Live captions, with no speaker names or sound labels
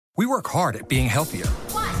We work hard at being healthier.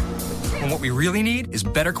 And what we really need is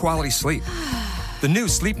better quality sleep. The new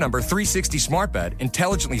Sleep Number 360 smart bed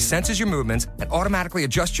intelligently senses your movements and automatically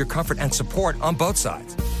adjusts your comfort and support on both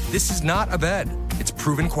sides. This is not a bed. It's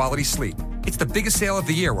proven quality sleep. It's the biggest sale of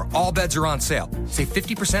the year where all beds are on sale. Save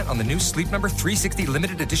 50% on the new Sleep Number 360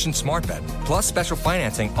 limited edition smart bed, plus special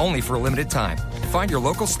financing only for a limited time. To find your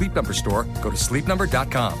local Sleep Number store, go to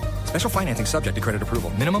sleepnumber.com. Special financing subject to credit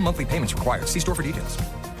approval. Minimum monthly payments required. See store for details.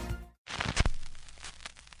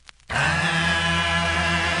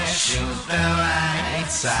 I shoot the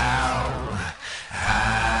lights out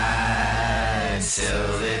high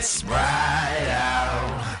till it's bright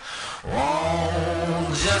out. Oh,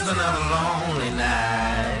 just another lonely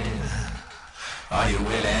night. Are you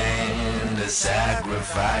willing to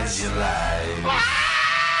sacrifice your life?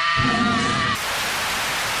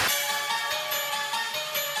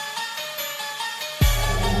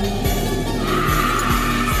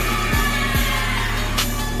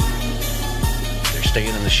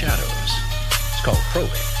 Staying in the shadows. It's called probing.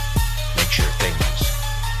 Make sure things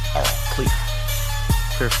are all clear.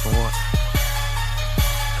 Clear for what?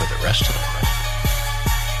 For the rest of the night.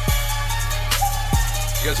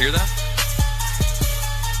 You guys hear that?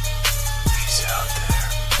 He's out there.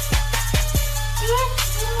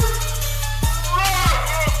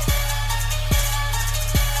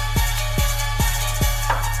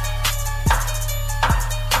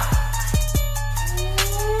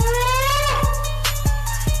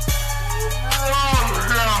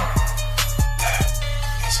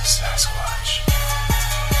 He's a Sasquatch.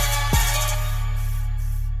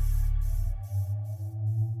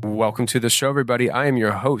 Welcome to the show, everybody. I am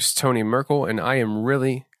your host, Tony Merkel, and I am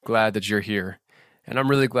really glad that you're here. And I'm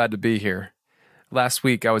really glad to be here. Last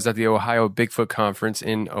week, I was at the Ohio Bigfoot Conference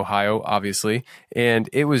in Ohio, obviously, and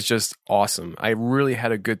it was just awesome. I really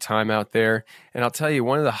had a good time out there. And I'll tell you,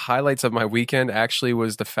 one of the highlights of my weekend actually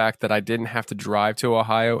was the fact that I didn't have to drive to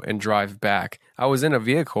Ohio and drive back. I was in a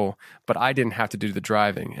vehicle, but I didn't have to do the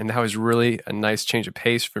driving. And that was really a nice change of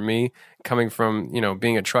pace for me, coming from,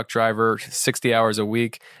 being a truck driver 60 hours a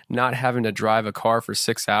week, not having to drive a car for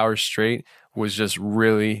 6 hours straight was just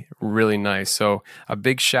really, really nice. So a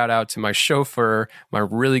big shout out to my chauffeur, my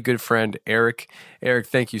really good friend, Eric. Eric,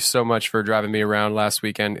 thank you so much for driving me around last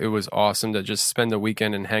weekend. It was awesome to just spend the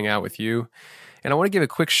weekend and hang out with you. And I want to give a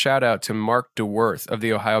quick shout out to Mark DeWorth of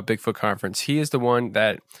the Ohio Bigfoot Conference. He is the one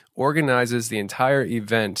that organizes the entire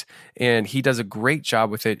event, and he does a great job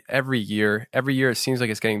with it every year. Every year it seems like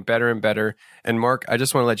it's getting better and better. And Mark, I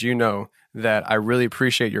just want to let you know that I really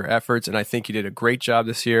appreciate your efforts, and I think you did a great job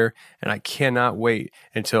this year, and I cannot wait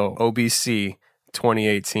until OBC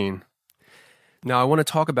 2018. Now, I want to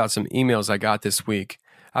talk about some emails I got this week.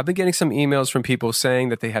 I've been getting some emails from people saying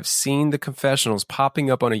that they have seen the confessionals popping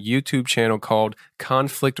up on a YouTube channel called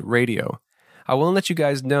Conflict Radio. I want to let you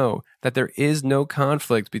guys know that there is no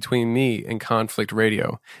conflict between me and Conflict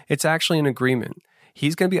Radio. It's actually an agreement.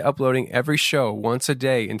 He's going to be uploading every show once a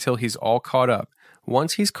day until he's all caught up.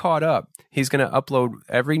 Once he's caught up, he's going to upload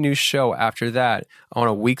every new show after that on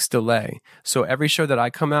a week's delay. So every show that I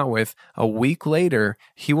come out with, a week later,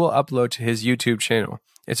 he will upload to his YouTube channel.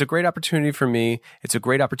 It's a great opportunity for me. It's a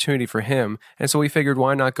great opportunity for him. And so we figured,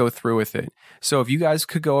 why not go through with it? So if you guys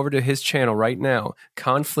could go over to his channel right now,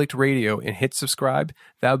 Conflict Radio, and hit subscribe,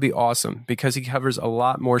 that would be awesome because he covers a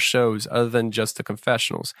lot more shows other than just the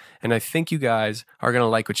confessionals. And I think you guys are going to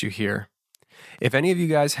like what you hear. If any of you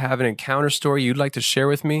guys have an encounter story you'd like to share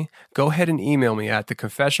with me, go ahead and email me at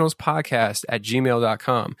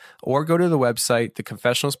theconfessionalspodcast@gmail.com or go to the website,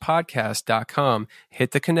 theconfessionalspodcast.com,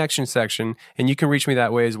 hit the connection section, and you can reach me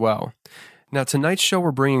that way as well. Now, tonight's show,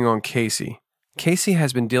 we're bringing on Casey. Casey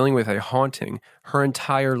has been dealing with a haunting her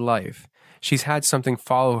entire life. She's had something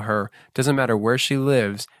follow her. Doesn't matter where she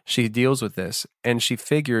lives, she deals with this, and she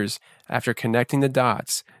figures, after connecting the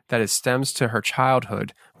dots, that it stems to her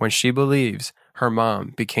childhood when she believes her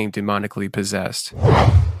mom became demonically possessed.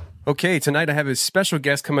 Okay, tonight I have a special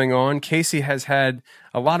guest coming on. Casey has had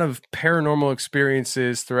a lot of paranormal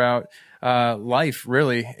experiences throughout life,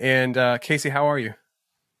 really. And Casey, how are you?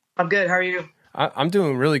 I'm good. How are you? I'm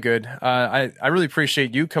doing really good. I really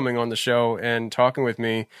appreciate you coming on the show and talking with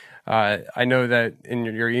me. I know that in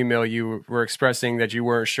your email you were expressing that you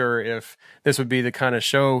weren't sure if this would be the kind of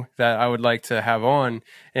show that I would like to have on,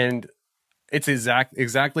 and it's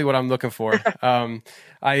exactly what I'm looking for. I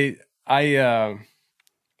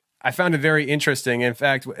found it very interesting. In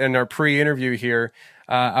fact, in our pre-interview here,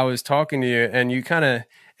 I was talking to you, and you kind of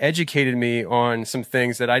educated me on some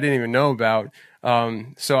things that I didn't even know about.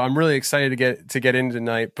 So I'm really excited to get into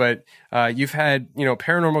tonight. But you've had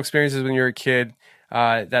paranormal experiences when you were a kid.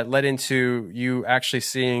 that led into you actually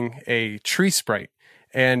seeing a tree sprite.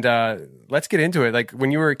 And let's get into it. Like,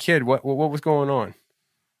 when you were a kid, what was going on?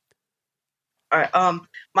 All right.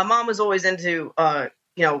 My mom was always into,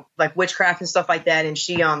 like witchcraft and stuff like that. And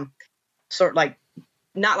she, sort of like,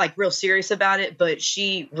 not like real serious about it, but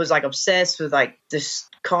she was like obsessed with like this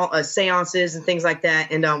seances and things like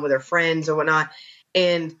that. And, with her friends or whatnot.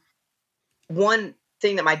 And one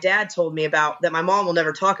thing that my dad told me about that my mom will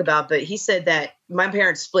never talk about, but he said that my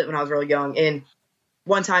parents split when I was really young. And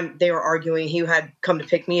one time they were arguing, he had come to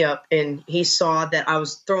pick me up and he saw that I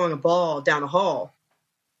was throwing a ball down the hall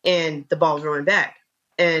and the ball was rolling back.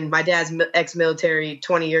 And my dad's ex-military,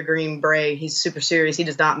 20-year Green Beret. He's super serious. He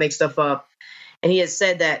does not make stuff up. And he has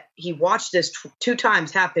said that he watched this 2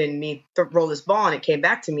 times happen, me roll this ball, and it came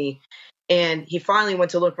back to me. And he finally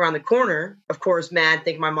went to look around the corner, of course, mad,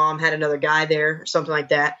 thinking my mom had another guy there or something like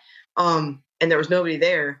that. And there was nobody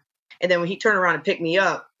there. And then when he turned around and picked me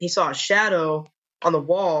up, he saw a shadow on the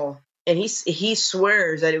wall. And he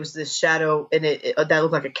swears that it was this shadow and that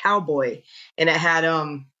looked like a cowboy. And it had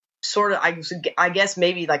sort of, I guess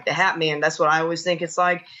maybe like the Hat Man. That's what I always think it's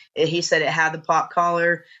like. He said it had the pop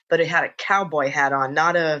collar, but it had a cowboy hat on,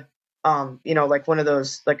 not a, like one of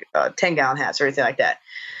those like 10-gallon hats or anything like that.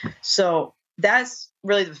 So that's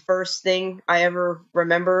really the first thing I ever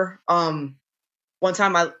remember. One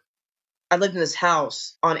time I lived in this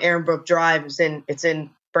house on Aaronbrook Drive. It's in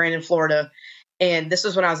Brandon, Florida. And this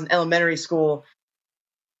was when I was in elementary school.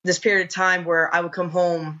 This period of time where I would come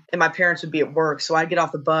home and my parents would be at work. So I'd get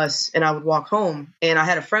off the bus and I would walk home. And I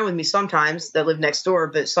had a friend with me sometimes that lived next door,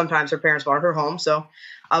 but sometimes her parents brought her home. So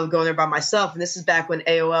I would go in there by myself. And this is back when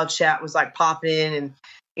AOL chat was like popping in and,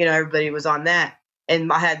 everybody was on that.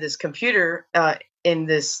 And I had this computer in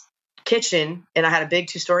this kitchen and I had a big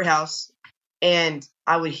 2-story house and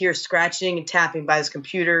I would hear scratching and tapping by this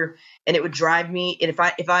computer and it would drive me. And if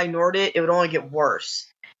I ignored it, it would only get worse.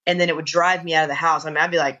 And then it would drive me out of the house. I mean, I'd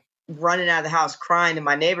be like running out of the house, crying in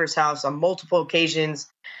my neighbor's house on multiple occasions.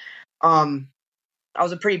 I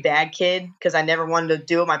was a pretty bad kid because I never wanted to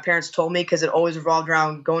do what my parents told me because it always revolved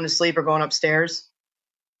around going to sleep or going upstairs.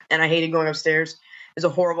 And I hated going upstairs. It was a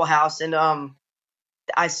horrible house. And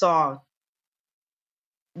I saw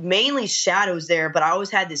mainly shadows there, but I always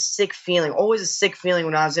had this sick feeling, always a sick feeling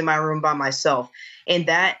when I was in my room by myself. And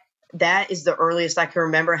that is the earliest I can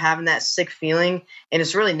remember having that sick feeling. And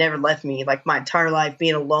it's really never left me, like my entire life,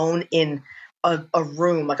 being alone in a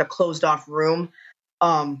room, like a closed off room.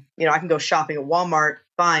 I can go shopping at Walmart,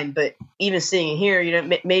 fine. But even sitting in here,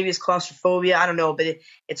 maybe it's claustrophobia. I don't know. But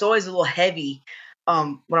it's always a little heavy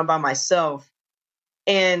when I'm by myself.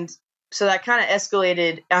 And so that kind of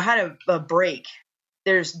escalated. I had a break.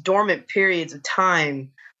 There's dormant periods of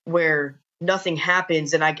time where nothing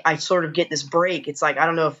happens. And I sort of get this break. It's like, I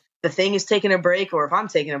don't know if the thing is taking a break or if I'm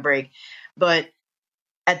taking a break. But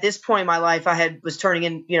at this point in my life, was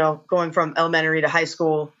turning in, going from elementary to high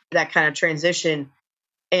school, that kind of transition.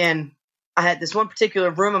 And I had this one particular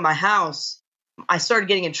room in my house. I started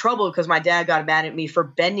getting in trouble because my dad got mad at me for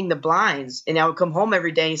bending the blinds. And I would come home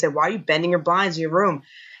every day and he said, "Why are you bending your blinds in your room?"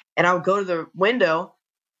 And I would go to the window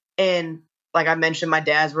and, like I mentioned, my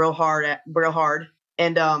dad's real hard.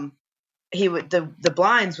 And the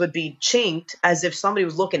blinds would be chinked as if somebody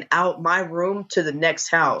was looking out my room to the next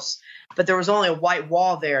house. But there was only a white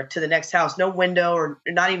wall there to the next house, no window or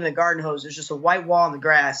not even a garden hose. There's just a white wall in the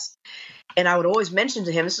grass. And I would always mention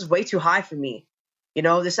to him, this is way too high for me.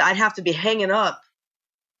 I'd have to be hanging up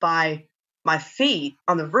by my feet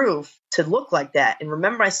on the roof to look like that. And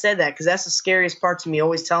remember I said that because that's the scariest part to me,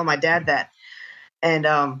 always telling my dad that. And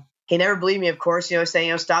he never believed me, of course,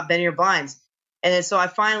 saying, stop bending your blinds. And then so I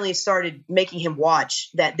finally started making him watch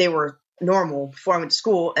that they were normal before I went to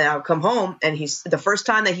school. And I would come home and the first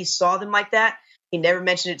time that he saw them like that, he never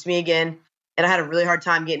mentioned it to me again. And I had a really hard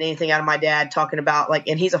time getting anything out of my dad talking about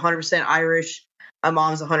and he's 100% Irish. My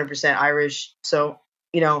mom's 100% Irish. So,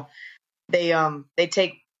 they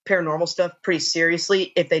take paranormal stuff pretty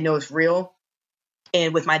seriously if they know it's real.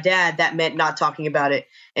 And with my dad, that meant not talking about it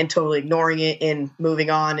and totally ignoring it and moving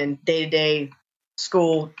on and day-to-day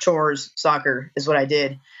school, chores, soccer is what I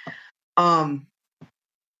did. And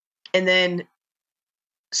then,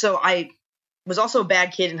 so I was also a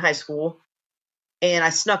bad kid in high school and I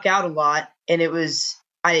snuck out a lot. And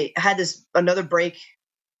I had another break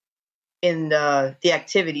in the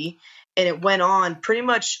activity and it went on pretty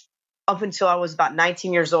much up until I was about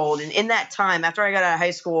 19 years old. And in that time, after I got out of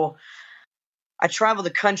high school, I traveled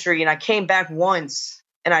the country and I came back once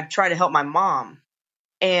and I tried to help my mom.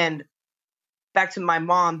 And back to my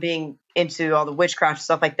mom being into all the witchcraft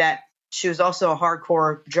stuff like that, she was also a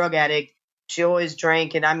hardcore drug addict. She always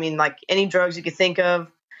drank. And I mean, like any drugs you could think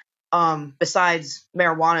of, besides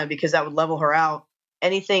marijuana, because that would level her out.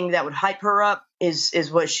 Anything that would hype her up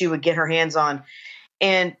is what she would get her hands on.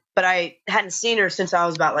 But I hadn't seen her since I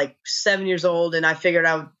was about like 7 years old, and I figured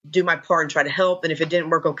I would do my part and try to help. And if it didn't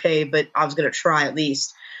work, okay, but I was going to try at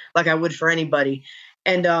least, like I would for anybody.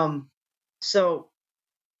 And so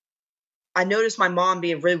I noticed my mom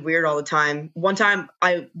being really weird all the time. One time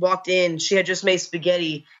I walked in, she had just made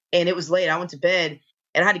spaghetti, and it was late. I went to bed,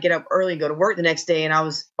 and I had to get up early and go to work the next day. And I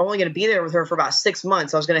was only going to be there with her for about 6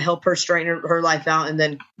 months. I was going to help her straighten her life out and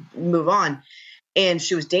then move on. And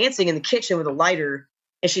she was dancing in the kitchen with a lighter.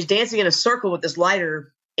 And she's dancing in a circle with this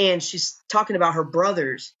lighter, and she's talking about her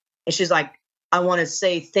brothers. And she's like, I want to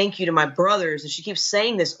say thank you to my brothers. And she keeps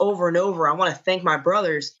saying this over and over. I want to thank my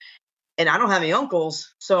brothers. And I don't have any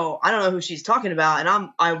uncles, so I don't know who she's talking about.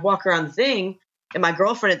 And I walk around the thing, and my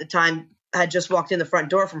girlfriend at the time had just walked in the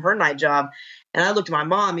front door from her night job. And I looked at my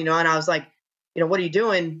mom, and I was like, what are you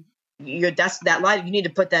doing? That's that lighter. You need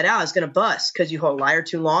to put that out. It's going to bust because you hold a lighter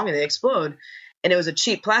too long and they explode. And it was a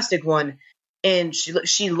cheap plastic one. And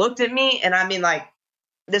she looked at me, and I mean, like,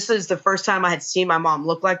 this is the first time I had seen my mom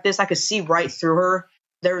look like this. I could see right through her.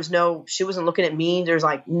 She wasn't looking at me. There's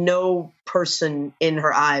like no person in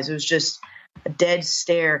her eyes. It was just a dead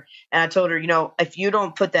stare. And I told her, if you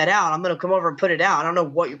don't put that out, I'm going to come over and put it out. I don't know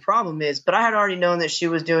what your problem is, but I had already known that she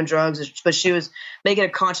was doing drugs, but she was making a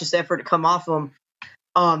conscious effort to come off them.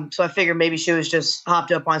 So I figured maybe she was just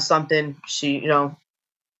hopped up on something. She,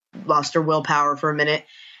 lost her willpower for a minute.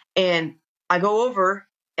 And I go over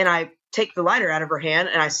and I take the lighter out of her hand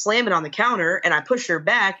and I slam it on the counter and I push her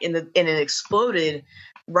back and it exploded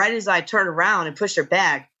right as I turned around and pushed her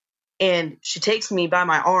back. And she takes me by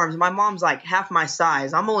my arms. My mom's like half my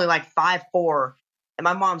size. I'm only like 5'4", and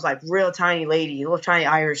my mom's like real tiny lady, little tiny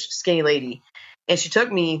Irish skinny lady. And she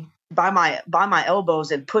took me by my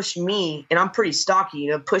elbows and pushed me, and I'm pretty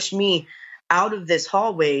stocky, pushed me out of this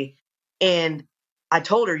hallway. And I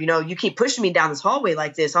told her, you keep pushing me down this hallway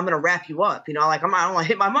like this, I'm going to wrap you up. Like I don't want to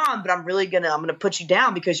hit my mom, but I'm going to put you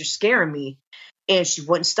down because you're scaring me. And she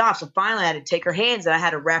wouldn't stop. So finally I had to take her hands and I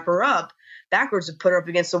had to wrap her up backwards and put her up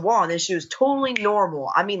against the wall. And then she was totally normal.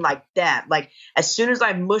 I mean, like that. Like as soon as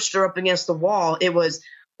I mushed her up against the wall, it was,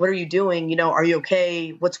 what are you doing? Are you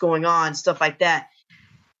okay? What's going on? Stuff like that.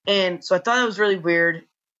 And so I thought it was really weird.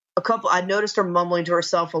 I noticed her mumbling to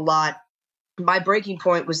herself a lot. My breaking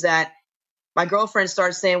point was that my girlfriend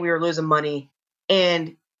started saying we were losing money,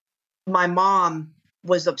 and my mom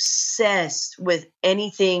was obsessed with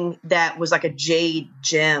anything that was like a jade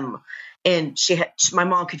gem. And my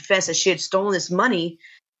mom confessed that she had stolen this money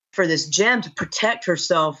for this gem to protect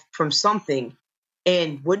herself from something,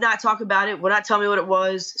 and would not talk about it, would not tell me what it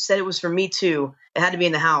was, said it was for me too. It had to be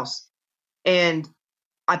in the house. And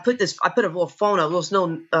I put a little phone,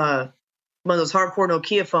 one of those hardcore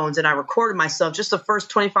Nokia phones, and I recorded myself. Just the first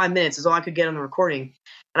 25 minutes is all I could get on the recording.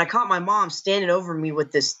 And I caught my mom standing over me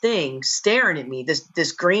with this thing, staring at me,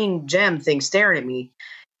 this green gem thing staring at me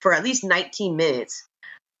for at least 19 minutes.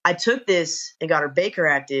 I took this and got her Baker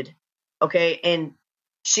acted. Okay. And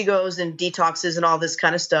she goes and detoxes and all this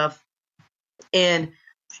kind of stuff. And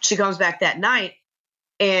she comes back that night,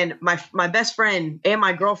 and my best friend and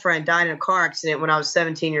my girlfriend died in a car accident when I was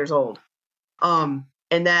 17 years old. And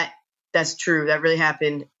that's true. That really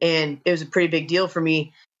happened. And it was a pretty big deal for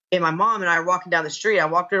me. And my mom and I are walking down the street. I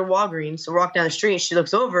walked her to Walgreens. So we're walking down the street, and she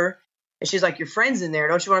looks over and she's like, your friend's in there.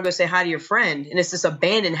 Don't you want to go say hi to your friend? And it's this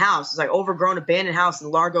abandoned house. It's like overgrown abandoned house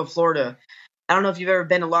in Largo, Florida. I don't know if you've ever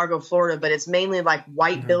been to Largo, Florida, but it's mainly like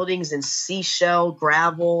white buildings and seashell,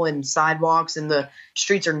 gravel, and sidewalks, and the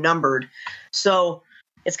streets are numbered. So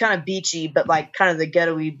it's kind of beachy, but like kind of the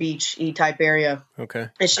ghetto-y, beach-y type area. Okay.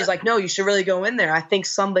 And she's like, no, you should really go in there. I think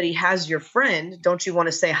somebody has your friend. Don't you want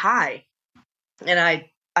to say hi? And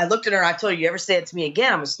I looked at her and I told her, you ever say it to me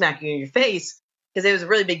again, I'm going to smack you in your face. Because it was a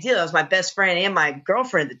really big deal. It was my best friend and my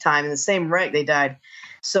girlfriend at the time. In the same wreck, they died.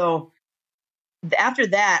 So after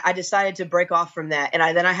that, I decided to break off from that.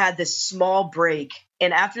 And then I had this small break.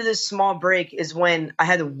 And after this small break is when I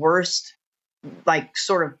had the worst, like,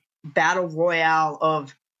 sort of battle royale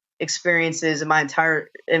of experiences in my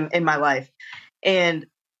in my life. And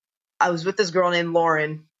I was with this girl named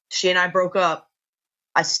Lauren. She and I broke up.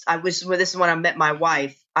 This is when I met my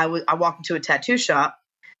wife. I walked into a tattoo shop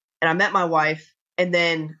and I met my wife. And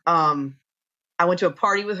then I went to a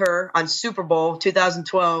party with her on Super Bowl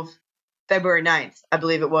 2012, February 9th, I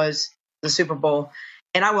believe it was, the Super Bowl.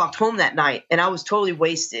 And I walked home that night and I was totally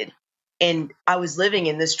wasted. And I was living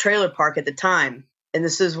in this trailer park at the time. And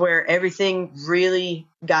this is where everything really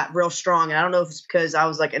got real strong. And I don't know if it's because I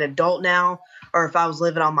was like an adult now or if I was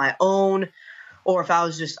living on my own, or if I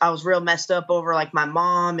was real messed up over like my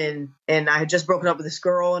mom and I had just broken up with this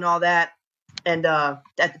girl and all that. And at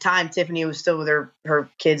the time, Tiffany was still with her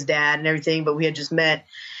kid's dad and everything, but we had just met.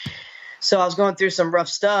 So I was going through some rough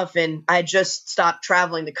stuff, and I had just stopped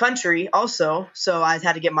traveling the country also. So I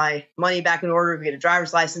had to get my money back in order, get a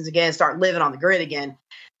driver's license again, start living on the grid again.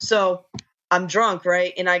 So I'm drunk,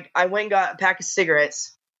 right? And I went and got a pack of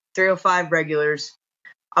cigarettes, 305 regulars.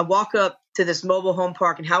 I walk up to this mobile home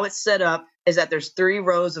park, and how it's set up is that there's 3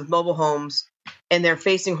 rows of mobile homes, and they're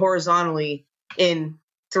facing horizontally in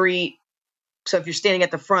 3. So if you're standing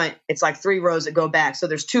at the front, it's like 3 rows that go back. So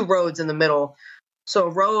there's 2 roads in the middle. So a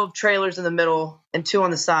row of trailers in the middle and 2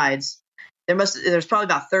 on the sides. There's probably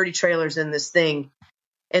about 30 trailers in this thing.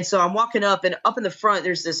 And so I'm walking up, and up in the front,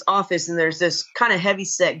 there's this office, and there's this kind of heavy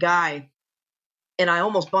set guy. And I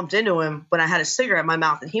almost bumped into him when I had a cigarette in my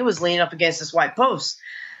mouth, and he was leaning up against this white post,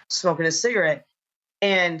 smoking a cigarette.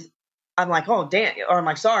 And I'm like, oh, damn. Or I'm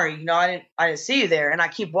like, sorry, I didn't see you there. And I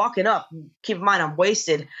keep walking up. Keep in mind, I'm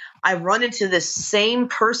wasted. I run into this same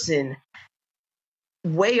person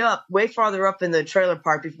way farther up in the trailer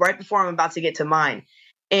park, right before I'm about to get to mine.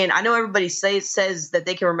 And I know everybody says that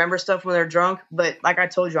they can remember stuff when they're drunk, but like I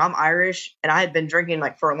told you, I'm Irish, and I had been drinking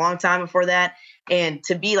like for a long time before that. And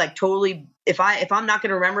to be like totally, if I'm not going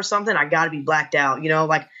to remember something, I got to be blacked out,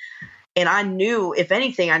 and I knew, if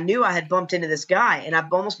anything, I had bumped into this guy, and I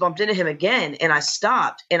almost bumped into him again, and I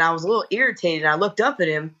stopped, and I was a little irritated, and I looked up at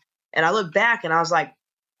him, and I looked back, and I was like,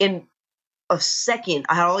 in a second,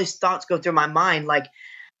 I had all these thoughts go through my mind, like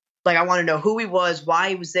I want to know who he was, why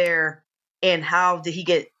he was there, and how did he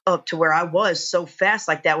get up to where I was so fast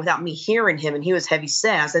like that without me hearing him. And he was heavy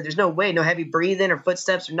set. I said, there's no way, no heavy breathing or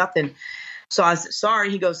footsteps or nothing. So I said, sorry.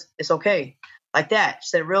 He goes, it's okay. Like that.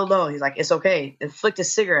 Said real low. He's like, it's okay. And flicked a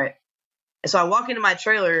cigarette. And so I walk into my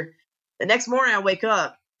trailer. The next morning I wake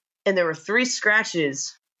up, and there were 3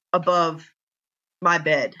 scratches above my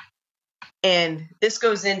bed. And this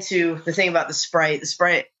goes into the thing about the Sprite. The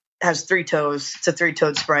Sprite has 3 toes. It's a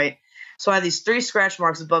 3-toed Sprite. So I have these 3 scratch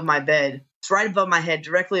marks above my bed. It's right above my head,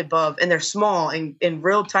 directly above. And they're small and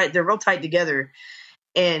real tight. They're real tight together.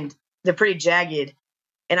 And they're pretty jagged.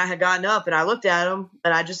 And I had gotten up, and I looked at them,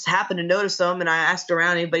 and I just happened to notice them. And I asked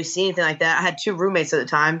around, anybody see anything like that? I had 2 roommates at the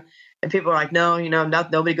time. And people were like, no,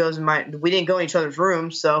 nobody goes in we didn't go in each other's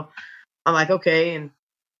rooms. So I'm like, okay. And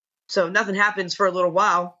so nothing happens for a little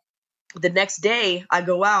while. The next day I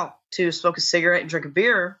go out to smoke a cigarette and drink a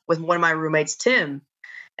beer with one of my roommates, Tim.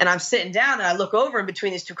 And I'm sitting down, and I look over in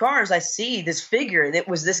between these 2 cars. I see this figure. And it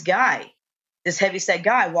was this guy, this heavyset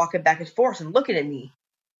guy, walking back and forth and looking at me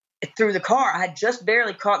through the car. I had just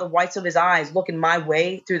barely caught the whites of his eyes looking my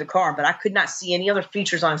way through the car, but I could not see any other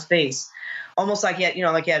features on his face. Almost like he had,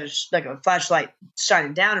 like a flashlight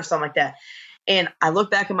shining down or something like that. And I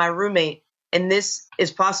look back at my roommate, and this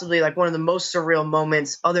is possibly like one of the most surreal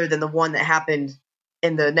moments, other than the one that happened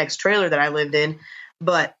in the next trailer that I lived in.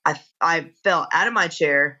 But I fell out of my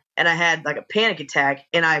chair, and I had like a panic attack,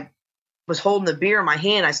 and I was holding the beer in my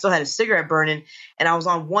hand. I still had a cigarette burning, and I was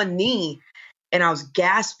on one knee, and I was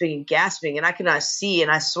gasping, and I could not see.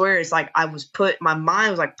 And I swear it's like my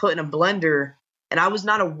mind was like put in a blender. And I was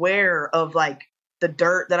not aware of like the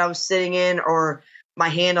dirt that I was sitting in, or my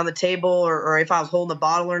hand on the table, or if I was holding the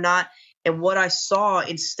bottle or not. And what I saw,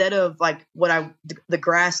 instead of like the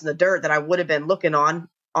grass and the dirt that I would have been looking on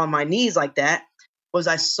my knees like that, was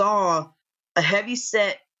I saw a heavy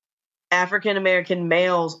set African-American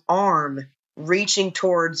male's arm reaching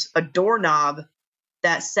towards a doorknob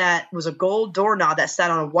was a gold doorknob that sat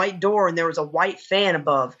on a white door, and there was a white fan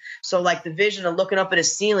above. So like the vision of looking up at a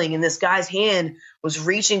ceiling, and this guy's hand was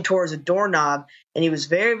reaching towards a doorknob, and he was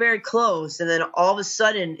very, very close. And then all of a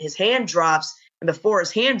sudden his hand drops, and before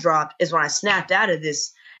his hand dropped is when I snapped out of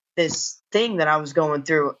this thing that I was going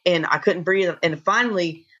through, and I couldn't breathe. And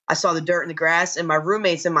finally I saw the dirt and the grass, and my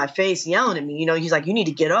roommate's in my face yelling at me. He's like, you need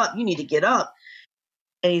to get up. You need to get up.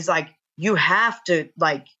 And he's like, you have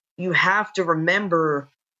to remember,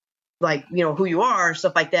 like, who you are and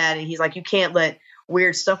stuff like that. And he's like, you can't let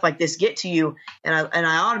weird stuff like this get to you. And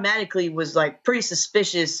I automatically was like pretty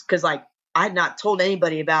suspicious, because like I had not told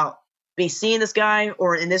anybody about me seeing this guy,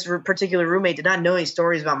 or in this particular roommate did not know any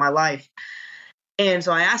stories about my life. And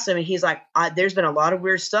so I asked him, and he's like, there's been a lot of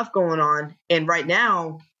weird stuff going on. And right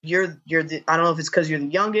now I don't know if it's because you're the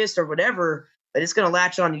youngest or whatever, but it's going to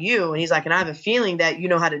latch onto you. And he's like, and I have a feeling that you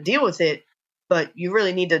know how to deal with it, but you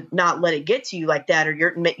really need to not let it get to you like that, or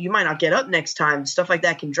you might not get up next time. Stuff like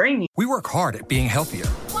that can drain you. We work hard at being healthier.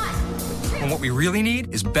 And what we really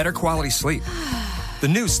need is better quality sleep. The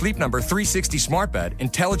new Sleep Number 360 smart bed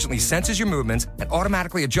intelligently senses your movements and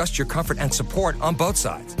automatically adjusts your comfort and support on both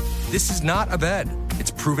sides. This is not a bed. It's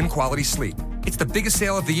proven quality sleep. It's the biggest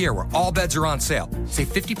sale of the year where all beds are on sale. Save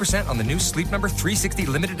 50% on the new Sleep Number 360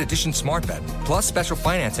 limited edition smart bed, plus special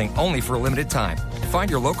financing only for a limited time. To find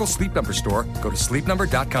your local Sleep Number store, go to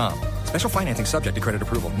sleepnumber.com. Special financing subject to credit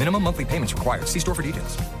approval. Minimum monthly payments required. See store for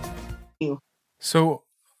details. So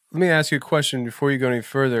let me ask you a question before you go any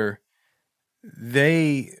further.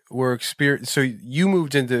 They were so you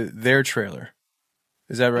moved into their trailer.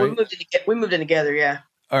 Is that right? We moved in together, yeah.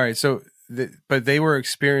 All right. So, but they were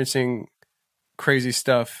experiencing crazy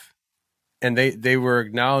stuff, and they were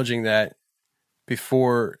acknowledging that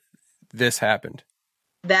before this happened.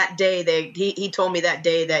 That day, he told me that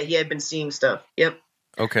day that he had been seeing stuff. Yep.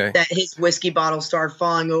 Okay. That his whiskey bottles started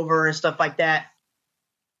falling over and stuff like that.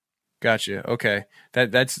 Gotcha. Okay.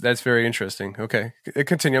 That's very interesting. Okay.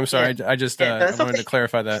 Continue. I'm sorry. Yeah. I just Yeah, I wanted to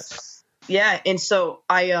clarify that. Yeah. And so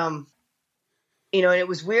I, and it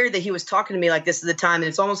was weird that he was talking to me like this at the time. And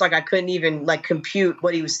it's almost like I couldn't even like compute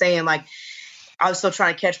what he was saying. Like I was still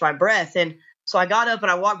trying to catch my breath. And so I got up and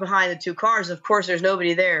I walked behind the two cars. Of course, there's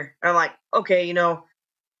nobody there. And I'm like, okay,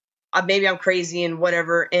 maybe I'm crazy and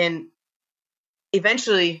whatever. And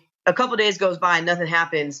eventually a couple days goes by and nothing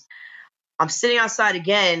happens. I'm sitting outside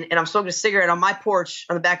again, and I'm smoking a cigarette on my porch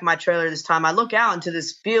on the back of my trailer this time. I look out into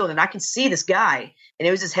this field, and I can see this guy. And it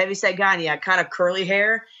was this heavyset guy, and he had kind of curly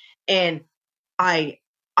hair. And I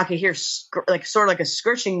could hear sort of like a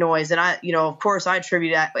scratching noise. And of course, I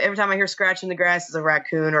attribute that. Every time I hear scratching in the grass, it's a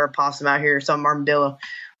raccoon or a possum out here or some armadillo.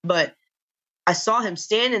 But I saw him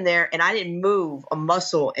standing there, and I didn't move a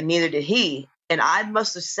muscle, and neither did he. And I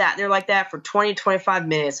must have sat there like that for 20, 25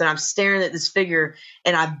 minutes. And I'm staring at this figure,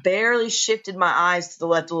 and I barely shifted my eyes to the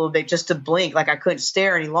left a little bit just to blink. Like I couldn't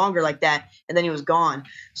stare any longer like that. And then he was gone.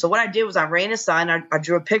 So what I did was I ran inside and I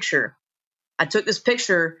drew a picture. I took this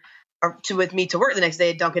picture with me to work the next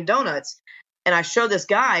day at Dunkin' Donuts. And I showed this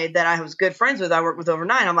guy that I was good friends with. I worked with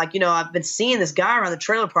overnight. I'm like, I've been seeing this guy around the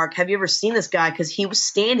trailer park. Have you ever seen this guy? Because he was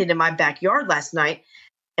standing in my backyard last night.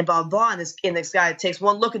 And blah, blah, blah. And this guy takes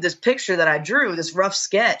one look at this picture that I drew, this rough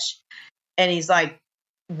sketch. And he's like,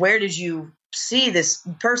 where did you see this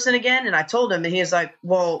person again? And I told him, and he was like,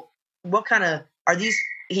 well, what kind of are these?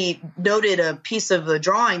 He noted a piece of the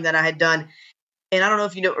drawing that I had done. And I don't know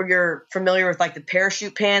if you're familiar with like the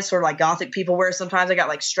parachute pants or like Gothic people wear sometimes. They got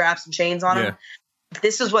like straps and chains on them.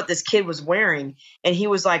 This is what this kid was wearing. And he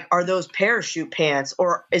was like, are those parachute pants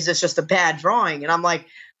or is this just a bad drawing? And I'm like,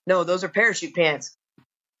 no, those are parachute pants.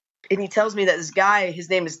 And he tells me that this guy, his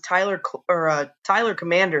name is Tyler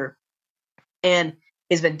Commander, and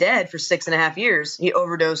he's been dead for 6.5 years. He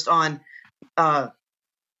overdosed on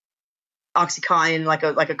Oxycontin,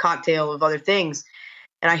 like a cocktail of other things.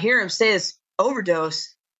 And I hear him say this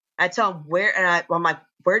overdose. I tell him where, and I'm like,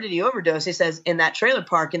 where did he overdose? He says, in that trailer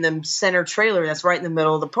park, in the center trailer that's right in the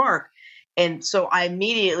middle of the park. And so I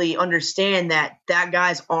immediately understand that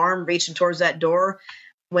guy's arm reaching towards that door.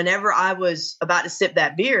 Whenever I was about to sip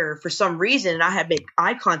that beer, for some reason, and I had made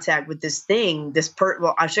eye contact with this thing,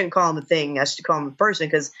 well, I shouldn't call him a thing. I should call him a person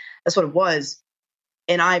because that's what it was.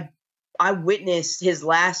 And I witnessed his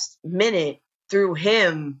last minute through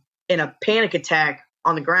him in a panic attack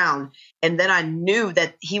on the ground. And then I knew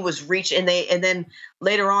that he was reaching, and then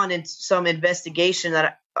later on in some investigation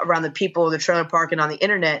around the people of the trailer park and on the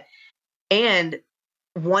internet, and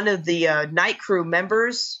one of the night crew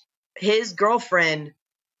members, his girlfriend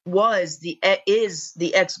is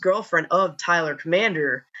the ex-girlfriend of Tyler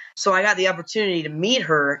Commander. So I got the opportunity to meet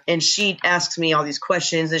her, and she asks me all these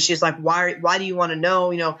questions, and she's like, why do you want to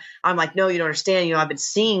know? I'm like, no, you don't understand. I've been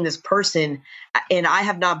seeing this person, and I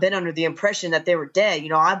have not been under the impression that they were dead.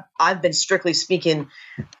 I've been strictly speaking,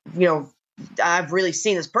 I've really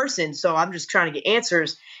seen this person. So I'm just trying to get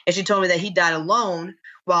answers. And she told me that he died alone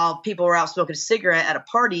while people were out smoking a cigarette at a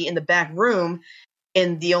party in the back room,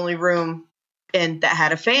 in the only room and that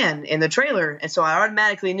had a fan in the trailer. And so I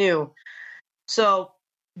automatically knew. So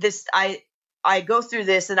I go through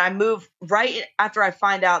this, and I move right after I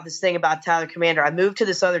find out this thing about Tyler Commander. I move to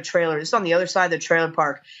this other trailer. This is on the other side of the trailer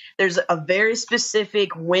park. There's a very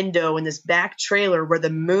specific window in this back trailer where the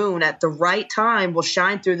moon at the right time will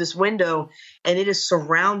shine through this window, and it is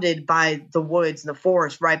surrounded by the woods and the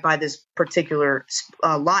forest right by this particular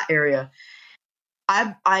lot area.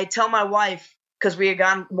 I tell my wife, because we had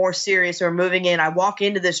gotten more serious and we're moving in, I walk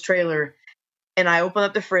into this trailer and I open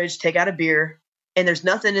up the fridge, take out a beer, and there's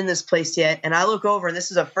nothing in this place yet. And I look over, and this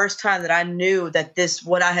is the first time that I knew that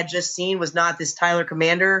what I had just seen was not this Tyler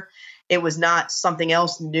Commander. It was not something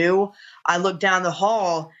else new. I look down the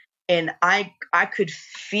hall, and I could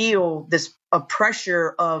feel this a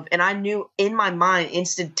pressure of, and I knew in my mind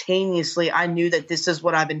instantaneously, I knew that this is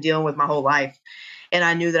what I've been dealing with my whole life, and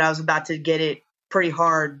I knew that I was about to get it pretty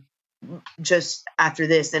hard just after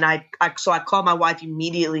this. And so I called my wife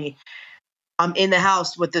immediately. I'm in the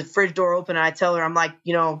house with the fridge door open, and I tell her, I'm like,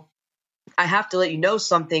 I have to let you know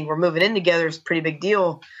something. We're moving in together. It's a pretty big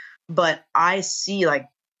deal, but I see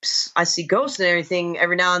ghosts and everything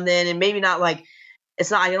every now and then, and maybe not like, it's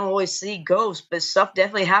not, I don't always see ghosts, but stuff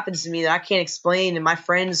definitely happens to me that I can't explain. And my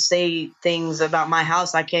friends say things about my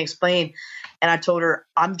house I can't explain. And I told her,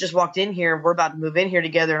 I'm just walked in here. We're about to move in here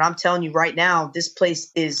together. And I'm telling you right now, this place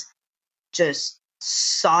is just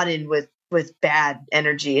sodden with bad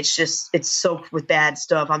energy. It's soaked with bad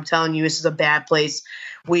stuff. I'm telling you, this is a bad place.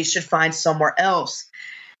 We should find somewhere else.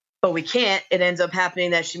 But we can't. It ends up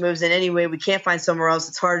happening that she moves in anyway. We can't find somewhere else.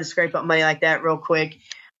 It's hard to scrape up money like that real quick.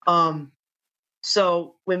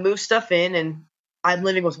 So we move stuff in, and I'm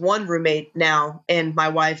living with one roommate now, and my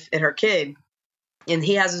wife and her kid. And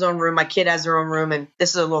he has his own room. My kid has their own room, and this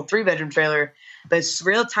is a little 3-bedroom trailer, but it's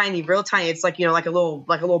real tiny, real tiny. It's like, like a little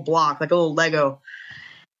block, like a little Lego.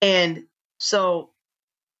 And so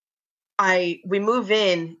we move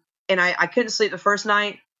in, and I couldn't sleep the first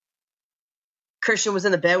night. Christian was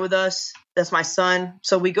in the bed with us. That's my son.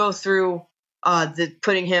 So we go through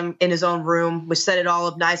putting him in his own room. We set it all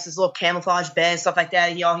up nice, this little camouflage bed, stuff like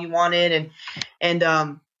that. All he wanted,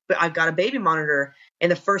 but I got a baby monitor.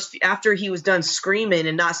 And after he was done screaming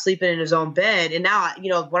and not sleeping in his own bed, and now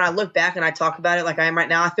when I look back and I talk about it like I am right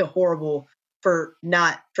now, I feel horrible for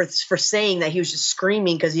saying that he was just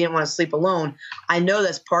screaming because he didn't want to sleep alone. I know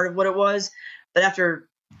that's part of what it was, but after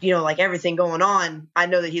like everything going on, I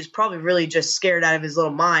know that he's probably really just scared out of his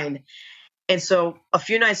little mind. And so a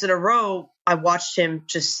few nights in a row, I watched him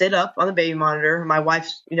just sit up on the baby monitor. My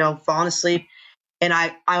wife's, falling asleep, and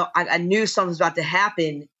I knew something was about to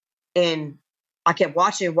happen, and I kept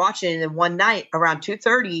watching. And then one night around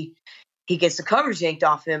 2:30, he gets the covers yanked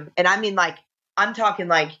off him. And I mean, I'm talking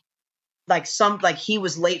like he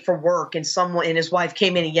was late for work, and someone and his wife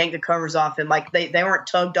came in and yanked the covers off him. Like they weren't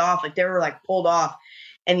tugged off, like they were like pulled off.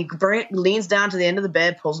 And he leans down to the end of the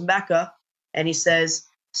bed, pulls him back up, and he says,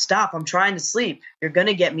 "Stop, I'm trying to sleep. You're going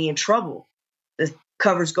to get me in trouble." The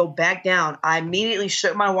covers go back down. I immediately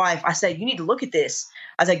shook my wife. I said, "You need to look at this."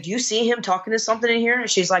 I was like, "Do you see him talking to something in here?" And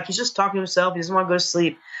she's like, "He's just talking to himself. He doesn't want to go to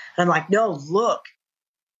sleep." And I'm like, "No, look."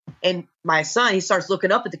 And my son, he starts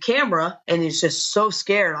looking up at the camera, and he's just so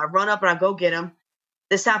scared. I run up and I go get him.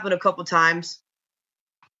 This happened a couple times.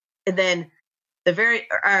 And then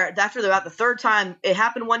after about the third time, it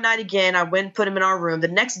happened one night again. I went and put him in our room. The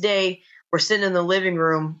next day, we're sitting in the living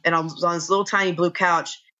room, and I was on this little tiny blue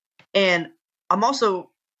couch. And I'm also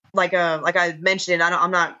like I mentioned, I'm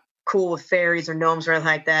not cool with fairies or gnomes or anything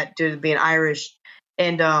like that due to being Irish.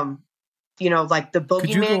 And like the boogeyman. Could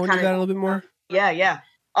you go into that a little bit more? Yeah.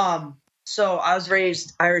 So I was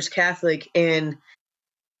raised Irish Catholic, and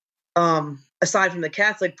aside from the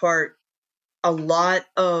Catholic part, a lot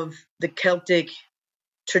of the Celtic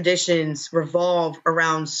traditions revolve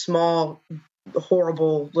around small,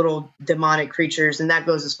 horrible little demonic creatures, and that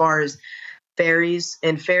goes as far as fairies.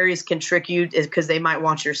 And fairies can trick you because they might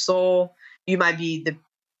want your soul. You might be the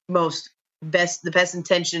best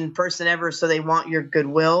intentioned person ever, so they want your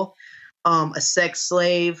goodwill. A sex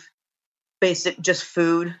slave, basic just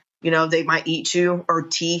food. They might eat you, or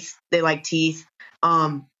teeth. They like teeth.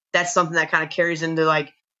 That's something that kind of carries into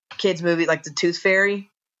like kids' movie, like the Tooth Fairy.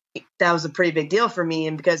 That was a pretty big deal for me,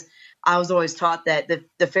 and because I was always taught that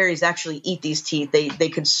the fairies actually eat these teeth. They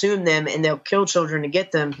consume them, and they'll kill children to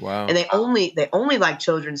get them. Wow. And they only like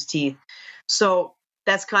children's teeth. So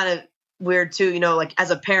that's kind of weird too. Like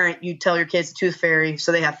as a parent, you tell your kids Tooth Fairy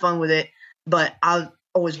so they have fun with it. But I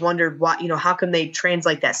always wondered why, how come they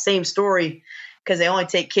translate that same story because they only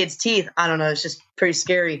take kids' teeth? I don't know. It's just pretty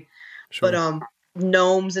scary. Sure. But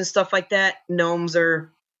gnomes and stuff like that. Gnomes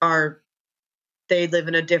are they live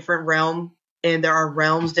in a different realm, and there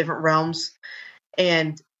are different realms.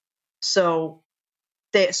 And so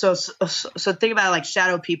think about it like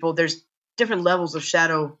shadow people. There's different levels of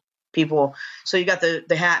shadow people. So you got the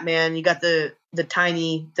Hat Man, you got the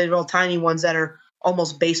real tiny ones that are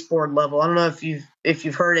almost baseboard level. I don't know if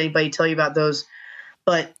you've heard anybody tell you about those,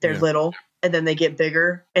 but they're little, and then they get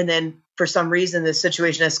bigger, and then for some reason the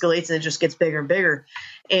situation escalates and it just gets bigger and bigger.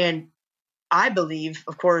 And I believe,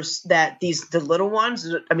 of course, that the little ones,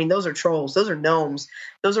 I mean, those are trolls. Those are gnomes.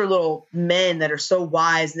 Those are little men that are so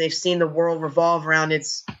wise, and they've seen the world revolve around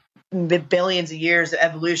its billions of years of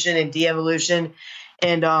evolution and de-evolution,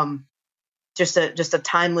 and just a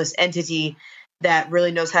timeless entity that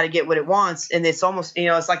really knows how to get what it wants. And it's almost,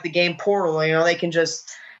 it's like the game Portal, they can just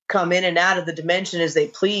come in and out of the dimension as they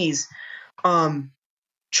please.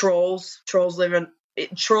 Trolls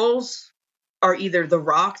are either the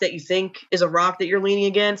rock that you think is a rock that you're leaning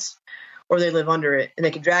against, or they live under it, and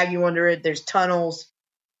they can drag you under it. There's tunnels.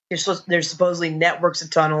 There's supposedly networks of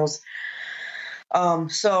tunnels.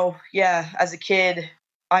 So yeah, as a kid,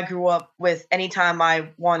 I grew up with anytime I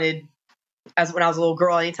wanted, when I was a little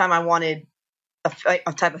girl, anytime I wanted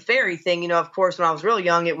a type of fairy thing, of course, when I was real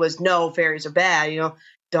young, it was no, fairies are bad.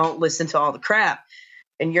 Don't listen to all the crap.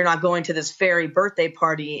 And you're not going to this fairy birthday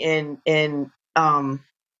party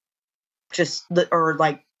or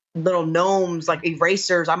like little gnomes, like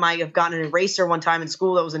erasers. I might have gotten an eraser one time in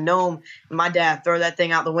school that was a gnome, and my dad throw that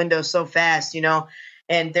thing out the window so fast,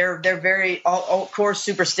 and they're very, of course,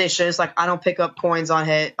 superstitious. Like, I don't pick up coins on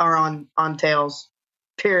head or on tails,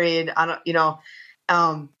 period. I don't,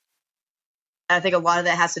 I think a lot of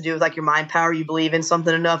that has to do with like your mind power. You believe in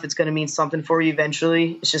something enough, it's going to mean something for you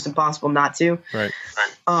eventually. It's just impossible not to. Right.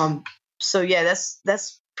 So yeah,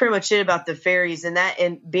 that's pretty much it about the fairies.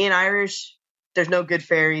 And being Irish, there's no good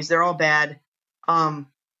fairies. They're all bad. I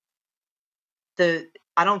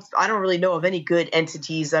don't really know of any good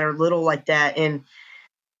entities that are little like that. And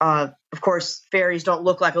of course, fairies don't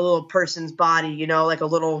look like a little person's body, like a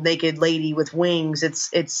little naked lady with wings.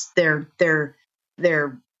 They're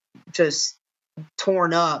just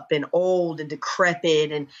torn up and old and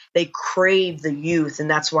decrepit, and they crave the youth, and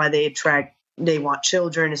that's why they want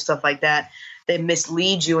children and stuff like that. They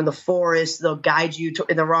mislead you in the forest. They'll guide you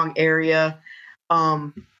in the wrong area.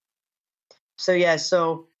 So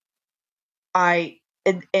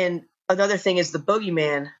and another thing is the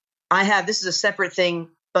boogeyman. This is a separate thing,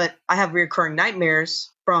 but I have recurring nightmares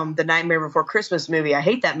from the Nightmare Before Christmas movie. I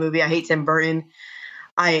hate that movie. I hate Tim Burton.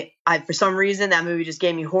 I for some reason, that movie just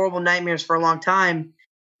gave me horrible nightmares for a long time.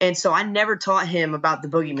 And so I never taught him about the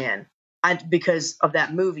boogeyman because of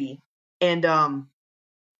that movie. And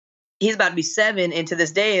he's about to be 7. And to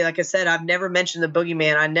this day, like I said, I've never mentioned the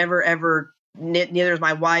boogeyman. I never, ever, neither is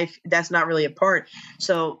my wife. That's not really a part.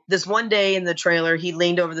 So this one day in the trailer, he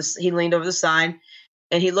leaned over the side,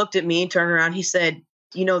 and he looked at me and turned around. He said,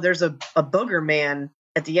 there's a booger man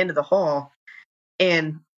at the end of the hall.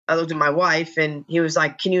 And I looked at my wife, and he was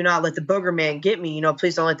like, can you not let the booger man get me?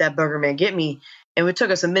 Please don't let that booger man get me. And it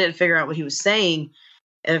took us a minute to figure out what he was saying.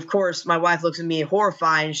 And of course, my wife looks at me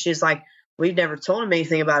horrified, and she's like, we've never told him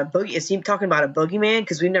anything about a boogie. Is he talking about a boogeyman?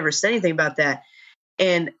 Because we've never said anything about that.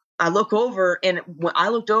 And I look over, and when I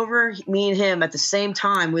looked over, me and him at the same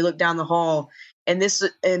time, we looked down the hall, and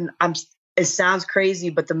it sounds crazy,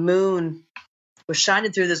 but the moon was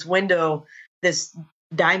shining through this window, this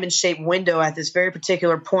diamond-shaped window at this very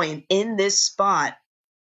particular point. And in this spot,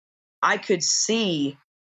 I could see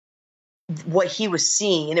what he was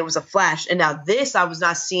seeing, and it was a flash. And now this I was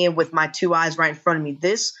not seeing with my 2 eyes right in front of me.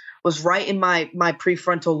 This was right in my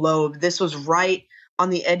prefrontal lobe. This was right on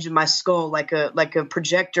the edge of my skull, like a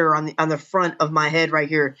projector on the front of my head right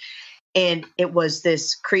here. And it was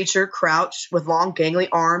this creature crouched with long gangly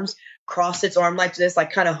arms, crossed its arm like this,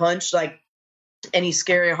 like kind of hunched, like any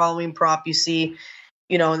scary Halloween prop you see,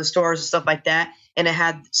 in the stores and stuff like that. And it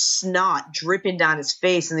had snot dripping down its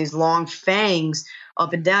face and these long fangs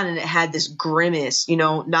up and down. And it had this grimace,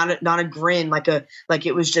 not a grin, like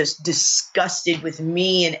it was just disgusted with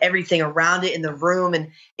me and everything around it in the room.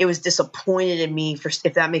 And it was disappointed in me,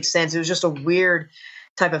 if that makes sense. It was just a weird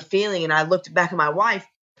type of feeling. And I looked back at my wife.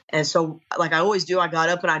 And so, like I always do, I got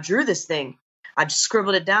up and I drew this thing. I just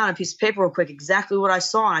scribbled it down on a piece of paper real quick, exactly what I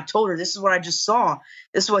saw. And I told her, this is what I just saw.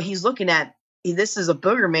 This is what he's looking at. This is a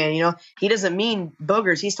booger man, He doesn't mean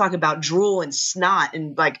boogers. He's talking about drool and snot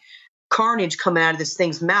and like carnage coming out of this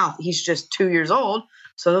thing's mouth. He's just 2 years old,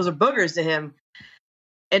 so those are boogers to him.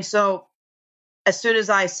 And so as soon as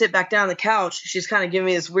I sit back down on the couch, she's kind of giving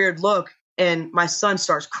me this weird look, and my son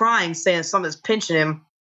starts crying, saying something's pinching him.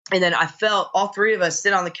 And then I felt all 3 of us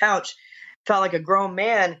sit on the couch, felt like a grown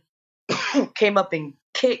man came up and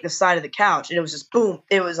kicked the side of the couch, and it was just boom.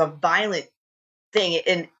 It was a violent thing,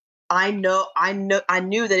 and I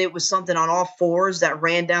knew that it was something on all 4s that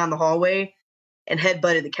ran down the hallway and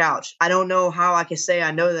headbutted the couch. I don't know how I can say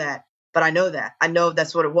I know that, but I know that. I know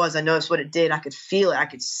that's what it was. I know that's what it did. I could feel it. I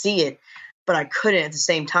could see it, but I couldn't at the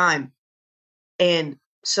same time. And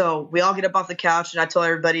so we all get up off the couch, and I tell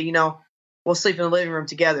everybody, we'll sleep in the living room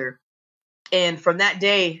together. And from that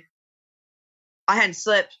day, I hadn't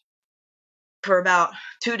slept for about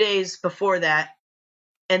 2 days before that.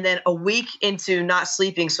 And then a week into not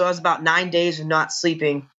sleeping, so I was about 9 days of not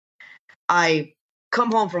sleeping, I come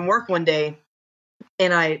home from work one day,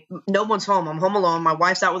 and no one's home. I'm home alone. My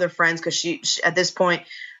wife's out with her friends because she at this point,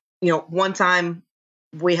 one time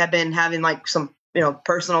we had been having like some,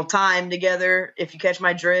 personal time together, if you catch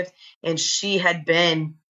my drift. And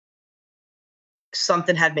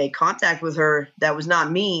something had made contact with her that was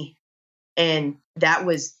not me. And that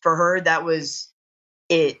was, for her, that was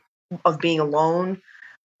it, of being alone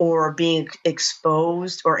or being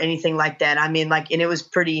exposed or anything like that. I mean, like, and it was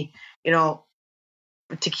pretty, to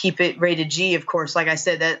keep it rated G, of course, like I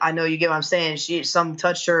said, that I know you get what I'm saying. Some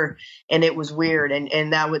touched her and it was weird.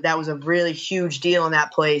 And that was a really huge deal in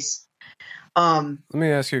that place. Let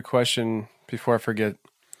me ask you a question before I forget.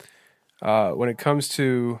 When it comes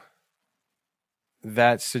to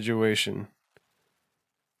that situation,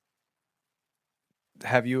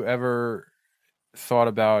 have you ever thought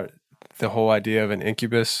about the whole idea of an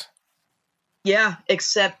incubus? Yeah,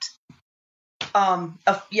 except, of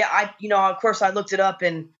course I looked it up,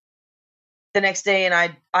 and the next day, and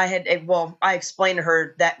I explained to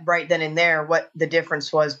her that right then and there what the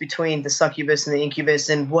difference was between the succubus and the incubus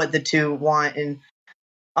and what the two want. And,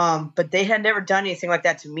 but they had never done anything like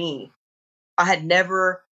that to me. I had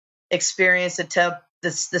never experienced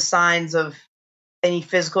the signs of any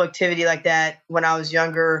physical activity like that when I was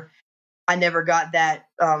younger. I never got that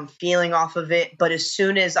feeling off of it. But as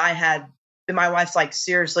soon as my wife's like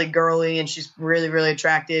seriously girly, and she's really, really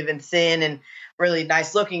attractive and thin and really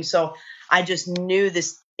nice looking. So I just knew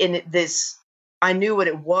I knew what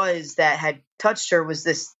it was that had touched her was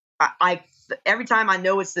this. Every time I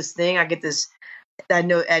know it's this thing, I get this, I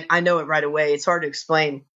know it right away. It's hard to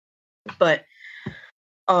explain, but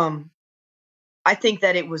I think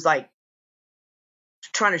that it was like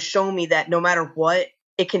trying to show me that no matter what,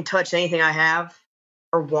 it can touch anything I have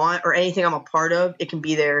or want or anything I'm a part of. It can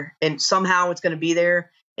be there, and somehow it's going to be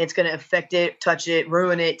there. It's going to affect it, touch it,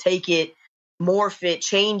 ruin it, take it, morph it,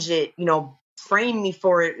 change it, frame me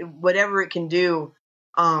for it, whatever it can do.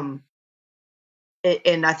 And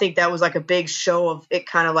I think that was like a big show of it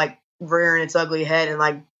kind of like rearing its ugly head and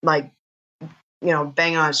like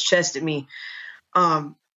banging on its chest at me.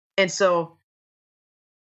 And so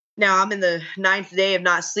now I'm in the 9th day of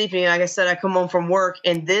not sleeping. Like I said, I come home from work,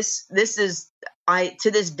 and this is,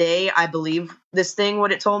 to this day, I believe this thing,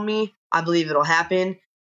 what it told me. I believe it'll happen.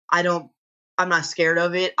 I'm not scared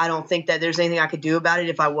of it. I don't think that there's anything I could do about it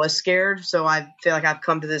if I was scared. So I feel like I've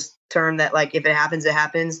come to this term that, like, if it happens, it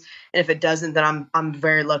happens. And if it doesn't, then I'm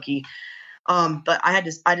very lucky. But I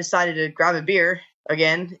decided to grab a beer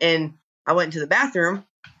again, and I went into the bathroom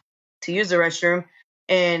to use the restroom.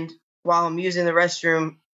 And while I'm using the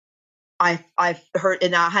restroom, I heard,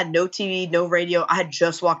 and I had no TV, no radio. I had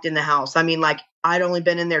just walked in the house. I mean, like, I'd only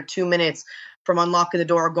been in there 2 minutes from unlocking the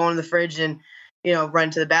door, going to the fridge, and, run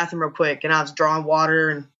to the bathroom real quick. And I was drawing water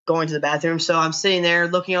and going to the bathroom. So I'm sitting there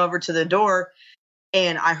looking over to the door,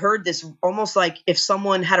 and I heard this almost like if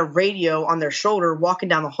someone had a radio on their shoulder walking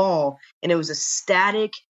down the hall, and it was a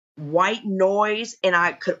static white noise, and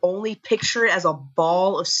I could only picture it as a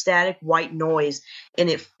ball of static white noise, and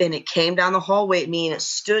it came down the hallway at me, and it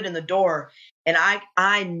stood in the door, and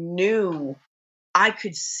I knew I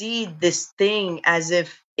could see this thing as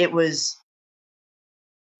if it was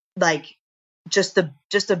like just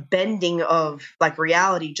a bending of like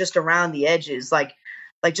reality just around the edges, like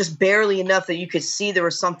just barely enough that you could see there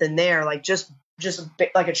was something there, like just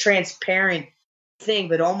like a transparent thing,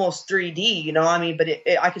 but almost 3D, I mean, but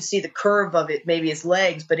I could see the curve of it, maybe its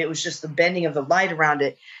legs, but it was just the bending of the light around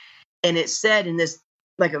it. And it said in this,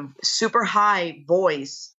 like, a super high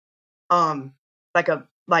voice, like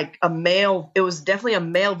a male, it was definitely a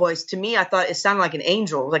male voice. To me, I thought it sounded like an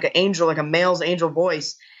angel, like a male's angel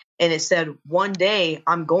voice. And it said, "One day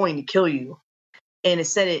I'm going to kill you." And it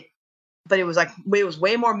said it, but it was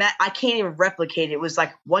way more, I can't even replicate it. It was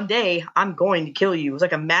like, "One day I'm going to kill you." It was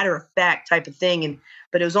like a matter of fact type of thing.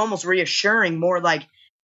 But it was almost reassuring, more like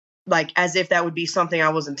as if that would be something I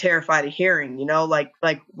wasn't terrified of hearing, like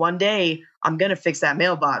 "One day I'm going to fix that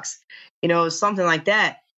mailbox." It was something like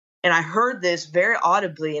that. And I heard this very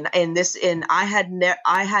audibly, and I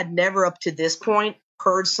had never up to this point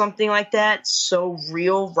heard something like that so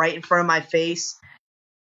real right in front of my face.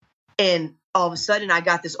 And all of a sudden I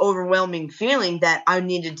got this overwhelming feeling that I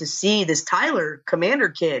needed to see this Tyler Commander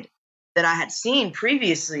kid that I had seen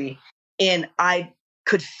previously. And I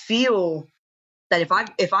could feel that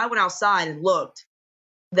if I went outside and looked,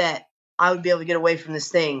 that I would be able to get away from this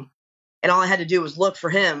thing. And all I had to do was look for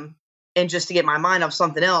him, and just to get my mind off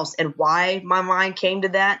something else. And why my mind came to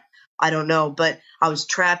that, I don't know. But I was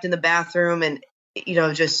trapped in the bathroom, and,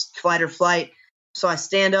 just fight or flight. So I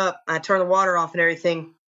stand up, and I turn the water off and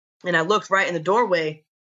everything. And I looked right in the doorway,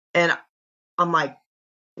 and I'm like,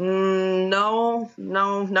 No,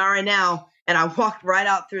 not right now. And I walked right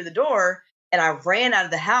out through the door and I ran out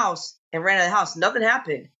of the house Nothing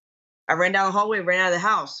happened. I ran down the hallway, ran out of the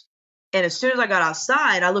house. And as soon as I got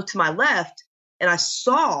outside, I looked to my left and I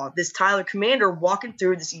saw this Tyler Commander walking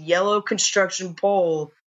through this yellow construction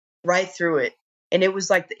pole right through it. And it was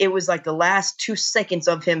like the last 2 seconds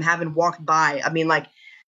of him having walked by. I mean, like,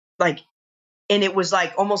 and it was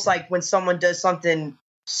like almost like when someone does something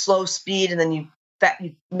slow speed and then you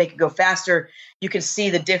make it go faster, you can see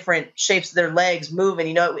the different shapes of their legs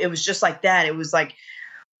moving. It was just like that. It was like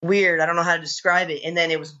weird. I don't know how to describe it. And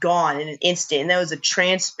then it was gone in an instant. And that was a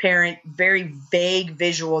transparent, very vague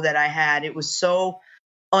visual that I had. It was so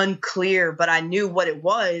unclear, but I knew what it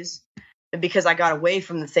was because I got away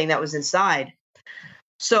from the thing that was inside.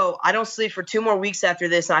 So I don't sleep for 2 more weeks after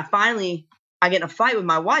this. And I get in a fight with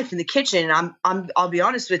my wife in the kitchen. And I'll be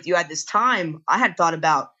honest with you, at this time, I had thought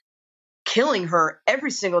about killing her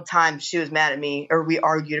every single time she was mad at me or we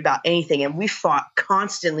argued about anything. And we fought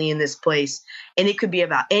constantly in this place. And it could be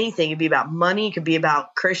about anything. It could be about money. It could be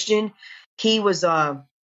about Christian. He was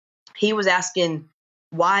asking,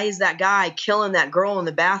 why is that guy killing that girl in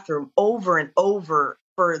the bathroom over and over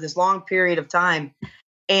for this long period of time?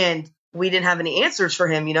 And we didn't have any answers for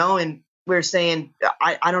him, and we were saying,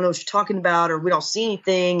 I don't know what you're talking about, or we don't see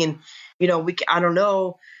anything. And, I don't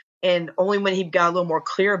know. And only when he got a little more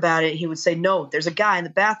clear about it, he would say, no, there's a guy in the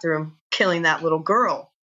bathroom killing that little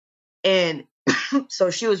girl. And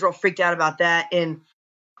so she was real freaked out about that. And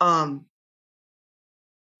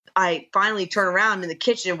I finally turn around in the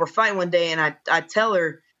kitchen. We're fighting one day. And I tell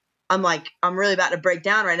her, I'm like, I'm really about to break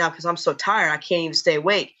down right now because I'm so tired. I can't even stay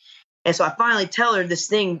awake. And so I finally tell her this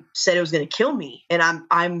thing said it was going to kill me. And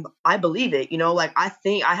I believe it, I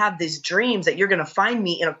think I have these dreams that you're going to find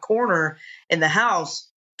me in a corner in the house,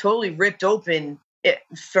 totally ripped open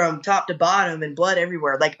from top to bottom and blood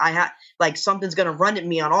everywhere. Like something's going to run at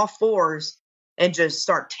me on all fours and just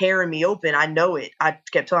start tearing me open. I know it. I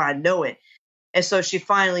kept telling her I know it. And so she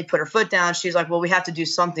finally put her foot down. She's like, well, we have to do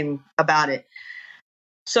something about it.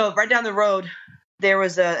 So right down the road, there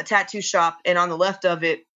was a tattoo shop. And on the left of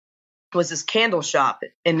it was this candle shop.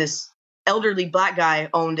 And this elderly black guy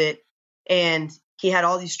owned it. And he had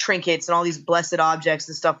all these trinkets and all these blessed objects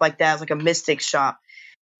and stuff like that. It was like a mystic shop.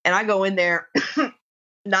 And I go in there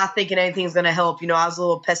not thinking anything's going to help. I was a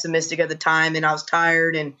little pessimistic at the time and I was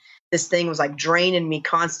tired and this thing was like draining me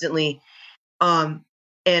constantly. And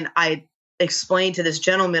I explained to this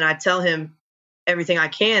gentleman, I tell him everything I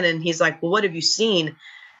can. And he's like, well, what have you seen?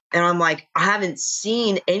 And I'm like, I haven't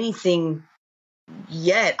seen anything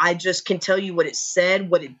yet. I just can tell you what it said,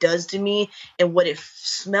 what it does to me, and what it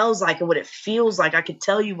smells like and what it feels like. I could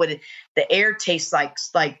tell you what the air tastes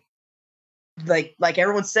like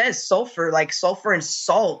everyone says, sulfur and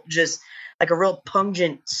salt, just like a real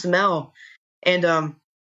pungent smell. And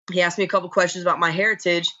he asked me a couple questions about my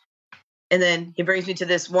heritage. And then he brings me to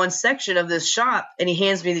this one section of this shop and he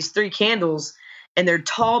hands me these 3 candles and they're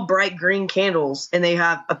tall, bright green candles. And they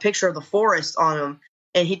have a picture of the forest on them.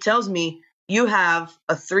 And he tells me, you have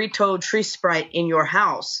a 3-toed tree sprite in your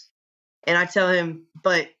house. And I tell him,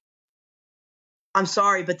 but I'm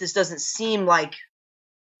sorry, but this doesn't seem like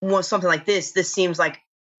something like this. This seems like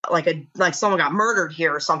someone got murdered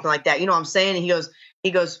here or something like that. You know what I'm saying? And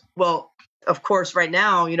he goes, well, of course, right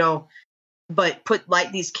now, but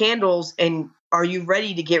light these candles and are you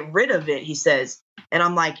ready to get rid of it? He says. And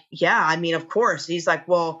I'm like, yeah, I mean, of course. He's like,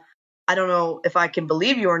 well, I don't know if I can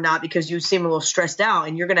believe you or not because you seem a little stressed out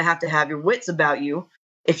and you're going to have your wits about you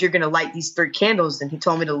if you're going to light these 3 candles. And he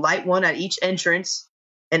told me to light one at each entrance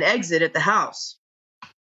and exit at the house.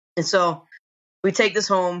 And so we take this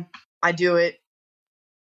home. I do it.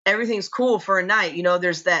 Everything's cool for a night.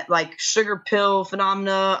 There's that like sugar pill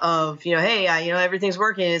phenomena of, hey, everything's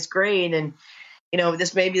working. It's great. And,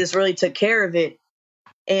 this really took care of it.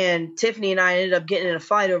 And Tiffany and I ended up getting in a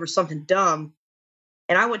fight over something dumb.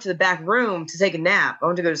 And I went to the back room to take a nap. I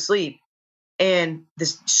went to go to sleep. And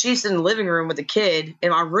she's in the living room with the kid.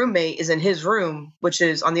 And my roommate is in his room, which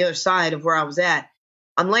is on the other side of where I was at.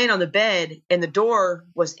 I'm laying on the bed and the door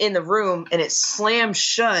was in the room and it slammed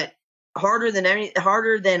shut harder than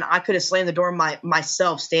I could have slammed the door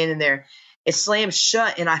myself standing there. It slammed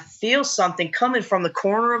shut and I feel something coming from the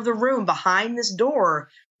corner of the room behind this door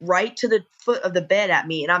right to the foot of the bed at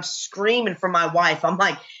me. And I'm screaming for my wife. I'm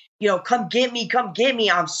like, come get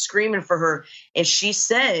me. I'm screaming for her. And she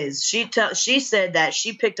says, she said that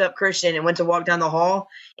she picked up Christian and went to walk down the hall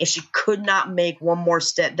and she could not make one more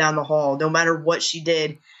step down the hall, no matter what she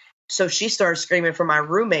did. So she started screaming for my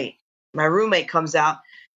roommate. My roommate comes out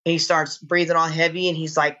and he starts breathing all heavy and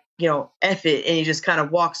he's like, F it. And he just kind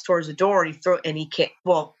of walks towards the door and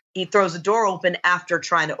he throws the door open after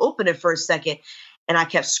trying to open it for a second. And I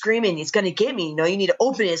kept screaming, it's going to get me. You need to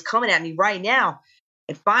open it. It's coming at me right now.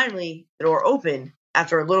 And finally the door opened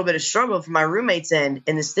after a little bit of struggle from my roommate's end.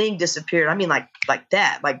 And this thing disappeared. I mean, like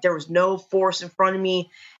that, like there was no force in front of me.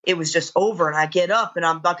 It was just over. And I get up and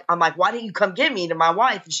I'm like, why didn't you come get me? To my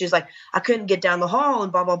wife. And she's like, I couldn't get down the hall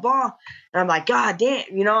and blah, blah, blah. And I'm like, God damn,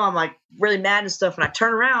 I'm like really mad and stuff. And I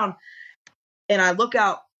turn around and I look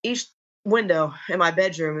out each window in my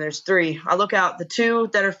bedroom. There's 3. I look out the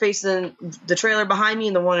 2 that are facing the trailer behind me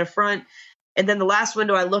and the one in front. And then the last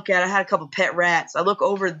window I look at, I had a couple pet rats. I look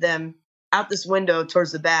over them out this window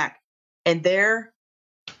towards the back. And there,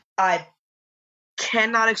 I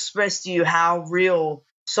cannot express to you how real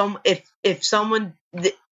if someone,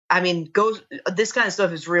 goes, this kind of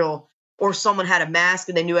stuff is real, or someone had a mask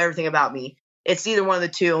and they knew everything about me. It's either one of the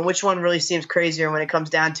 2, and which one really seems crazier when it comes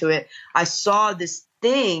down to it. I saw this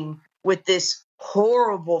thing with this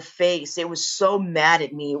horrible face. It was so mad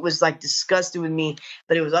at me. It was like disgusted with me,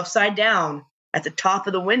 but it was upside down at the top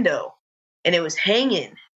of the window and it was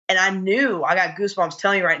hanging. And I knew, I got goosebumps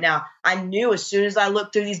telling you right now, I knew as soon as I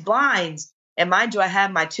looked through these blinds, and mind you, I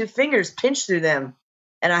had my 2 fingers pinched through them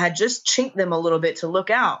and I had just chinked them a little bit to look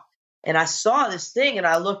out. And I saw this thing and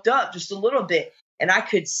I looked up just a little bit and I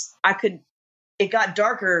could, it got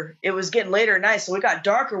darker. It was getting later at night. So it got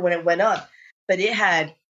darker when it went up, but it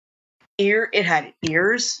had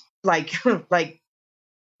ears, like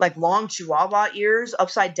long Chihuahua ears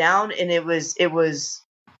upside down. And it was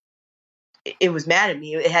mad at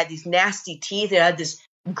me. It had these nasty teeth. It had this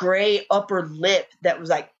gray upper lip that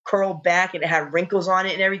was like curled back and it had wrinkles on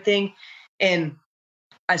it and everything. And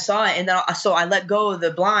I saw it. And then I let go of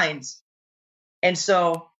the blinds. And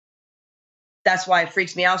so that's why it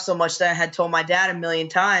freaks me out so much that I had told my dad a million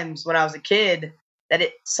times when I was a kid that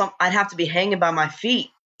I'd have to be hanging by my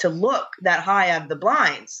feet to look that high out of the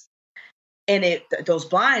blinds. And those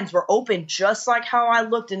blinds were open just like how I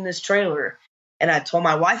looked in this trailer. And I told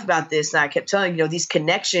my wife about this, and I kept telling these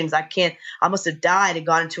connections. I must have died and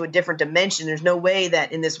gone into a different dimension. There's no way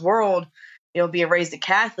that in this world, being raised a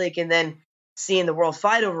Catholic and then seeing the world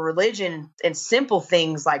fight over religion and simple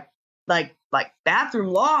things like bathroom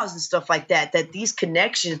laws and stuff like that these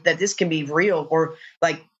connections, that this can be real, or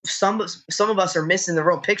like some of us are missing the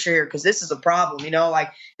real picture here, because this is a problem,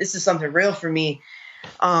 like this is something real for me.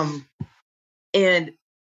 And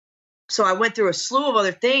so I went through a slew of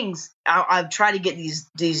other things. I've tried to get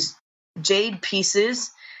these jade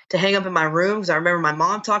pieces to hang up in my room because I remember my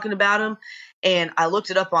mom talking about them. And I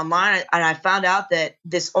looked it up online and I found out that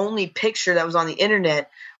this only picture that was on the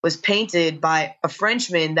internet was painted by a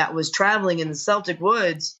Frenchman that was traveling in the Celtic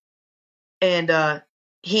woods. And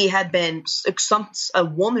he had been, a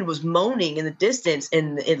woman was moaning in the distance,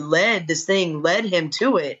 and this thing led him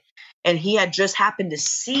to it. And he had just happened to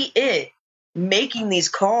see it making these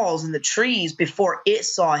calls in the trees before it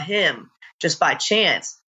saw him, just by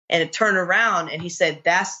chance. And it turned around and he said,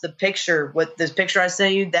 that's the picture. What this picture I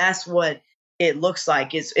sent you, that's what it looks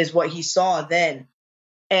like, is what he saw then.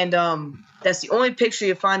 And that's the only picture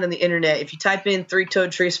you find on the internet. If you type in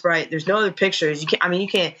 3-toed tree sprite, there's no other pictures.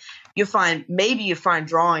 You'll find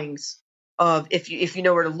drawings of, if you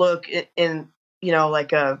know where to look in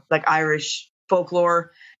like Irish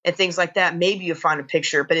folklore and things like that, maybe you'll find a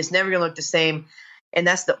picture, but it's never going to look the same. And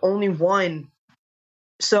that's the only one.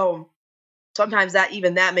 So sometimes that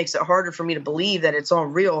makes it harder for me to believe that it's all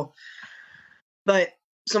real. But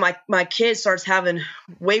so my kid starts having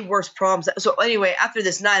way worse problems. So anyway, after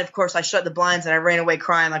this night, of course, I shut the blinds and I ran away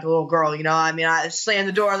crying like a little girl. I slammed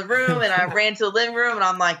the door of the room and I ran to the living room and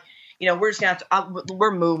I'm like, we're just gonna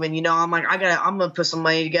we're moving. I'm like, I'm gonna put some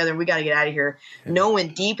money together and we gotta get out of here. Yeah. Knowing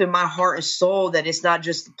deep in my heart and soul that it's not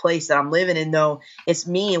just the place that I'm living in, though, it's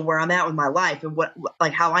me and where I'm at with my life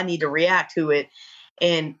and how I need to react to it.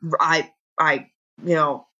 And I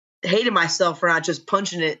hated myself for not just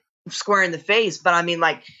punching it square in the face, but I mean,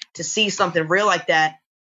 like, to see something real like that,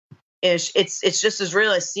 it's just as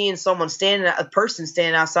real as seeing a person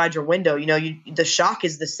standing outside your window. The shock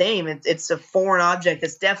is the same. It's a foreign object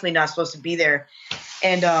that's definitely not supposed to be there.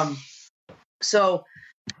 And so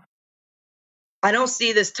I don't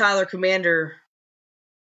see this Tyler Commander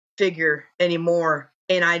figure anymore.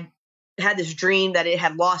 And I had this dream that it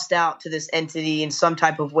had lost out to this entity in some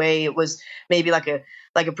type of way. It was maybe like a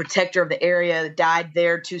protector of the area that died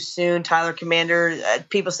there too soon. Tyler Commander,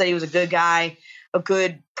 people said he was a good guy, a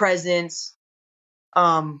good presence.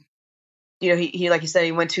 He like you said,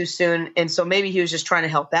 he went too soon. And so maybe he was just trying to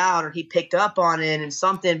help out, or he picked up on it and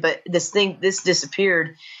something, but this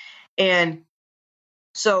disappeared. And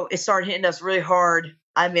so it started hitting us really hard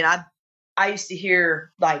I mean, I used to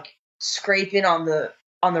hear like scraping on the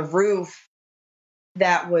roof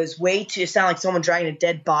that was way too, it sounded like someone dragging a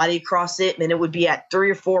dead body across it, and it would be at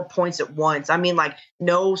 3 or 4 points at once. I mean, like,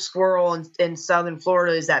 no squirrel in southern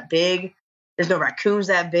Florida is that big. There's no raccoons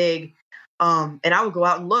that big. And I would go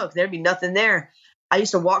out and look. There'd be nothing there. I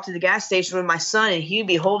used to walk to the gas station with my son, and he'd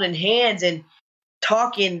be holding hands and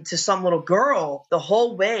talking to some little girl the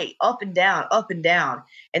whole way, up and down, up and down.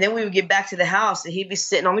 And then we would get back to the house, and he'd be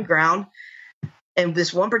sitting on the ground. And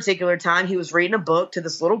this one particular time, he was reading a book to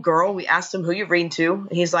this little girl. We asked him, who you reading to?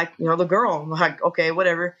 And he's like, the girl. I'm like, okay,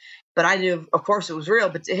 whatever. But I knew, of course, it was real.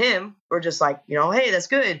 But to him, we're just like, hey, that's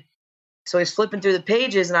good. So he's flipping through the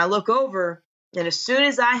pages, and I look over. And as soon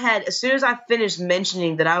as I finished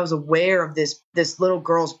mentioning that I was aware of this little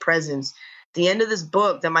girl's presence, the end of this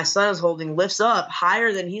book that my son is holding lifts up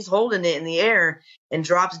higher than he's holding it in the air and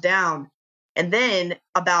drops down. And then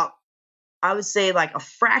about, I would say, like a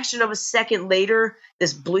fraction of a second later,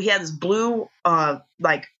 he had this blue,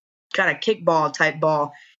 like kind of kickball type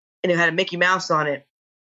ball, and it had a Mickey Mouse on it.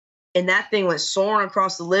 And that thing went soaring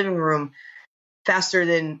across the living room faster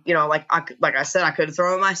than, like I said, I could have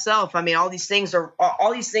thrown it myself. I mean, all these things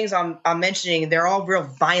I'm mentioning, they're all real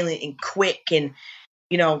violent and quick and,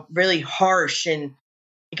 really harsh, and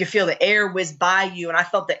you can feel the air whiz by you. And I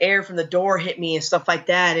felt the air from the door hit me and stuff like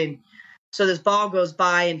that. And so this ball goes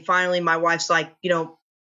by, and finally my wife's like,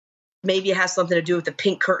 maybe it has something to do with the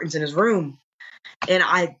pink curtains in his room. And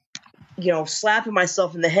I, slapping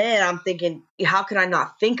myself in the head, I'm thinking, how could I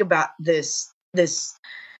not think about these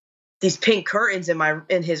pink curtains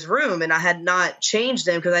in his room? And I had not changed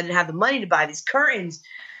them because I didn't have the money to buy these curtains.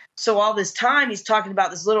 So all this time he's talking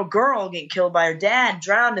about this little girl getting killed by her dad,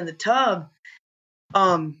 drowned in the tub.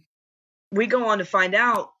 We go on to find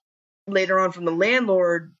out later on from the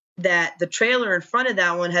landlord that the trailer in front of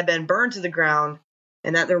that one had been burned to the ground,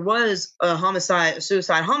 and that there was a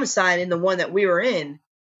suicide homicide in the one that we were in,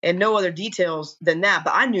 and no other details than that.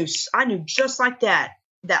 But I knew just like that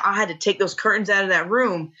I had to take those curtains out of that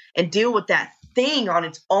room and deal with that thing on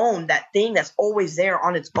its own, that thing that's always there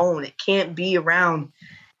on its own. It can't be around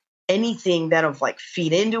anything that'll like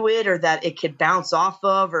feed into it or that it could bounce off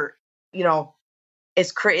of, or,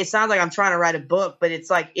 it's crazy. It sounds like I'm trying to write a book, but it's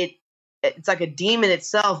like a demon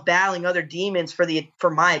itself battling other demons for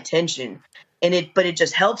my attention. But it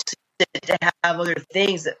just helps to have other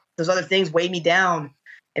things, those other things weigh me down.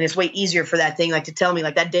 And it's way easier for that thing, like, to tell me,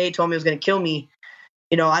 like, that day it told me it was going to kill me.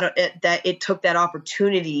 It took that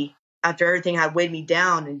opportunity after everything had weighed me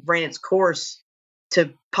down and ran its course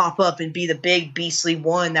to pop up and be the big beastly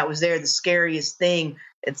one that was there, the scariest thing.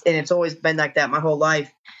 It's always been like that my whole life.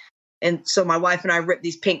 And so my wife and I ripped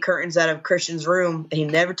these pink curtains out of Christian's room, and he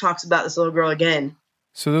never talks about this little girl again.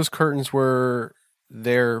 So those curtains were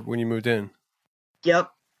there when you moved in? Yep.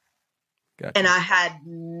 Gotcha. And I had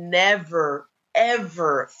never,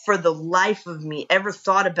 ever, for the life of me, ever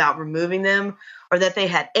thought about removing them or that they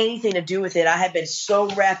had anything to do with it. I had been so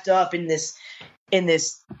wrapped up in this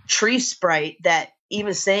tree sprite that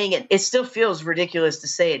even saying it still feels ridiculous to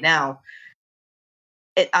say it now.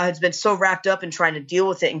 I had been so wrapped up in trying to deal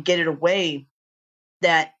with it and get it away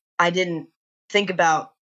that I didn't think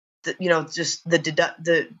about just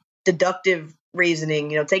the deductive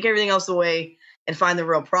reasoning, take everything else away and find the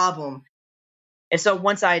real problem. And so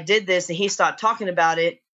once I did this and he stopped talking about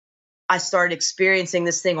it, I started experiencing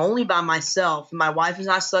this thing only by myself. My wife was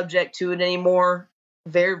not subject to it anymore.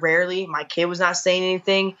 Very rarely. My kid was not saying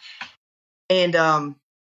anything. And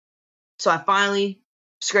so I finally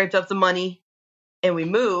scraped up the money and we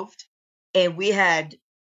moved, and we had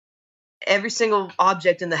every single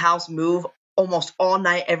object in the house move almost all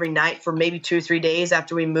night, every night for maybe 2 or 3 days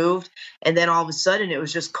after we moved. And then all of a sudden it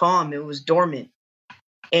was just calm. It was dormant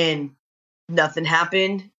and nothing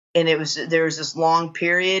happened. And there was this long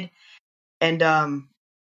period. And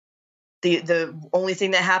the only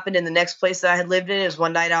thing that happened in the next place that I had lived in is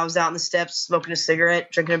one night I was out on the steps smoking a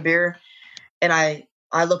cigarette, drinking a beer. And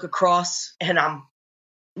I look across and I'm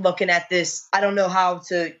looking at this. I don't know how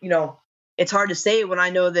to, it's hard to say it when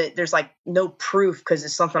I know that there's like no proof because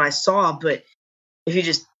it's something I saw. But if you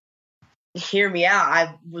just hear me out,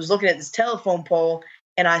 I was looking at this telephone pole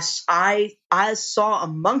and I saw a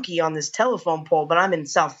monkey on this telephone pole, but I'm in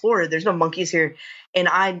South Florida. There's no monkeys here. And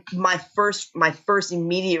my first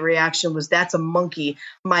immediate reaction was, that's a monkey.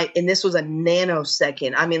 And this was a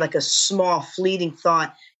nanosecond. I mean, like a small fleeting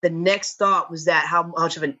thought. The next thought was that how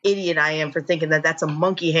much of an idiot I am for thinking that that's a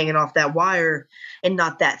monkey hanging off that wire and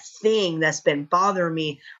not that thing that's been bothering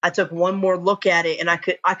me. I took one more look at it and I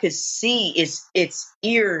could see its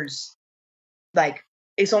ears like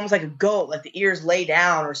it's almost like a goat, like the ears lay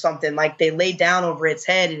down or something, like they lay down over its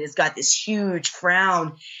head, and it's got this huge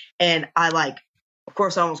frown. And I like, of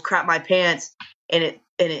course, I almost crapped my pants, and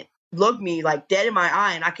it looked me like dead in my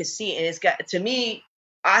eye, and I could see it. And it's got, to me,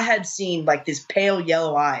 I had seen like this pale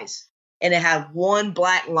yellow eyes, and it had one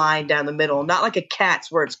black line down the middle, not like a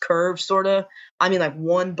cat's where it's curved, sort of. I mean, like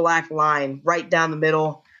one black line right down the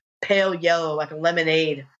middle, pale yellow, like a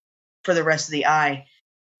lemonade for the rest of the eye.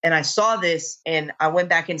 And I saw this, and I went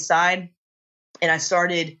back inside, and I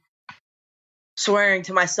started swearing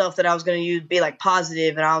to myself that I was going to be like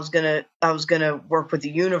positive, and I was going to work with the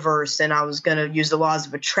universe, and I was going to use the laws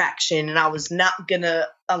of attraction, and I was not going to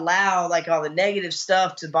allow like all the negative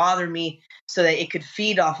stuff to bother me so that it could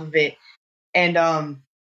feed off of it. And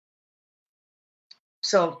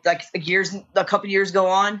so like a couple years go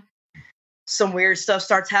on, some weird stuff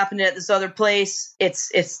starts happening at this other place.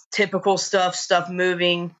 It's typical stuff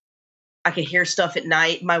moving. I can hear stuff at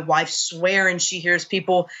night. My wife's swearing she hears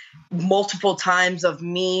people multiple times of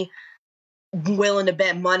me willing to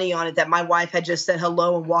bet money on it that my wife had just said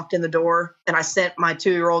hello and walked in the door. And I sent my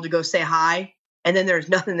 2-year-old to go say hi. And then there's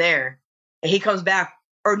nothing there. And he comes back.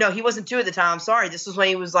 Or no, he wasn't 2 at the time. I'm sorry. This was when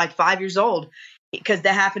he was like 5 years old, because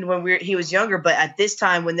that happened when he was younger. But at this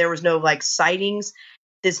time, when there was no like sightings,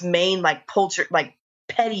 this main like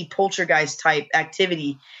petty poltergeist type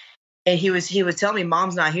activity. And he would tell me,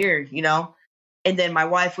 Mom's not here, you know? And then my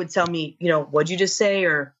wife would tell me, you know, what'd you just say?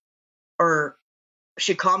 Or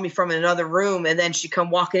she'd call me from another room, and then she'd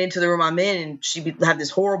come walking into the room I'm in, and she'd have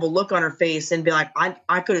this horrible look on her face and be like,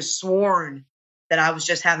 I could have sworn that I was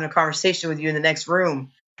just having a conversation with you in the next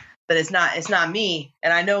room, but it's not me.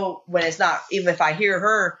 And I know when it's not, even if I hear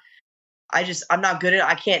her, I'm not good at it.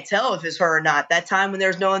 I can't tell if it's her or not. That time when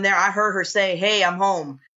there's no one there, I heard her say, hey, I'm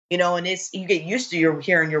home. You know, and you get used to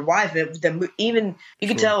hearing your wife. Even you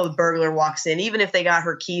can tell if a burglar walks in, even if they got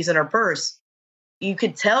her keys in her purse, you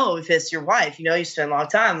could tell if it's your wife. You know, you spend a lot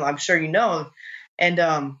of time. I'm sure you know. And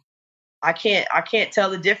I can't tell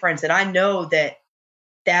the difference. And I know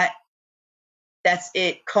that's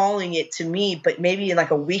it calling it to me, but maybe in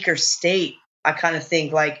like a weaker state. I kind of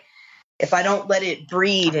think like if I don't let it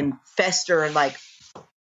breed and fester and like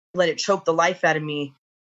let it choke the life out of me.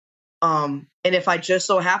 And if I just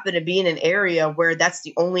so happen to be in an area where that's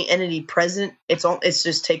the only entity present, it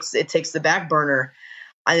takes the back burner.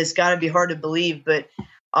 It's got to be hard to believe, but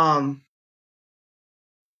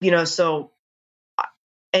you know, so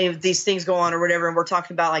any of these things go on or whatever, and we're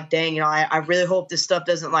talking about like, dang, you know, I really hope this stuff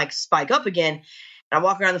doesn't like spike up again. And I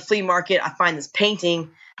walk around the flea market, I find this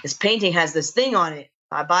painting. This painting has this thing on it.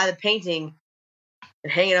 I buy the painting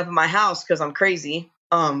and hang it up in my house because I'm crazy.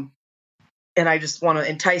 And I just want to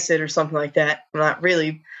entice it or something like that. Not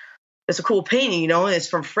really. It's a cool painting, you know, and it's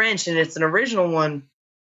from French, and it's an original one.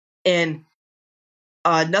 And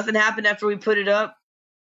nothing happened after we put it up.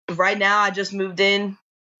 Right now, I just moved in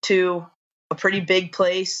to a pretty big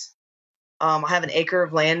place. I have an acre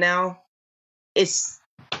of land now. It's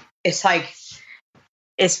like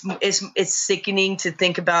it's sickening to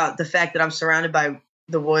think about the fact that I'm surrounded by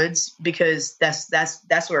the woods, because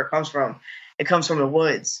that's where it comes from. It comes from the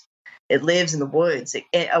woods. It lives in the woods,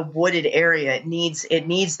 a wooded area. It needs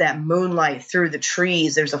that moonlight through the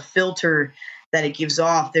trees. There's a filter that it gives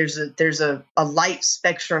off. There's a light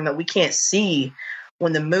spectrum that we can't see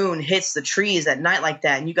when the moon hits the trees at night like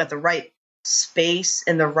that. And you got the right space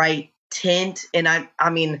and the right tint. And I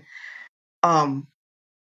mean, everything's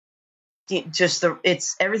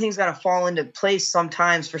got to fall into place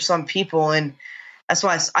sometimes for some people. And that's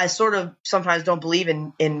why I sort of sometimes don't believe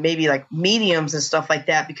in maybe like mediums and stuff like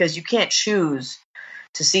that, because you can't choose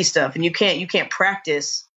to see stuff, and you can't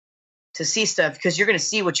practice to see stuff, because you're going to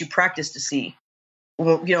see what you practice to see.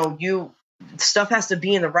 Well, you know, stuff has to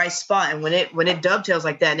be in the right spot. And when it dovetails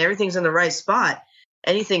like that and everything's in the right spot,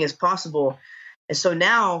 anything is possible. And so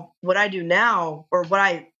now what I do now, or what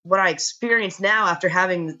I experience now after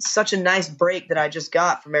having such a nice break that I just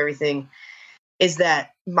got from everything, is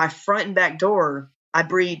that my front and back door, I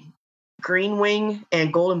breed green wing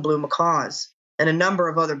and golden blue macaws and a number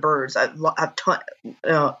of other birds. I've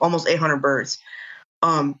almost 800 birds.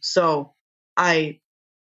 So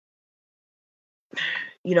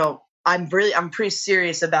I'm pretty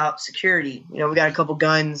serious about security. You know, we got a couple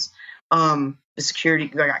guns, the security,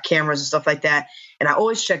 I got cameras and stuff like that. And I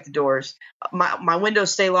always check the doors. My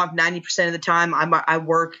windows stay locked 90% of the time. I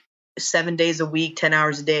work 7 days a week, 10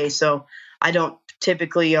 hours a day. So I don't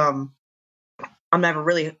typically, I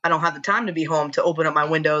don't have the time to be home to open up my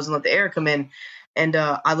windows and let the air come in. And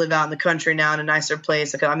I live out in the country now in a nicer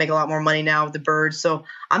place. Like, I make a lot more money now with the birds. So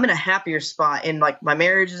I'm in a happier spot, and like my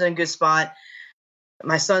marriage is in a good spot.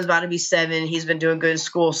 My son's about to be 7. He's been doing good in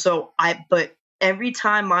school. But every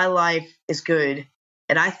time my life is good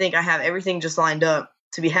and I think I have everything just lined up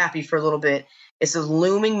to be happy for a little bit, it's a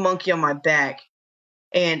looming monkey on my back.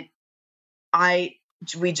 And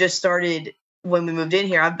we just started when we moved in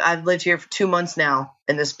here. I've lived here for 2 months now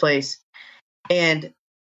in this place. And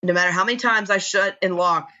no matter how many times I shut and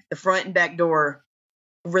lock the front and back door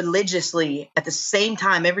religiously at the same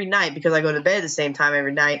time every night, because I go to bed at the same time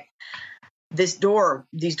every night, these doors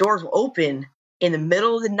will open in the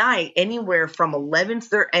middle of the night, anywhere from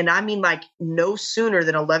 11:30, and I mean like no sooner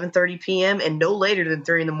than 11:30 p.m. and no later than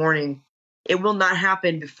 3 in the morning. It will not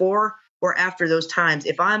happen before or after those times.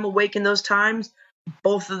 If I'm awake in those times,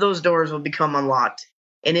 both of those doors will become unlocked.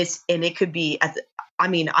 And it could be I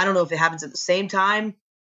don't know if it happens at the same time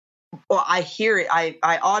or I hear it.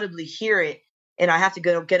 I audibly hear it and I have to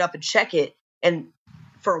get up and check it. And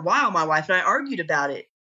for a while, my wife and I argued about it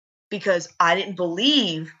because I didn't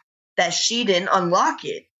believe that she didn't unlock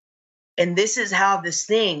it. And this is how this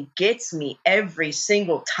thing gets me every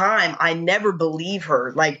single time. I never believe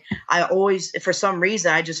her. Like, I always, for some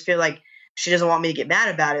reason, I just feel like she doesn't want me to get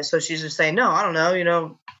mad about it. So she's just saying, no, I don't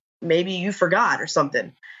know, maybe you forgot or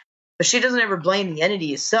something. But she doesn't ever blame the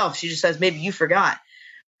entity itself. She just says, maybe you forgot.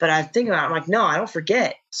 But I think about it, I'm like, no, I don't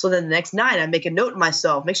forget. So then the next night I make a note to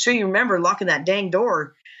myself, make sure you remember locking that dang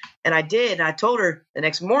door. And I did. And I told her the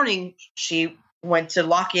next morning she went to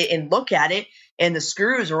lock it and look at it, and the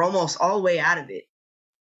screws are almost all the way out of it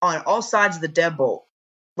on all sides of the deadbolt,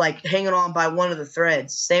 like hanging on by one of the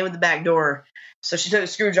threads. Same with the back door. So she took a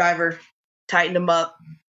screwdriver, tightened them up,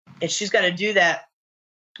 and she's got to do that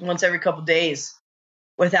once every couple days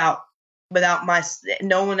without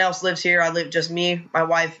no one else lives here. I live just me, my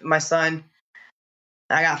wife, my son.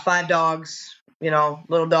 I got 5 dogs,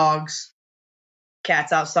 little dogs,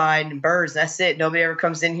 cats outside, and birds. That's it. Nobody ever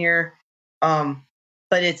comes in here.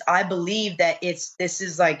 But I believe that this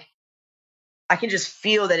is like, I can just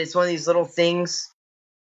feel that it's one of these little things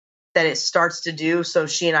that it starts to do. So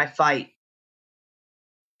she and I fight,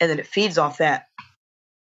 and then it feeds off that.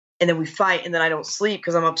 And then we fight, and then I don't sleep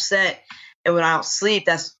because I'm upset. And when I don't sleep,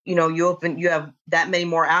 that's, you have that many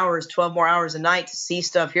more hours, 12 more hours a night to see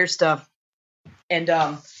stuff, hear stuff. And,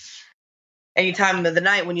 any time of the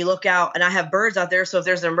night when you look out, and I have birds out there, so if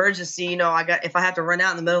there's an emergency, if I have to run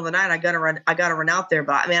out in the middle of the night, I gotta run out there.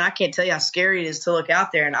 But I can't tell you how scary it is to look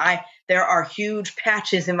out there. And there are huge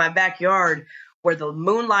patches in my backyard where the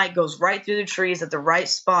moonlight goes right through the trees at the right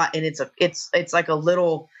spot, and it's like a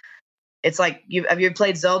little, it's like have you ever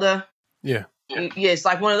played Zelda? Yeah. Yeah, it's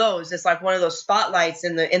like one of those. It's like one of those spotlights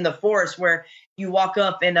in the forest where you walk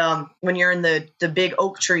up and when you're in the big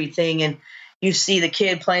oak tree thing and you see the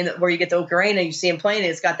kid playing where you get the ocarina, you see him playing it.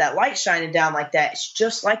 It's got that light shining down like that. It's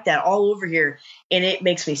just like that all over here, and it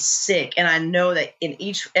makes me sick. And I know that in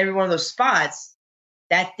every one of those spots,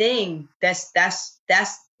 that thing that's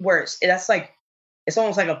where that's like, it's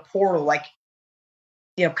almost like a portal, like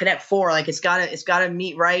Connect 4. Like it's gotta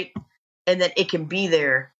meet right, and then it can be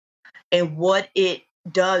there. And what it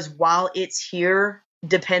does while it's here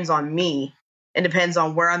depends on me and depends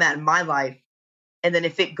on where I'm at in my life. And then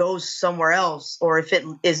if it goes somewhere else, or if it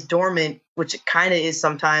is dormant, which it kind of is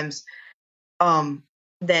sometimes,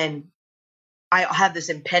 then I have this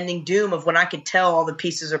impending doom of when I can tell all the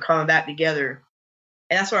pieces are coming back together.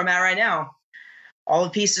 And that's where I'm at right now. All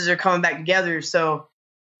the pieces are coming back together. So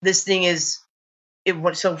this thing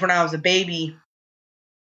so when I was a baby,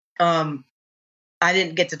 I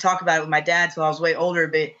didn't get to talk about it with my dad until I was way older,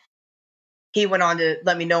 but he went on to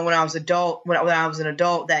let me know when I was an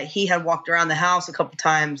adult, that he had walked around the house a couple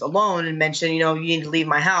times alone and mentioned, you need to leave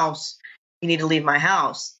my house. You need to leave my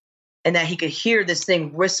house. And that he could hear this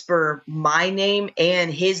thing whisper my name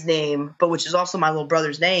and his name, but which is also my little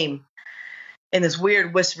brother's name, in this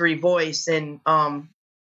weird whispery voice. And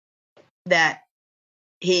that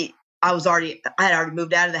I had already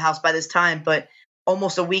moved out of the house by this time, but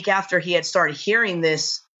almost a week after he had started hearing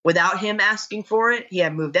this without him asking for it, he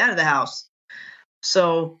had moved out of the house.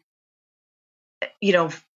 So, I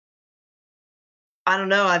don't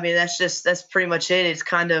know. That's pretty much it. It's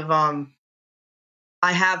kind of,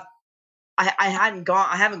 I haven't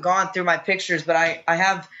gone through my pictures, but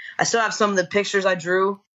I still have some of the pictures I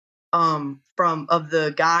drew, of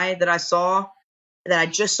the guy that I saw, that I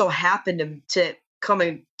just so happened to come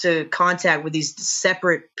into contact with these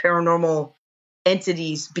separate paranormal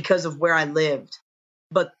entities because of where I lived.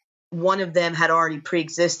 But one of them had already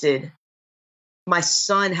pre-existed. My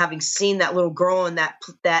son, having seen that little girl in that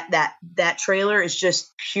trailer, is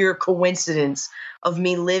just pure coincidence of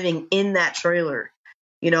me living in that trailer.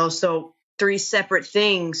 So 3 separate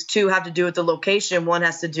things. 2 have to do with the location. 1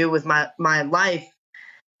 has to do with my life.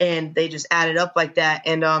 and they just added up like that.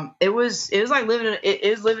 And it was like living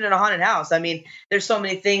in a haunted house. I mean, there's so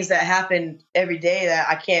many things that happen every day that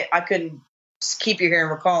I couldn't keep you here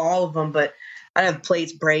and recall all of them, but I have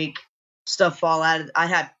plates break, stuff fall out. I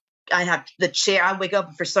have the chair. I wake up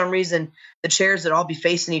and for some reason the chairs would all be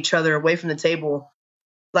facing each other away from the table,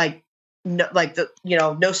 like no, like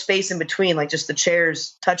no space in between, like just the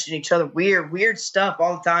chairs touching each other. Weird stuff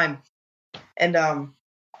all the time. And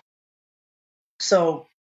so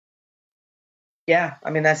yeah,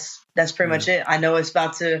 I mean that's pretty much it. I know it's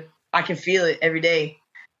about to. I can feel it every day.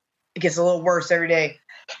 It gets a little worse every day.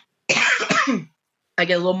 I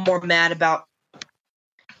get a little more mad about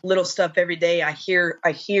little stuff every day. I hear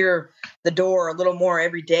the door a little more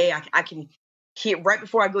every day. I can hear right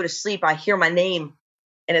before I go to sleep. I hear my name,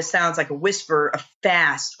 and it sounds like a whisper, a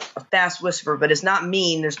fast whisper, but it's not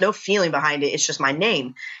mean. There's no feeling behind it. It's just my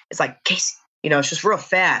name. It's like Casey. It's just real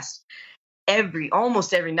fast.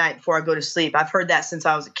 Almost every night before I go to sleep. I've heard that since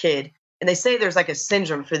I was a kid, and they say there's like a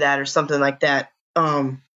syndrome for that or something like that,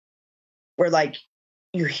 where like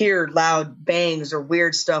you hear loud bangs or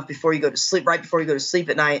weird stuff before you go to sleep, right before you go to sleep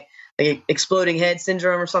at night, like exploding head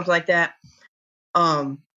syndrome or something like that.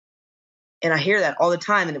 And I hear that all the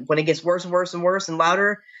time. And when it gets worse and worse and worse and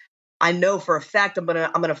louder, I know for a fact I'm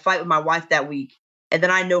gonna fight with my wife that week. And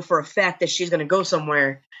then I know for a fact that she's gonna go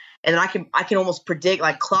somewhere. And I can almost predict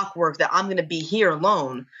like clockwork that I'm gonna be here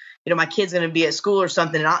alone. My kid's gonna be at school or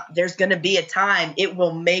something, and there's gonna be a time. It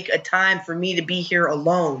will make a time for me to be here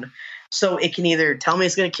alone. So it can either tell me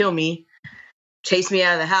it's going to kill me, chase me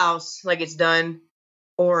out of the house like it's done,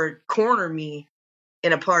 or corner me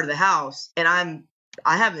in a part of the house. And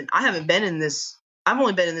I haven't been in this. I've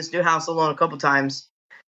only been in this new house alone a couple times,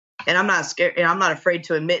 and I'm not scared. And I'm not afraid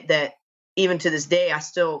to admit that even to this day,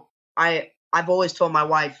 I've always told my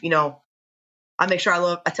wife, I make sure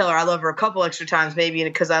I tell her I love her a couple extra times maybe,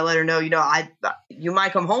 because I let her know, you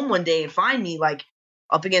might come home one day and find me like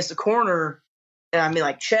up against the corner. I mean,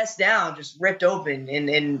 like chest down, just ripped open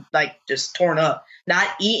and like just torn up, not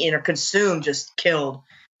eaten or consumed, just killed.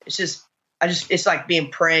 It's like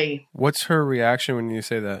being prey. What's her reaction when you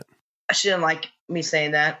say that? She didn't like me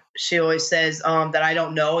saying that. She always says that I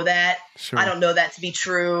don't know that. Sure. I don't know that to be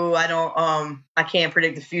true. I can't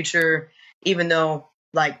predict the future, even though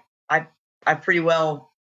like I pretty well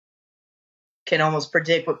can almost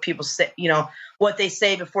predict what people say, what they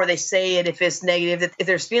say before they say it. If it's negative, if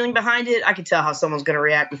there's feeling behind it, I can tell how someone's going to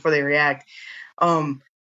react before they react. And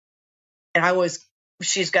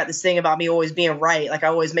she's got this thing about me always being right. Like I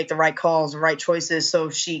always make the right calls and right choices.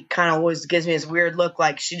 So she kind of always gives me this weird look.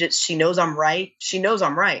 Like she knows I'm right. She knows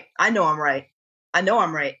I'm right. I know I'm right. I know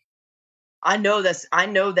I'm right. I know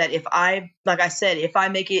that if like I said, if I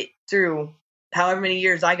make it through however many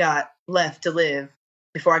years I got left to live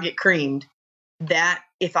before I get creamed, that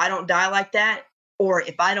if I don't die like that, or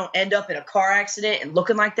if I don't end up in a car accident and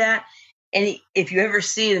looking like that, and if you ever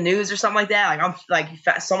see the news or something like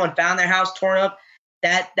that, someone found their house torn up,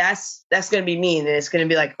 that's going to be me, and it's going to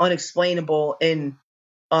be like unexplainable. And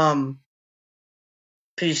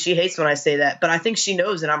she hates when I say that, but I think she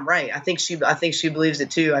knows that I'm right. I think she believes it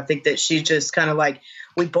too. I think that she's just kind of like,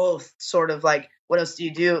 we both sort of like, what else do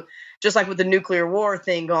you do? Just like with the nuclear war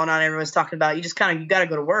thing going on, everyone's talking about, you got to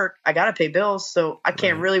go to work. I got to pay bills, so I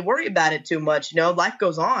can't really worry about it too much. Life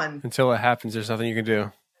goes on. Until it happens, there's nothing you can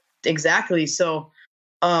do. Exactly. So,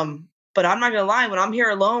 but I'm not going to lie. When I'm here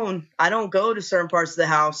alone, I don't go to certain parts of the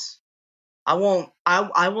house. I will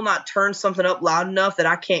not turn something up loud enough that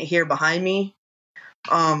I can't hear behind me.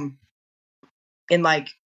 And like,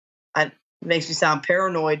 it makes me sound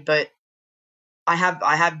paranoid, but I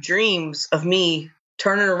have dreams of me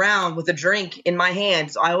turning around with a drink in my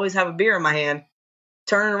hand. So I always have a beer in my hand,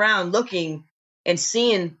 turning around, looking and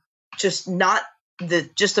seeing just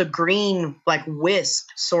a green, like wisp,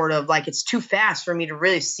 sort of like it's too fast for me to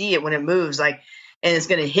really see it when it moves, like, and it's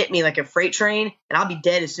going to hit me like a freight train, and I'll be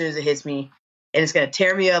dead as soon as it hits me, and it's going to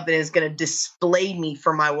tear me up, and it's going to display me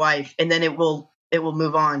for my wife. And then it will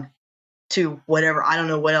move on to whatever. I don't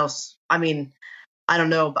know what else. I mean, I don't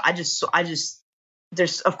know, but I just,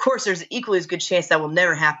 there's an equally as good chance that will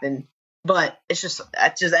never happen, but that's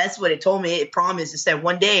what it told me. It promised. It said,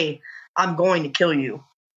 one day I'm going to kill you.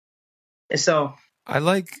 And so I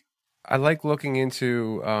like looking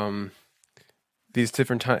into these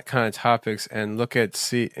different kind of topics and look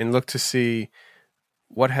to see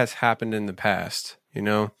what has happened in the past.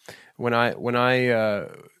 When I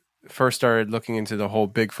first started looking into the whole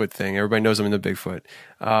Bigfoot thing, everybody knows I'm into Bigfoot.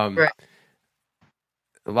 Right.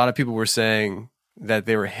 A lot of people were saying that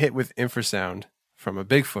they were hit with infrasound from a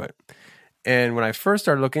Bigfoot. And when I first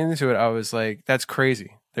started looking into it, I was like, that's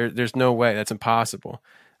crazy. There's no way. That's impossible.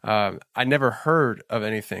 I never heard of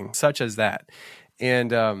anything such as that.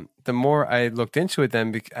 And the more I looked into it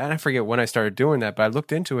then, and I forget when I started doing that, but I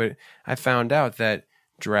looked into it, I found out that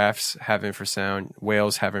giraffes have infrasound,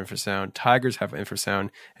 whales have infrasound, tigers have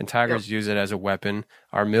infrasound, and tigers use it as a weapon.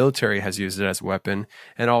 Our military has used it as a weapon.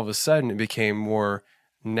 And all of a sudden, it became more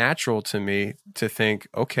natural to me to think,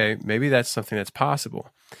 okay, maybe that's something that's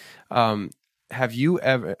possible. Have you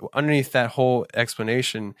ever, underneath that whole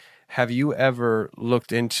explanation, have you ever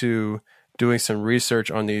looked into doing some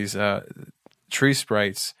research on these tree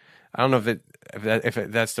sprites? I don't know if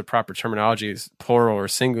that's the proper terminology, is plural or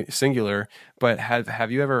singular, but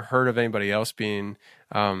have you ever heard of anybody else being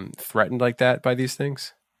threatened like that by these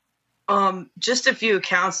things? Just a few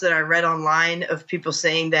accounts that I read online of people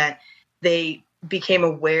saying that they became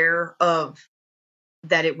aware of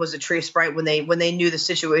that it was a tree sprite when they knew the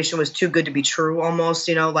situation was too good to be true, almost,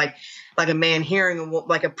 like a man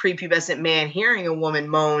like a prepubescent man hearing a woman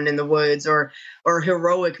moan in the woods, or a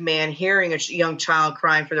heroic man hearing a young child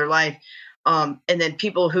crying for their life. And then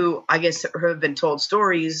people who I guess have been told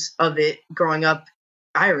stories of it growing up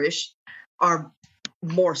Irish are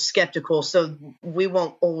more skeptical. So I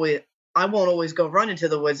won't always go run into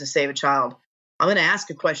the woods to save a child. I'm going to ask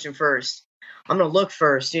a question first. I'm going to look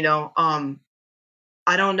first,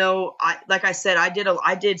 I don't know. Like I said,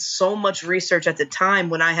 I did so much research at the time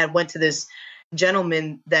when I had went to this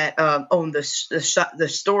gentleman that owned the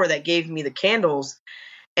store that gave me the candles,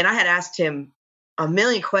 and I had asked him a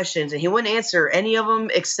million questions, and he wouldn't answer any of them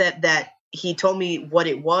except that he told me what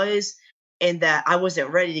it was and that I wasn't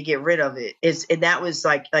ready to get rid of it. And that was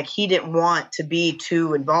like he didn't want to be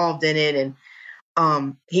too involved in it, and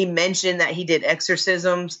he mentioned that he did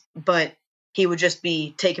exorcisms, but he would just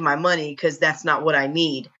be taking my money because that's not what I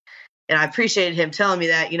need. And I appreciated him telling me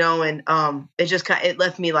that, and it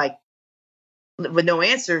left me like with no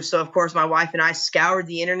answers. So of course my wife and I scoured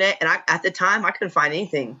the internet, and at the time I couldn't find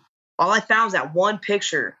anything. All I found was that one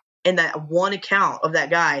picture and that one account of that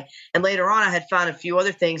guy. And later on I had found a few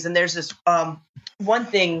other things. And there's this one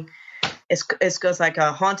thing, it goes like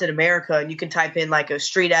a Haunted America, and you can type in like a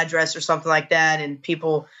street address or something like that, and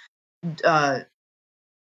people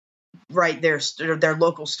write their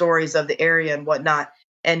local stories of the area and whatnot.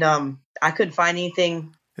 And I couldn't find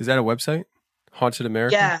anything. Is that a website? Haunted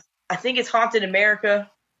America? Yeah, I think it's Haunted America.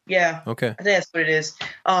 Yeah. Okay. I think that's what it is.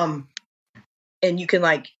 And you can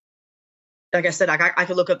like I said, I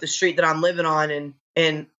could look up the street that I'm living on,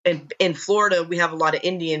 and in Florida we have a lot of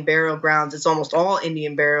Indian burial grounds. It's almost all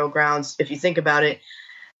Indian burial grounds if you think about it.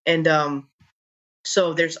 And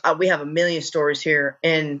so we have a million stories here,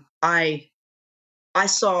 and one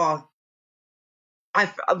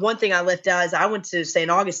thing I left out is I went to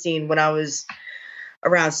St. Augustine when I was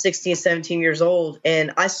around 16, 17 years old,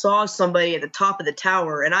 and I saw somebody at the top of the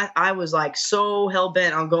tower, and I was like so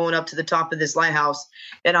hell-bent on going up to the top of this lighthouse,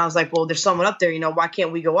 and I was like, well, there's someone up there, why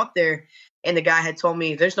can't we go up there? And the guy had told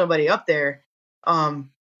me there's nobody up there.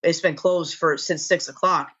 It's been closed since 6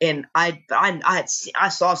 o'clock, and I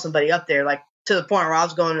saw somebody up there, like to the point where I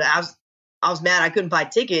was mad I couldn't buy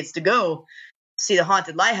tickets to go see the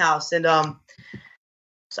haunted lighthouse. And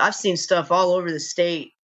so I've seen stuff all over the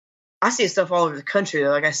state. I see stuff all over the country.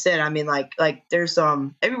 Like I said, I mean, like there's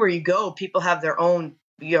everywhere you go, people have their own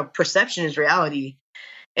perception is reality.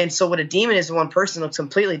 And so what a demon is to one person looks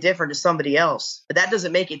completely different to somebody else. But that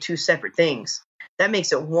doesn't make it two separate things. That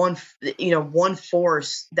makes it one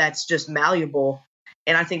force that's just malleable.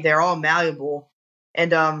 And I think they're all malleable.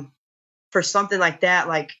 And for something like that,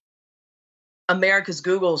 like America's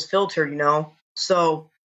Google is filtered, so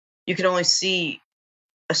you can only see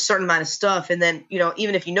a certain amount of stuff. And then,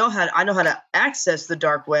 even if I know how to access the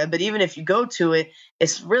dark web, but even if you go to it,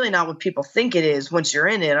 it's really not what people think it is once you're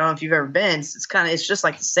in it. I don't know if you've ever been. It's just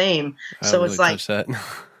like the same. So it's like, that.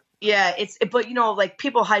 Yeah, but like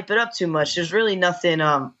people hype it up too much. There's really nothing.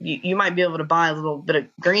 You might be able to buy a little bit of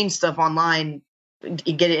green stuff online,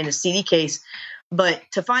 you get it in a CD case. But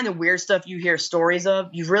to find the weird stuff you hear stories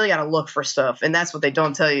of, you've really got to look for stuff. And that's what they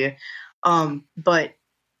don't tell you. But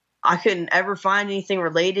I couldn't ever find anything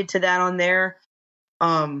related to that on there.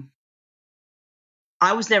 I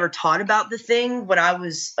was never taught about the thing when I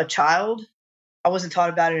was a child. I wasn't taught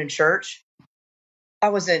about it in church. I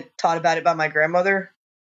wasn't taught about it by my grandmother.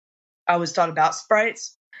 I was taught about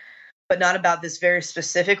sprites, but not about this very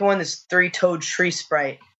specific one, this 3-toed tree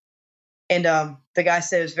sprite. And the guy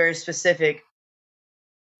said it was very specific.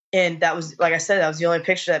 And that was, like I said, that was the only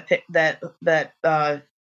picture that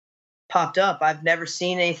popped up. I've never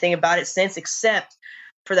seen anything about it since, except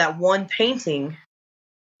for that one painting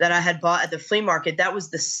that I had bought at the flea market. That was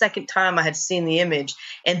the second time I had seen the image.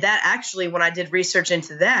 And that actually, when I did research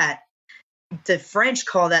into that, the French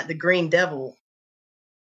call that the green devil,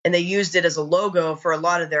 and they used it as a logo for a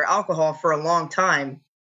lot of their alcohol for a long time,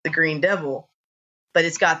 the green devil. But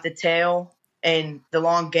it's got the tail and the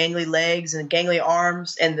long gangly legs and gangly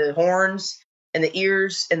arms and the horns and the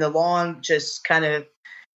ears and the long, just kind of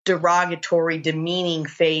derogatory, demeaning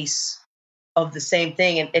face of the same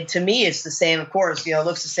thing. And to me, it's the same, of course, it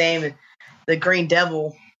looks the same. And the green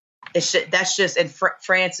devil, that's just, and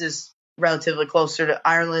France is relatively closer to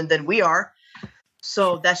Ireland than we are.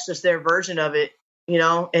 So that's just their version of it,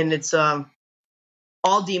 and it's,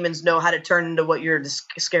 all demons know how to turn into what you're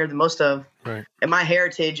scared the most of. Right. And my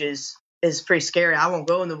heritage is pretty scary. I won't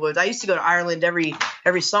go in the woods. I used to go to Ireland every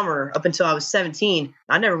summer up until I was 17.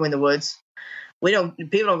 I never went in the woods. You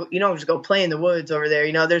don't just go play in the woods over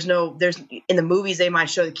there. There's in the movies, they might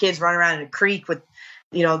show the kids running around in a creek with,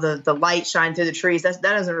 the light shining through the trees. That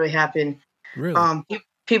doesn't really happen. Really?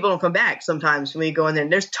 People don't come back sometimes when you go in there.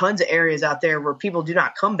 And there's tons of areas out there where people do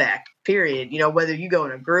not come back, period. Whether you go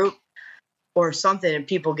in a group or something, and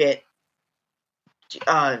people get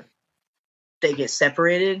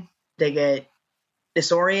separated, they get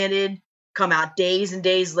disoriented, come out days and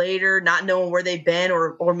days later, not knowing where they've been,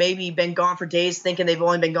 or maybe been gone for days, thinking they've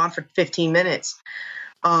only been gone for 15 minutes.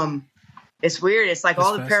 It's weird. It's like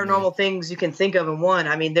all the paranormal things you can think of in one.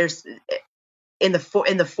 I mean, there's in the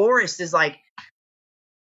forest is like,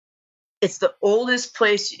 it's the oldest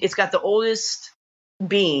place. It's got the oldest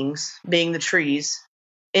beings, being the trees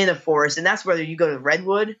in the forest. And that's whether you go to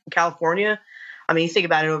Redwood in California. I mean, you think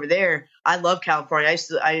about it over there. I love California.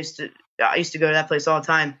 I used to go to that place all the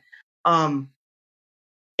time.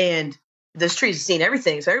 And those trees have seen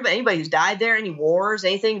everything. So anybody who's died there, any wars,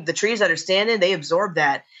 anything, the trees that are standing, they absorb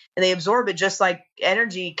that, and they absorb it just like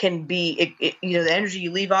energy can be, the energy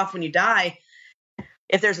you leave off when you die.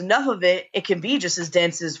 If there's enough of it, it can be just as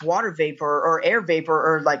dense as water vapor or air vapor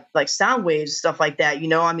or like sound waves, stuff like that.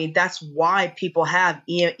 I mean, that's why people have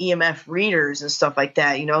EMF readers and stuff like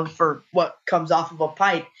that, for what comes off of a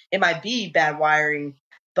pipe. It might be bad wiring,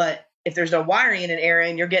 but if there's no wiring in an area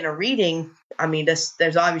and you're getting a reading, I mean,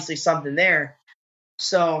 there's obviously something there.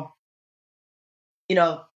 So,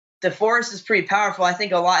 the forest is pretty powerful. I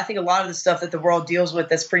think a lot of the stuff that the world deals with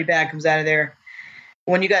that's pretty bad comes out of there.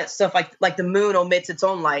 When you got stuff like the moon emits its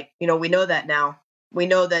own light, we know that now. We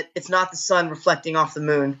know that it's not the sun reflecting off the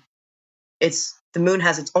moon. It's the moon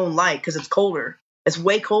has its own light because it's colder. It's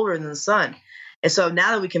way colder than the sun. And so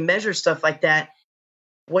now that we can measure stuff like that,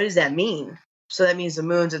 what does that mean? So that means the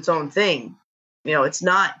moon's its own thing. It's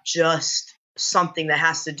not just something that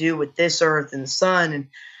has to do with this earth and the sun. And,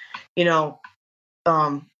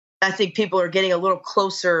 I think people are getting a little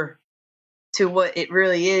closer to what it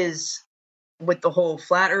really is with the whole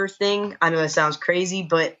flat earth thing. I know that sounds crazy,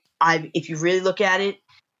 but if you really look at it,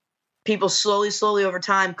 people slowly over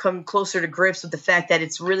time come closer to grips with the fact that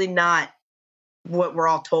it's really not what we're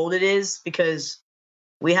all told it is, because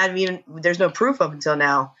there's no proof up until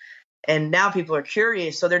now. And now people are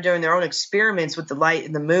curious, so they're doing their own experiments with the light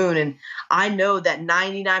and the moon. And I know that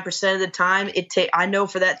 99% of the time, I know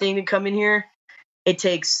for that thing to come in here, it's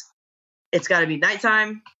got to be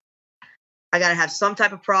nighttime. I got to have some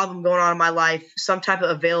type of problem going on in my life, some type of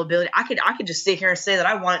availability. I could just sit here and say that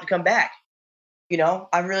I want it to come back.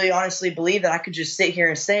 I really honestly believe that I could just sit here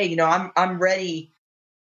and say, I'm ready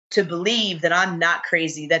to believe that I'm not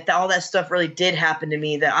crazy, that all that stuff really did happen to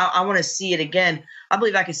me, that I want to see it again. I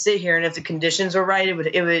believe I could sit here, and if the conditions are right,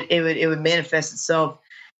 it would manifest itself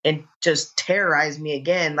and just terrorize me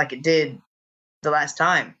again like it did the last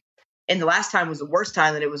time. And the last time was the worst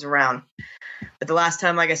time that it was around. But the last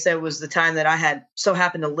time, like I said, was the time that I had so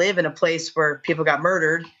happened to live in a place where people got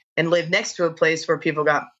murdered and live next to a place where people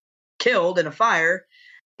got killed in a fire,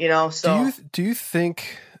 so. Do you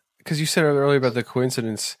think, because you said earlier about the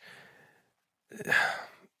coincidence,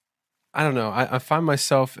 I don't know. I find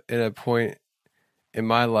myself at a point in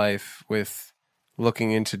my life with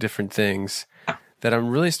looking into different things that I'm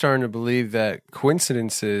really starting to believe that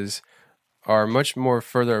coincidences are much more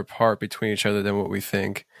further apart between each other than what we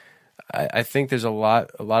think. I think there's a lot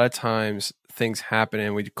of times things happen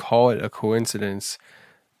and we call it a coincidence,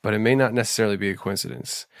 but it may not necessarily be a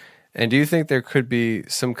coincidence. And do you think there could be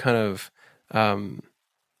some kind of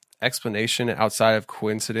explanation outside of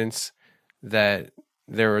coincidence that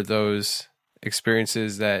there are those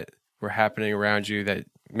experiences that were happening around you that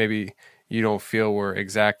maybe you don't feel were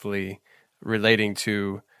exactly relating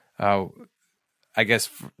to, I guess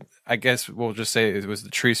we'll just say it was the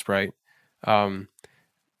tree sprite.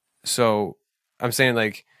 So I'm saying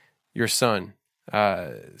like your son,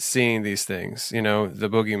 seeing these things, the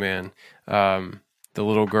boogeyman, the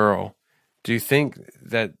little girl. Do you think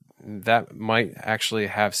that that might actually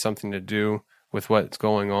have something to do with what's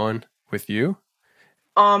going on with you?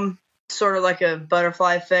 Sort of like a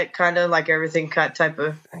butterfly effect, kind of like everything cut type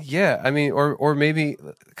of. Yeah, I mean, or maybe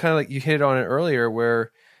kind of like you hit on it earlier,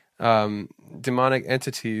 where demonic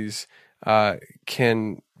entities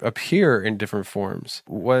can appear in different forms.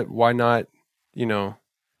 Why not,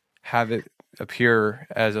 have it appear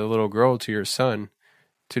as a little girl to your son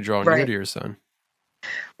to draw near to your son?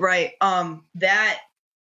 Right. That,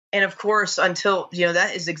 and of course, until,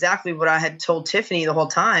 that is exactly what I had told Tiffany the whole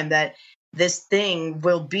time, that this thing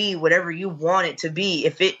will be whatever you want it to be.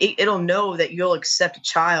 If it'll know that you'll accept a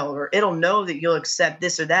child, or it'll know that you'll accept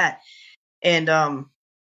this or that. And I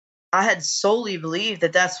had solely believed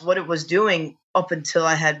that that's what it was doing up until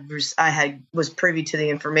I was privy to the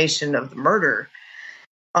information of the murder.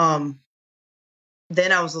 Then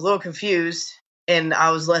I was a little confused, and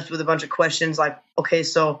I was left with a bunch of questions like, okay,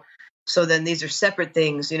 so then these are separate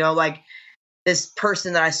things, like this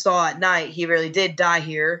person that I saw at night, he really did die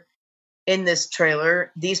here in this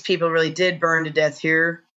trailer. These people really did burn to death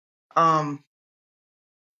here. And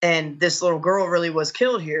this little girl really was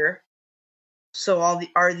killed here. So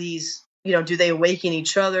are these, do they awaken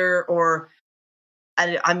each other? Or,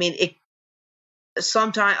 I mean, it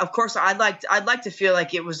sometimes, of course, I'd like to feel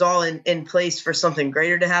like it was all in place for something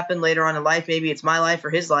greater to happen later on in life. Maybe it's my life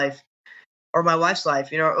or his life or my wife's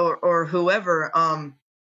life, or whoever. I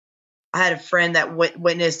had a friend that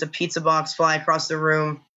witnessed a pizza box fly across the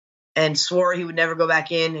room and swore he would never go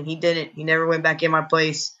back in, and he didn't. He never went back in my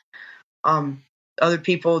place. Other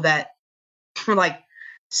people that like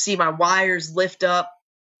see my wires lift up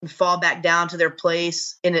and fall back down to their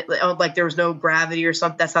place, and it like there was no gravity or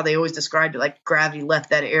something. That's how they always described it, like gravity left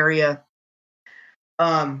that area.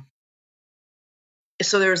 So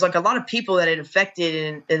there was like a lot of people that it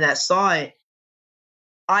affected and that saw it.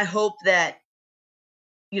 I hope that,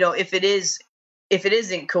 if it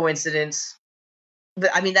isn't coincidence.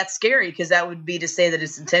 But I mean, that's scary, because that would be to say that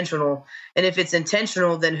it's intentional. And if it's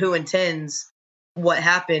intentional, then who intends what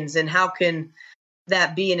happens? And how can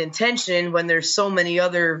that be an intention when there's so many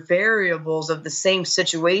other variables of the same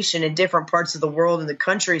situation in different parts of the world and the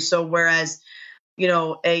country? So whereas,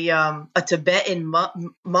 a Tibetan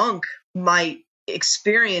monk might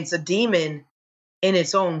experience a demon in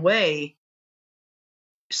its own way.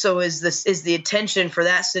 So is the intention for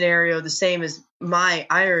that scenario the same as my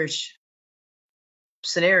Irish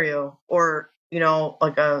scenario? Or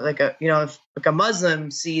like a Muslim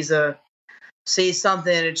sees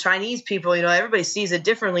something, and Chinese people, everybody sees it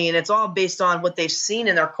differently, and it's all based on what they've seen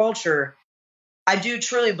in their culture. I do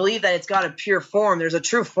truly believe that it's got a pure form. There's a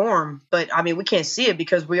true form, but I mean, we can't see it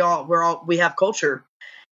because we have culture.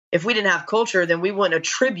 If we didn't have culture, then we wouldn't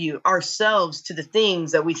attribute ourselves to the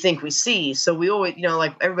things that we think we see. So we always,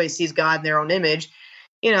 like everybody sees God in their own image.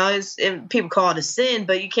 People call it a sin,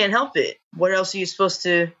 but you can't help it. What else are you supposed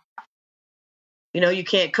to? You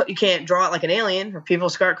can't draw it like an alien, or people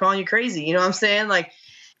start calling you crazy. You know what I'm saying? Like,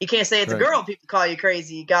 you can't say it's a girl. People call you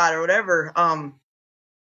crazy, God, or whatever.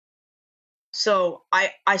 So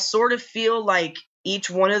I sort of feel like each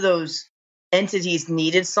one of those entities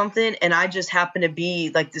needed something, and I just happen to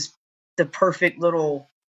be like the perfect little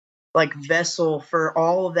like vessel for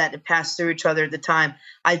all of that to pass through each other at the time.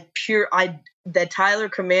 That Tyler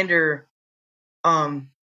Commander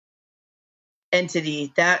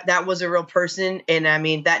entity, that was a real person. And I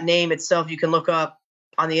mean, that name itself, you can look up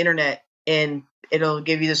on the internet and it'll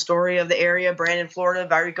give you the story of the area, Brandon, Florida,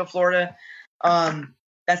 Virica, Florida.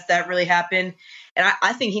 That really happened. And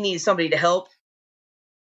I think he needed somebody to help.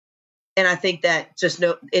 And I think that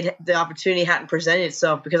the opportunity hadn't presented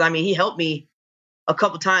itself, because I mean, he helped me a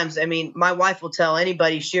couple times. I mean, my wife will tell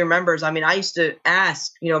anybody, she remembers. I mean, I used to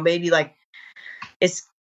ask, maybe like, it's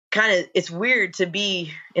weird to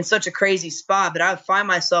be in such a crazy spot, but I would find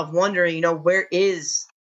myself wondering, where is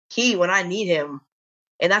he when I need him?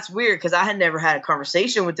 And that's weird, because I had never had a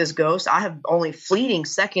conversation with this ghost. I have only fleeting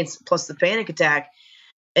seconds plus the panic attack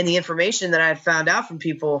and the information that I had found out from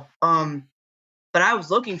people. But I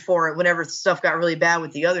was looking for it whenever stuff got really bad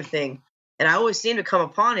with the other thing. And I always seemed to come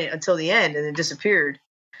upon it until the end, and it disappeared.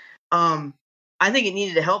 I think it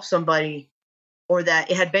needed to help somebody, or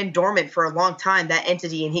that it had been dormant for a long time, that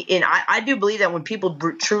entity. And I do believe that when people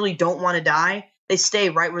truly don't want to die, they stay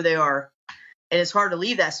right where they are. And it's hard to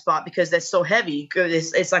leave that spot because that's so heavy.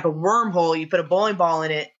 It's like a wormhole. You put a bowling ball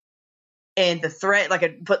in it, and the thread,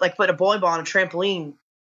 put a bowling ball on a trampoline.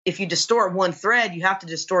 If you distort one thread, you have to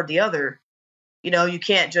distort the other. You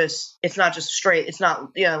can't it's not just straight. It's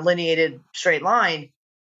not lineated straight line.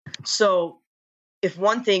 So if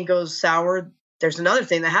one thing goes sour, there's another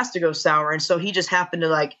thing that has to go sour. And so he just happened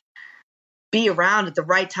to be around at the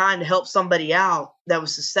right time to help somebody out that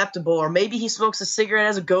was susceptible, or maybe he smokes a cigarette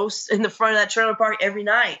as a ghost in the front of that trailer park every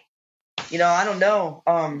night. I don't know.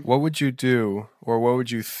 What would you do, or what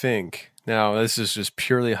would you think? Now, this is just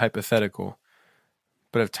purely hypothetical,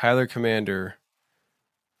 but if Tyler Commander,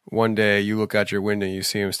 one day you look out your window and you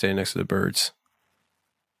see him standing next to the birds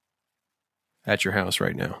at your house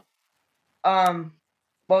right now.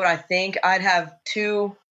 What would I think? I'd have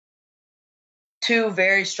two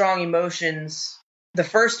very strong emotions. The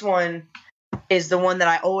first one is the one that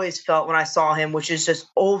I always felt when I saw him, which is just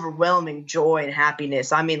overwhelming joy and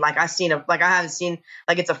happiness. I mean, like I haven't seen,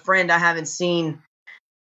 like it's a friend I haven't seen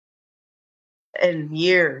in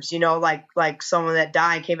years, like someone that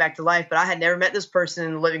died and came back to life, but I had never met this person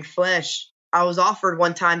in the living flesh. I was offered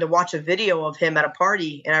one time to watch a video of him at a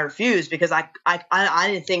party, and I refused because I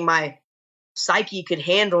didn't think my psyche could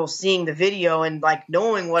handle seeing the video and like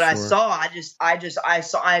knowing what I saw. I'm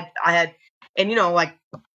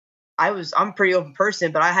a pretty open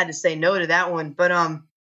person, but I had to say no to that one. But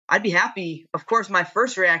I'd be happy. Of course, my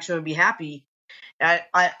first reaction would be happy.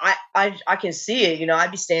 I can see it.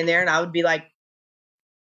 I'd be standing there and I would be like,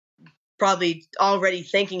 probably already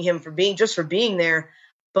thanking him for being there,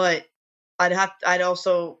 but I'd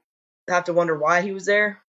also have to wonder why he was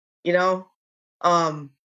there,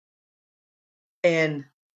 and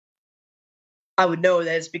I would know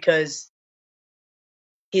that it's because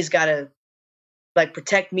he's got to like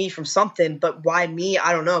protect me from something, but why me?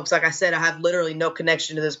 I don't know. Because like I said, I have literally no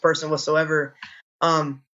connection to this person whatsoever.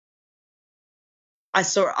 I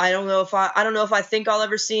don't know if I think I'll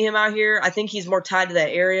ever see him out here. I think he's more tied to that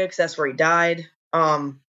area because that's where he died.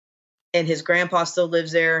 And his grandpa still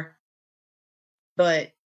lives there,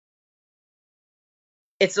 but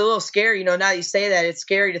it's a little scary. Now that you say that, it's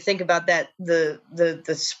scary to think about that, the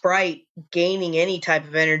Sprite gaining any type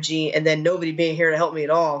of energy and then nobody being here to help me at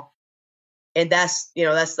all. And that's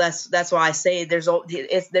why I say there's going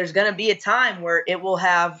to be a time where it will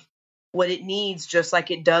have what it needs, just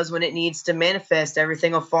like it does when it needs to manifest.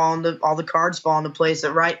 Everything will all the cards fall into place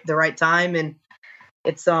at the right time, and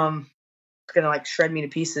it's gonna like shred me to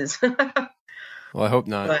pieces. Well, I hope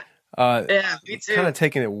not. Yeah, me too. Kind of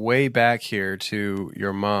taking it way back here to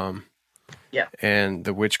your mom, and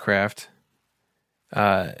the witchcraft.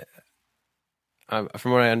 From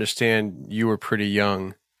what I understand, you were pretty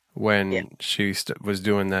young when she was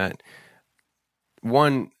doing that.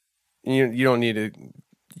 One, you don't need to.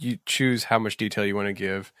 You choose how much detail you want to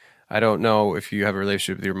give. I don't know if you have a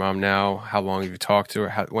relationship with your mom now, how long have you talked to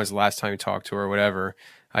her, when's the last time you talked to her, or whatever.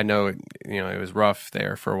 I know it was rough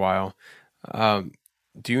there for a while.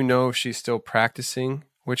 Do you know if she's still practicing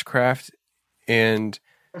witchcraft? And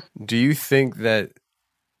do you think that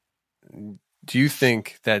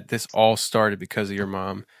this all started because of your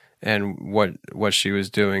mom and what she was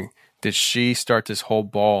doing? Did she start this whole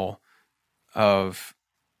ball of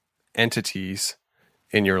entities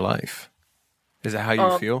in your life? Is that how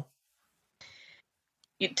you feel?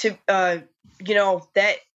 That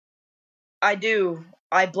I do.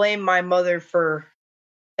 I blame my mother for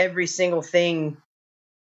every single thing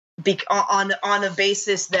on a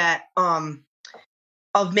basis that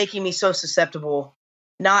of making me so susceptible,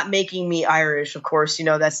 not making me Irish, of course,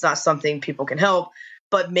 that's not something people can help,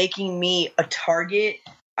 but making me a target.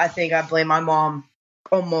 I think I blame my mom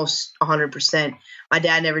almost 100%. My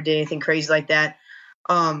dad never did anything crazy like that.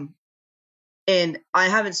 And I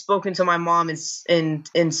haven't spoken to my mom in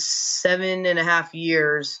 7.5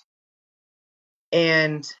 years.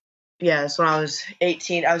 And yeah, that's when I was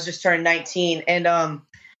 18. I was just turning 19. And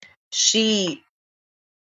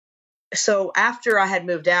so after I had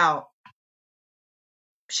moved out,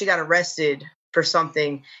 she got arrested for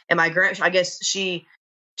something. And I guess she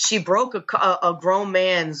broke a grown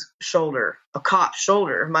man's shoulder, a cop's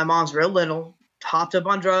shoulder. My mom's real little, hopped up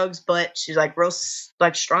on drugs, but she's like real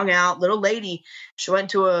like strung out little lady. She went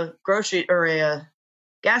to a grocery or a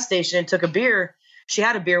gas station and took a beer. She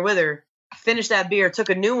had a beer with her, finished that beer, took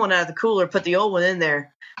a new one out of the cooler, put the old one in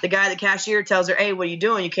there. The guy, the cashier, tells her, "Hey, what are you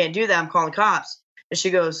doing? You can't do that. I'm calling cops." And she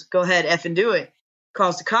goes, "Go ahead, effing do it."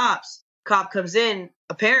 Calls the cops. Cop comes in.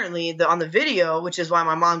 Apparently, on the video, which is why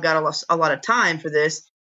my mom got a lot of time for this,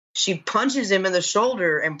 she punches him in the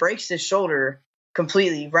shoulder and breaks his shoulder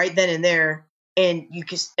completely right then and there. And you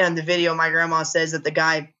can, on the video, my grandma says that the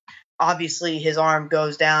guy, obviously his arm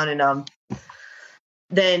goes down, and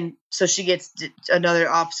then so she gets another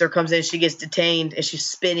officer comes in, she gets detained, and she's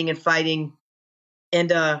spitting and fighting,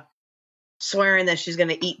 and swearing that she's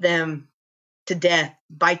gonna eat them to death,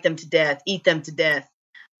 bite them to death, eat them to death.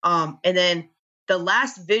 And then the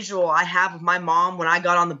last visual I have of my mom when I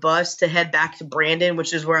got on the bus to head back to Brandon,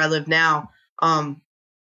 which is where I live now,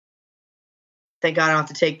 thank God I don't have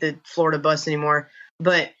to take the Florida bus anymore.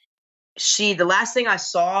 But the last thing I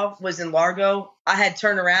saw was in Largo. I had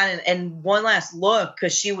turned around and one last look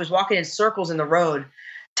because she was walking in circles in the road,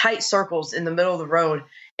 tight circles in the middle of the road.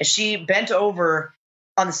 And she bent over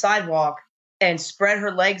on the sidewalk and spread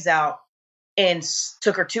her legs out and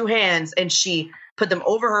took her two hands and she put them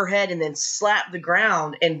over her head and then slapped the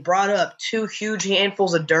ground and brought up two huge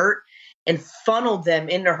handfuls of dirt and funneled them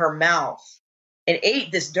into her mouth and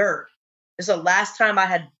ate this dirt. This is the last time I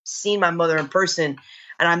had seen my mother in person.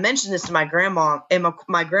 And I mentioned this to my grandma, and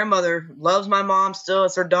my grandmother loves my mom still.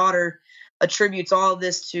 It's her daughter, attributes all of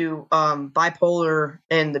this to bipolar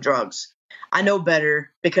and the drugs. I know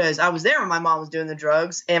better because I was there when my mom was doing the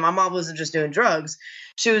drugs, and my mom wasn't just doing drugs.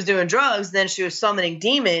 She was doing drugs, then she was summoning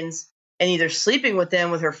demons and either sleeping with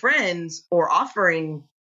them with her friends or offering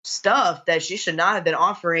stuff that she should not have been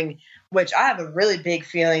offering, which I have a really big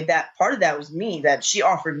feeling that part of that was me, that she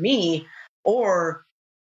offered me, or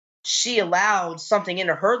she allowed something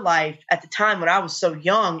into her life at the time when I was so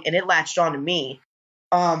young and it latched on to me.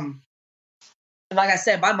 And like I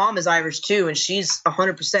said, my mom is Irish too, and she's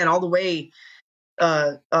 100% all the way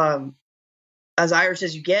as Irish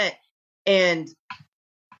as you get. And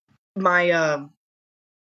my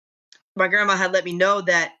grandma had let me know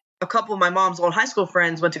that a couple of my mom's old high school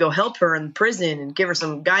friends went to go help her in prison and give her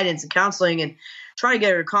some guidance and counseling and try to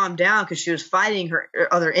get her to calm down because she was fighting her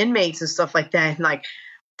other inmates and stuff like that, and like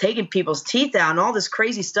taking people's teeth out and all this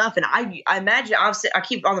crazy stuff. And I imagine I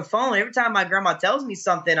keep on the phone every time my grandma tells me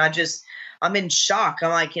something. I'm in shock. I'm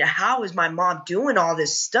like, how is my mom doing all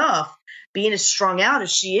this stuff, being as strung out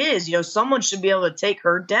as she is? Someone should be able to take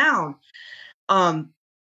her down.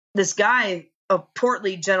 This guy, a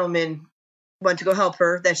portly gentleman, went to go help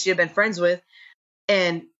her that she had been friends with.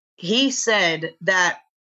 And he said that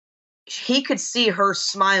he could see her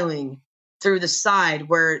smiling through the side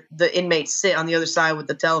where the inmates sit on the other side with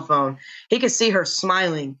the telephone. He could see her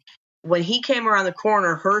smiling. When he came around the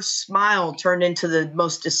corner, her smile turned into the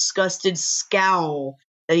most disgusted scowl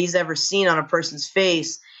that he's ever seen on a person's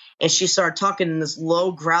face. And she started talking in this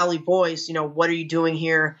low, growly voice, what are you doing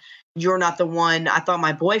here? You're not the one. I thought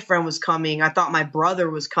my boyfriend was coming. I thought my brother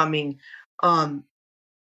was coming.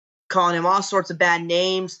 Calling him all sorts of bad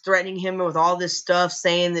names, threatening him with all this stuff,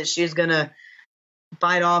 saying that she's going to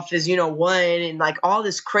bite off his what, and like all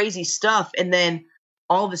this crazy stuff. And then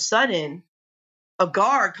all of a sudden, a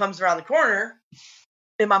guard comes around the corner,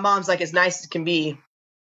 and my mom's like as nice as can be,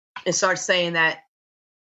 and starts saying that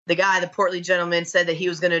the portly gentleman, said that he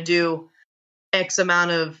was going to do X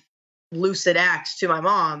amount of lucid acts to my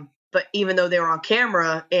mom. But even though they were on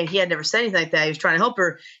camera and he had never said anything like that, he was trying to help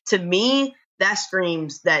her. To me, that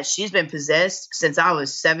screams that she's been possessed since I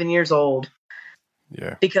was 7 years old.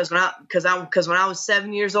 Yeah. Because when I was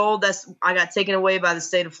 7 years old, I got taken away by the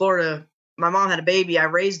state of Florida. My mom had a baby. I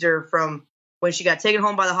raised her from when she got taken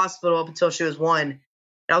home by the hospital up until she was 1.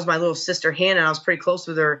 That was my little sister Hannah. I was pretty close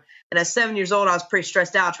with her. And at 7 years old, I was pretty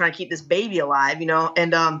stressed out trying to keep this baby alive,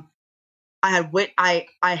 And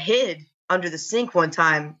I hid under the sink one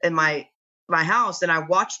time in my house, and I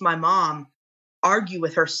watched my mom argue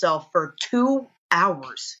with herself for 2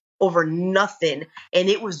 hours over nothing, and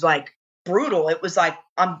it was like brutal. It was like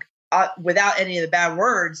without any of the bad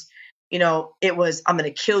words, it was, I'm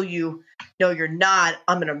going to kill you. No, you're not.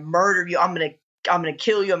 I'm going to murder you. I'm going to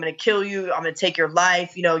kill you. I'm going to kill you. I'm going to take your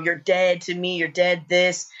life. You're dead to me. You're dead.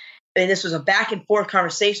 And this was a back and forth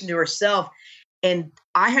conversation to herself. And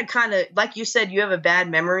I had kind of, like you said, you have a bad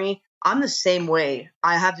memory. I'm the same way.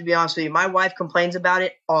 I have to be honest with you. My wife complains about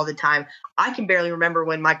it all the time. I can barely remember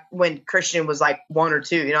when Christian was like 1 or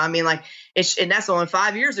 2. I mean, like and that's only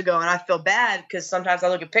 5 years ago. And I feel bad because sometimes I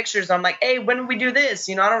look at pictures and I'm like, hey, when did we do this?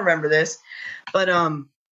 I don't remember this. But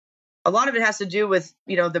a lot of it has to do with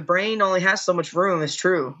the brain only has so much room. It's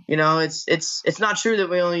true. It's not true that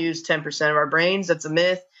we only use 10% of our brains. That's a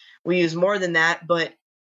myth. We use more than that. But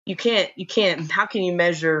you can't. How can you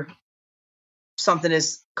measure something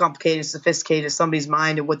as complicated, sophisticated as somebody's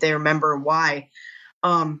mind and what they remember and why?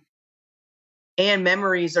 And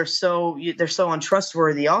memories are they're so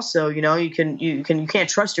untrustworthy. Also, you can't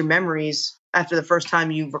trust your memories after the first time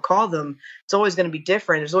you recall them. It's always going to be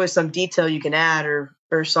different. There's always some detail you can add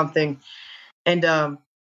or something. And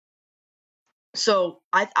so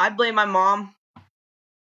I blame my mom.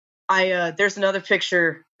 There's another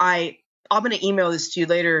picture. I'm going to email this to you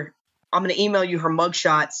later. I'm going to email you her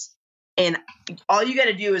mugshots. And all you got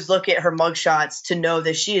to do is look at her mugshots to know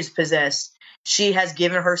that she is possessed. She has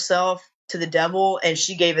given herself to the devil, and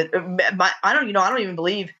she gave it. I don't even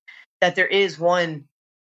believe that there is one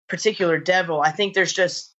particular devil. I think there's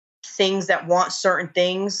just things that want certain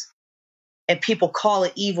things, and people call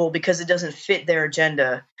it evil because it doesn't fit their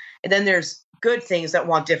agenda. And then there's good things that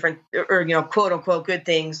want different, or, quote unquote, good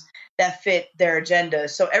things that fit their agenda.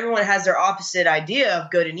 So everyone has their opposite idea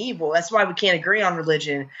of good and evil. That's why we can't agree on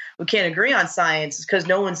religion. We can't agree on science. It's because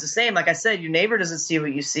no one's the same. Like I said, your neighbor doesn't see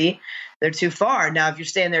what you see. They're too far. Now, if you're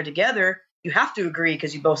staying there together, you have to agree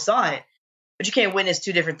because you both saw it. But you can't witness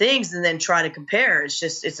two different things and then try to compare.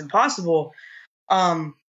 It's impossible.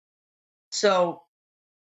 So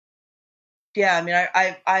yeah, I mean,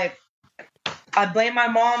 I blame my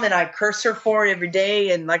mom and I curse her for it every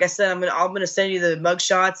day. And like I said, I'm gonna send you the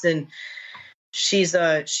mugshots. And she's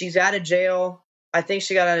out of jail. I think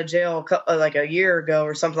she got out of jail like a year ago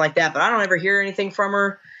or something like that. But I don't ever hear anything from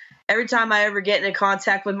her. Every time I ever get into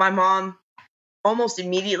contact with my mom, almost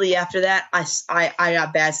immediately after that, I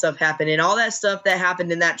got bad stuff happen. And all that stuff that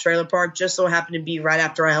happened in that trailer park just so happened to be right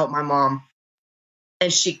after I helped my mom.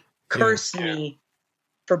 And she cursed me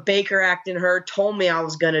for Baker acting her, told me I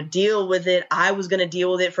was going to deal with it. I was going to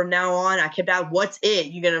deal with it from now on. I kept out, what's it?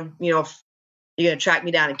 You're going to track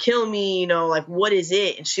me down and kill me, like, what is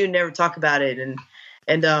it? And she would never talk about it. And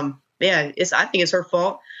I think it's her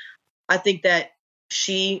fault. I think that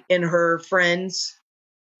she and her friends,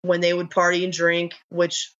 when they would party and drink,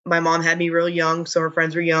 which my mom had me real young, so her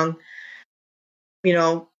friends were young,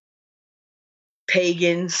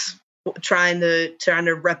 pagans, trying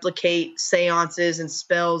to replicate seances and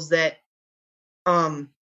spells that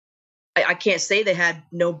I can't say they had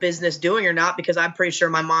no business doing or not, because I'm pretty sure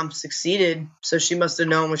my mom succeeded, so she must have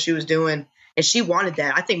known what she was doing, and she wanted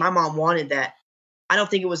that. I think my mom wanted that. I don't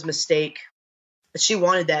think it was a mistake, but she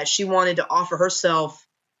wanted that. She wanted to offer herself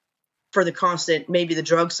for the constant, maybe the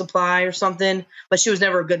drug supply or something, but she was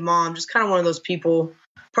never a good mom, just kind of one of those people.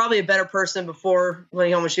 Probably a better person before,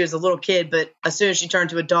 when she was a little kid, but as soon as she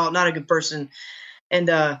turned to adult, not a good person. And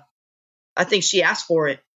I think she asked for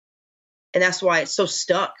it, and that's why it's so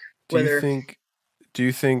stuck with her. Do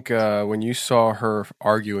you think when you saw her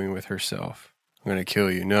arguing with herself, I'm going to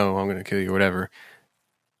kill you, no, I'm going to kill you, whatever,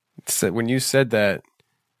 when you said that,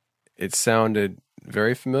 it sounded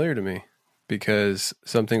very familiar to me, because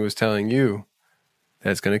something was telling you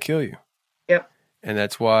that's going to kill you. Yep. And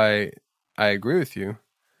that's why I agree with you.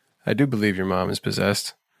 I do believe your mom is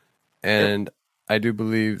possessed. And yep. I do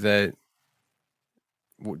believe that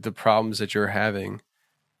the problems that you're having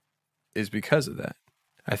is because of that.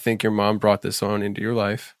 I think your mom brought this on into your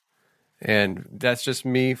life. And that's just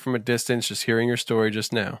me from a distance, just hearing your story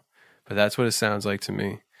just now. But that's what it sounds like to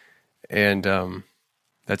me. And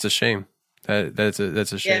that's a shame. That's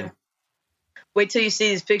a shame. Yeah. Wait till you see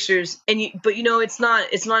these pictures. But it's not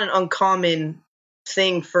an uncommon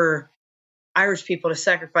thing for Irish people to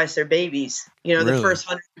sacrifice their babies. Really? The first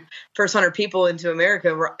 100 people into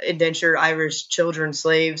America were indentured Irish children,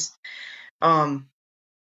 slaves. Irish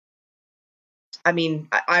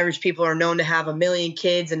people are known to have 1 million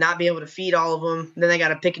kids and not be able to feed all of them. Then they got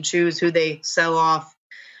to pick and choose who they sell off.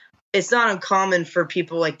 It's not uncommon for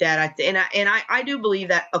people like that. I do believe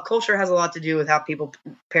that a culture has a lot to do with how people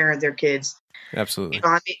parent their kids. Absolutely.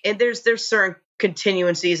 And there's certain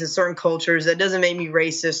continuancies in certain cultures. That doesn't make me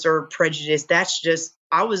racist or prejudiced. That's just,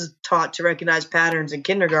 I was taught to recognize patterns in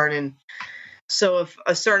kindergarten. So if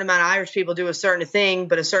a certain amount of Irish people do a certain thing,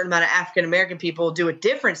 but a certain amount of African American people do a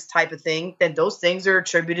different type of thing, then those things are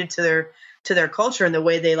attributed to their culture and the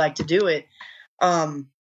way they like to do it.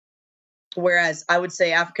 Whereas I would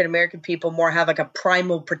say African American people more have like a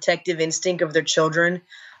primal protective instinct of their children.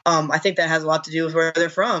 I think that has a lot to do with where they're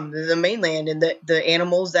from, the mainland, and the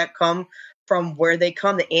animals that come from where they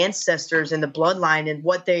come, the ancestors and the bloodline, and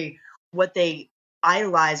what they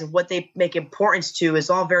idolize and what they make importance to is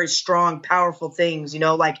all very strong, powerful things,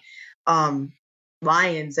 like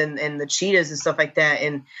lions and the cheetahs and stuff like that.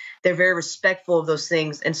 And they're very respectful of those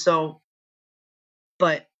things. And so,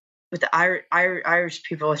 but with the Irish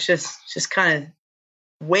people, it's just kind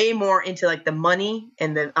of way more into like the money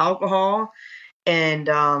and the alcohol and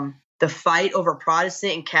the fight over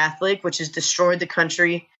Protestant and Catholic, which has destroyed the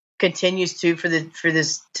country, continues to to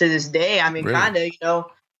this day. I mean, really? Kind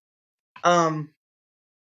of,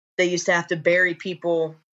 they used to have to bury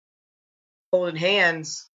people holding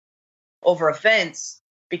hands over a fence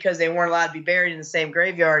because they weren't allowed to be buried in the same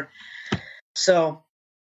graveyard. So,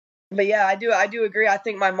 but yeah, I do agree. I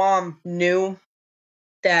think my mom knew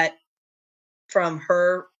that from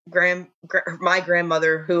her my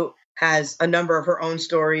grandmother, who has a number of her own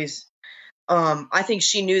stories. I think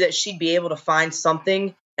she knew that she'd be able to find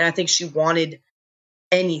something, and I think she wanted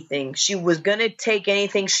anything. She was going to take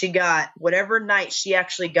anything she got, whatever night she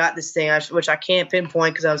actually got this thing, which I can't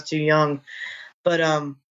pinpoint because I was too young. But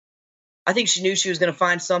I think she knew she was going to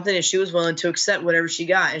find something, and she was willing to accept whatever she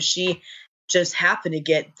got. And she just happened to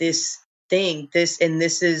get this thing, this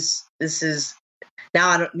is now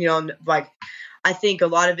I don't, like, I think a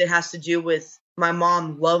lot of it has to do with my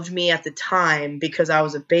mom loved me at the time because I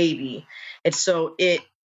was a baby. And so it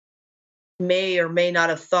may or may not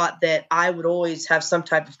have thought that I would always have some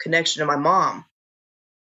type of connection to my mom.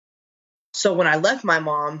 So when I left my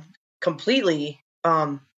mom completely,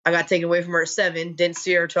 I got taken away from her at 7, didn't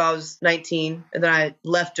see her until I was 19. And then I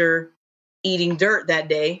left her eating dirt that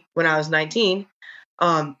day when I was 19.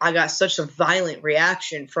 I got such a violent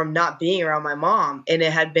reaction from not being around my mom. And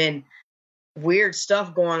it had been weird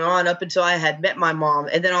stuff going on up until I had met my mom.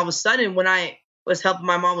 And then all of a sudden, when I was helping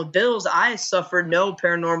my mom with bills, I suffered no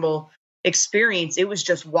paranormal experience. It was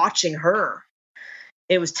just watching her.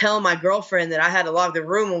 It was telling my girlfriend that I had to lock the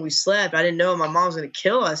room when we slept. I didn't know if my mom was going to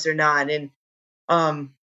kill us or not. And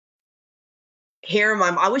hearing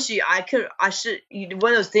I should,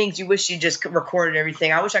 one of those things you wish you just recorded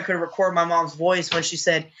everything. I wish I could have recorded my mom's voice when she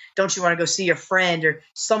said, "Don't you want to go see your friend?" Or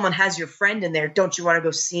someone has your friend in there. Don't you want to go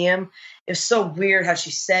see him? It was so weird how she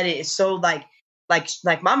said it. It's so like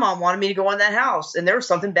my mom wanted me to go in that house, and there was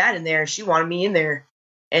something bad in there. She wanted me in there,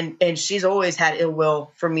 and she's always had ill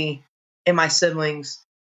will for me and my siblings.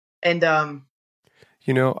 And I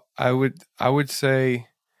would say,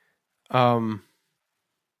 and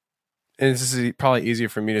this is probably easier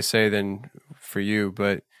for me to say than for you,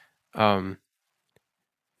 but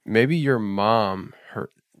maybe your mom,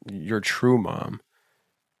 your true mom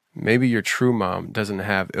doesn't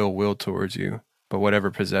have ill will towards you, but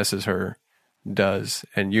whatever possesses her does,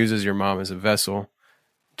 and uses your mom as a vessel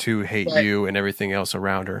to hate you and everything else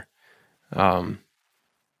around her.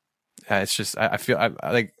 It's just, I feel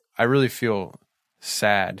I really feel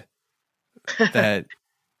sad that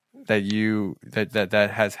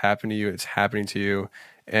that has happened to you. It's happening to you.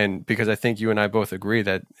 And because I think you and I both agree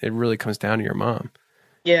that it really comes down to your mom.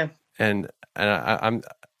 Yeah. And I'm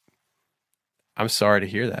sorry to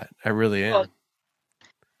hear that. I really am. Well,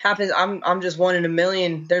 happens. I'm just one in a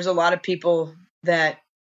million. There's a lot of people that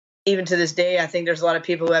even to this day, I think there's a lot of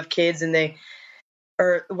people who have kids and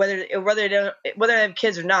whether they have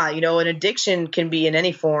kids or not, an addiction can be in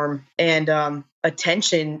any form, and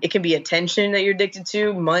attention. It can be attention that you're addicted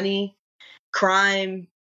to, money, crime,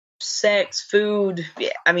 sex, food.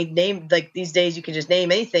 I mean, name, like, these days you can just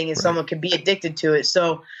name anything and someone can be addicted to it.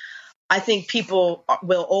 So I think people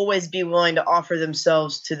will always be willing to offer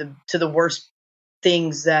themselves to the worst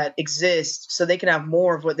things that exist so they can have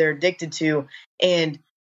more of what they're addicted to. And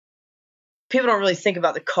people don't really think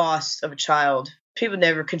about the cost of a child. People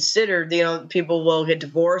never consider, people will get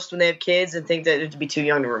divorced when they have kids and think that it'd be too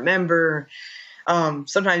young to remember.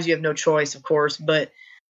 Sometimes you have no choice, of course, but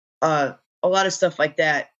a lot of stuff like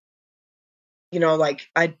that, I'm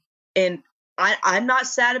not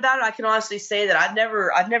sad about it. I can honestly say that I've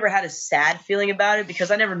never had a sad feeling about it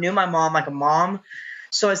because I never knew my mom like a mom.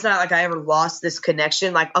 So it's not like I ever lost this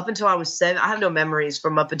connection. Like, up until I was 7, I have no memories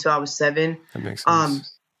from up until I was 7. That makes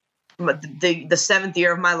sense. But the 7th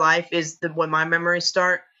year of my life is when my memories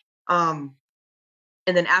start. And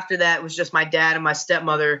then after that was just my dad and my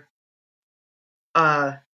stepmother.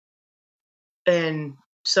 And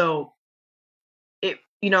so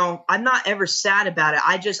I'm not ever sad about it.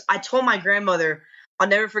 I told my grandmother, I'll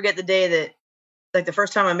never forget the day that, like, the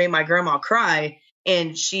first time I made my grandma cry,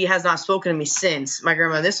 and she has not spoken to me since. My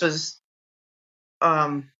grandma, this was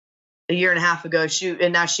a year and a half ago.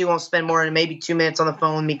 And now she won't spend more than maybe 2 minutes on the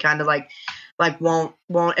phone with me, kind of like won't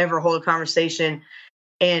ever hold a conversation.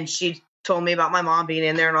 And she told me about my mom being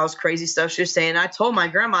in there and all this crazy stuff she was saying. I told my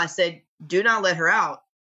grandma, I said, do not let her out.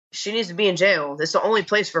 She needs to be in jail. That's the only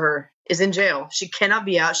place for her, is in jail. She cannot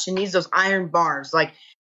be out. She needs those iron bars. Like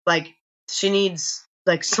she needs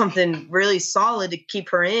like something really solid to keep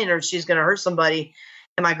her in, or she's going to hurt somebody.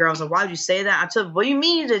 And my girl was like, why would you say that? I said, what do you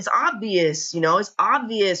mean? It's obvious. It's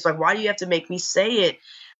obvious. Like, why do you have to make me say it?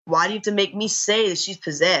 Why do you have to make me say that she's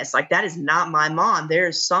possessed? Like, that is not my mom. There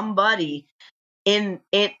is somebody in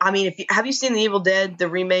it. I mean, have you seen The Evil Dead, the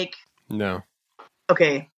remake? No.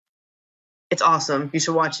 Okay. It's awesome. You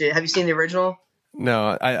should watch it. Have you seen the original?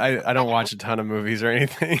 No, I don't watch a ton of movies or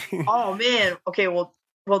anything. Oh man. Okay. Well,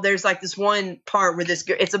 there's like this one part where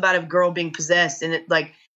it's about a girl being possessed, and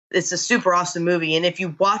it's a super awesome movie. And if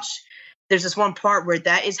you watch, there's this one part where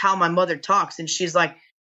that is how my mother talks, and she's like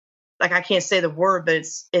I can't say the word, but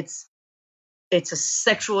it's a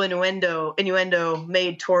sexual innuendo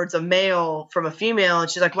made towards a male from a female. And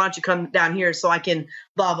she's like, why don't you come down here so I can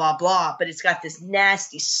blah, blah, blah. But it's got this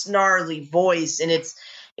nasty, snarly voice. And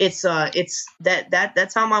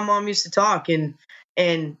that's how my mom used to talk. And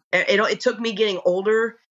it took me getting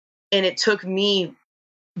older, and it took me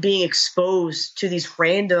being exposed to these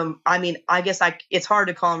random, I mean, I guess it's hard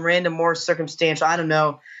to call them random or circumstantial. I don't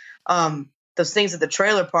know. Those things at the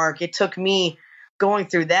trailer park, it took me going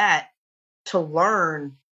through that to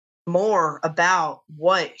learn more about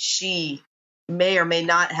what she may or may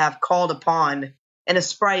not have called upon, and a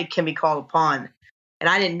Sprite can be called upon. And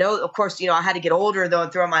I didn't know, of course, I had to get older though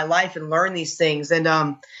throughout my life and learn these things. And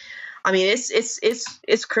I mean,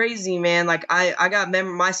 it's crazy, man. Like I got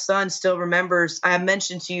my son still remembers. I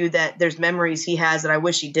mentioned to you that there's memories he has that I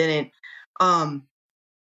wish he didn't.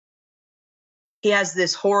 He has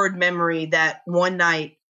this horrid memory that one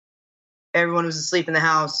night everyone was asleep in the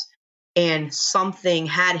house and something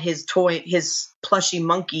had his plushy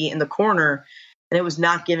monkey in the corner, and it was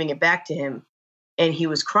not giving it back to him. And he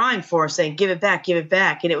was crying for us, saying, give it back, give it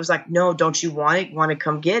back. And it was like, no, don't you want it? You want to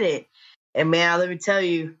come get it? And man, let me tell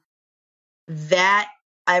you that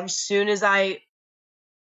as soon as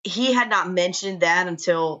he had not mentioned that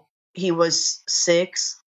until he was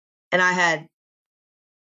 6. And I had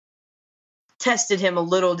tested him a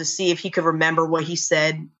little to see if he could remember what he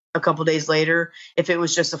said a couple days later, if it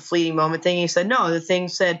was just a fleeting moment thing. He said, no, the thing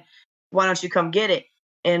said, why don't you come get it?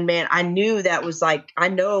 And man, I knew that was like, I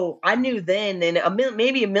knew then, and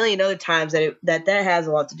maybe a million other times that has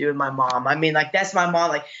a lot to do with my mom. I mean, like, that's my mom.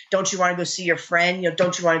 Like, don't you want to go see your friend?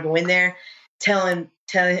 Don't you want to go in there? Tell him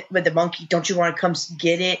with the monkey, don't you want to come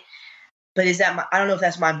get it? But I don't know if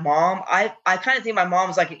that's my mom. I kind of think my mom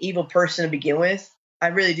was like an evil person to begin with. I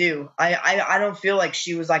really do. I don't feel like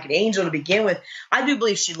she was like an angel to begin with. I do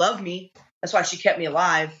believe she loved me. That's why she kept me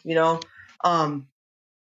alive, but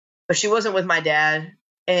she wasn't with my dad.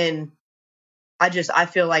 And I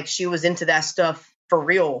feel like she was into that stuff for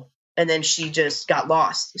real. And then she just got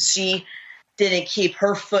lost. She didn't keep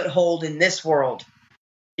her foothold in this world.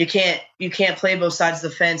 You can't play both sides of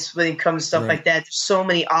the fence when it comes to stuff like that. There's so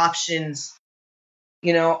many options.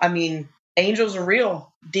 I mean, angels are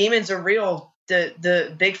real. Demons are real. With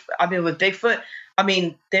Bigfoot, I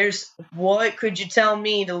mean, what could you tell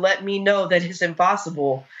me to let me know that it's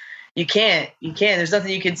impossible? You can't. There's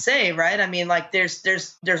nothing you can say, right? I mean, like there's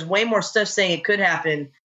way more stuff saying it could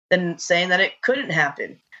happen than saying that it couldn't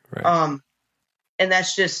happen. Right. And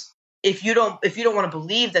that's just, if you don't want to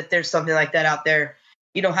believe that there's something like that out there,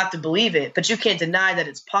 you don't have to believe it, but you can't deny that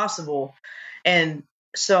it's possible. And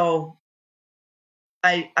so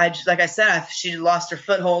I just, like I said, she lost her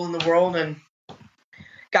foothold in the world and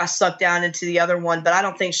got sucked down into the other one, but I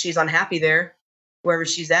don't think she's unhappy there, wherever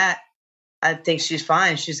she's at. I think she's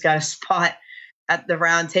fine. She's got a spot at the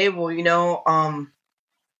round table,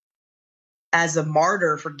 as a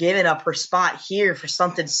martyr for giving up her spot here for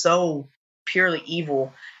something so purely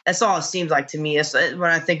evil. That's all it seems like to me. When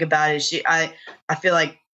I think about it, I feel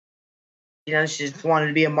like, she just wanted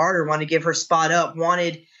to be a martyr, wanted to give her spot up,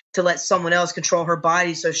 wanted to let someone else control her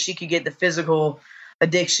body so she could get the physical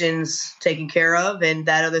addictions taken care of, and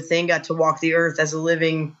that other thing got to walk the earth as a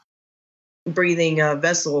living, breathing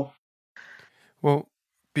vessel. Well,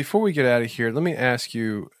 before we get out of here, let me ask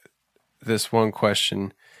you this one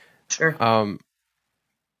question. Sure.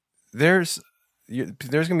 There's going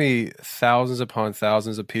to be thousands upon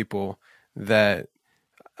thousands of people that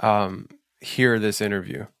hear this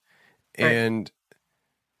interview. Right. And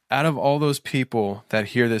out of all those people that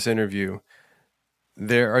hear this interview,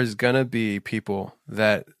 there is going to be people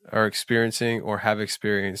that are experiencing or have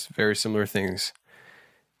experienced very similar things.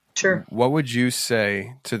 Sure. What would you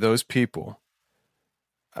say to those people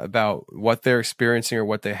about what they're experiencing or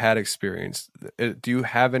what they had experienced? Do you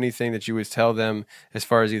have anything that you would tell them as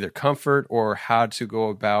far as either comfort or how to go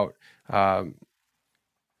about,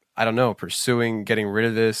 pursuing getting rid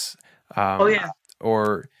of this?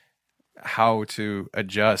 Or how to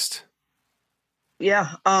adjust?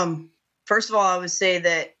 Yeah. First of all, I would say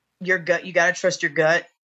that your gut, you got to trust your gut.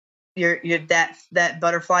 Your that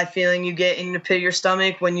butterfly feeling you get in the pit of your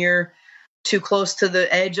stomach when you're too close to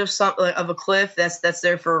the edge of a cliff. That's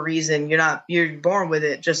there for a reason. You're born with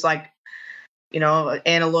it. Just like, an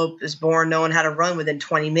antelope is born knowing how to run within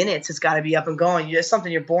 20 minutes. It's got to be up and going. It's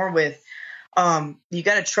something you're born with. You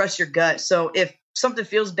got to trust your gut. So if something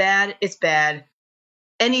feels bad, it's bad.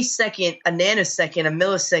 Any second, a nanosecond, a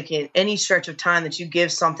millisecond, any stretch of time that you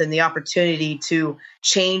give something the opportunity to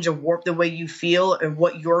change or warp the way you feel and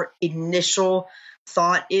what your initial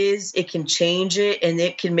thought is, it can change it, and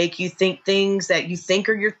it can make you think things that you think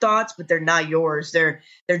are your thoughts, but they're not yours. They're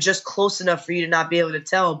just close enough for you to not be able to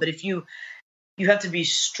tell. But if you have to be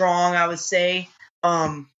strong, I would say,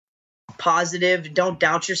 positive. Don't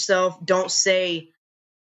doubt yourself. Don't say,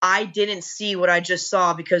 I didn't see what I just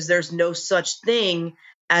saw, because there's no such thing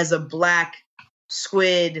as a black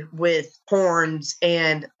squid with horns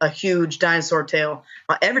and a huge dinosaur tail.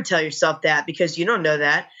 Don't ever tell yourself that, because you don't know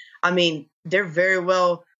that. I mean, there very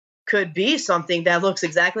well could be something that looks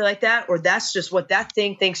exactly like that, or that's just what that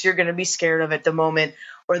thing thinks you're going to be scared of at the moment,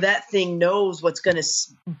 or that thing knows what's going to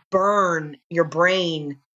burn your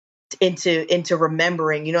brain into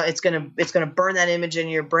remembering. It's going to burn that image in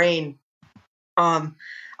your brain.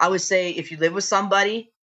 I would say if you live with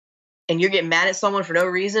somebody and you're getting mad at someone for no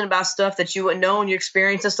reason about stuff that you wouldn't know in your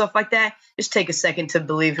experience and stuff like that, just take a second to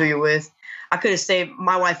believe who you're with.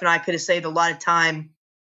 My wife and I could have saved a lot of time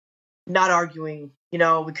not arguing.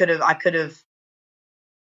 I could have.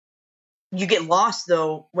 You get lost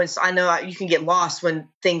though. I know you can get lost when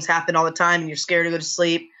things happen all the time and you're scared to go to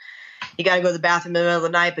sleep. You got to go to the bathroom in the middle of the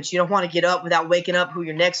night, but you don't want to get up without waking up who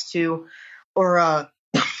you're next to, or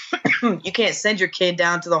you can't send your kid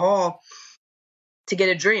down to the hall to get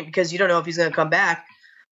a drink because you don't know if he's going to come back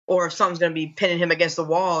or if something's going to be pinning him against the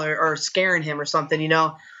wall or scaring him or something,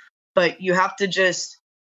 But you have to just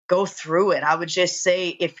go through it. I would just say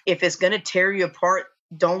if it's going to tear you apart,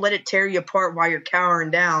 don't let it tear you apart while you're cowering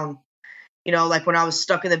down. Like when I was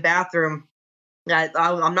stuck in the bathroom,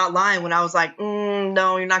 I'm not lying when I was like,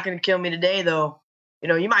 no, you're not going to kill me today, though.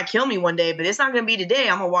 You might kill me one day, but it's not going to be today.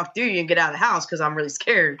 I'm going to walk through you and get out of the house because I'm really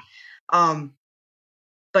scared.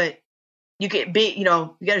 But you can be,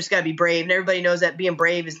 you just got to be brave. And everybody knows that being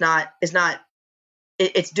brave is not,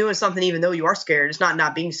 it's doing something even though you are scared. It's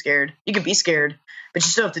not being scared. You can be scared, but you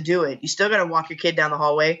still have to do it. You still got to walk your kid down the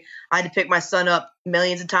hallway. I had to pick my son up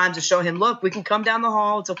millions of times to show him, look, we can come down the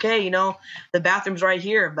hall. It's okay. The bathroom's right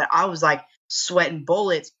here. But I was like sweating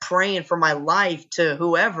bullets, praying for my life to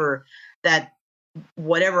whoever that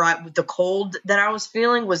the cold that I was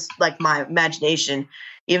feeling was like my imagination,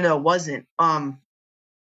 even though it wasn't.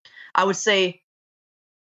 I would say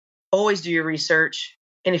always do your research.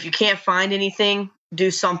 And if you can't find anything,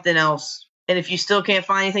 do something else. And if you still can't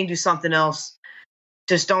find anything, do something else.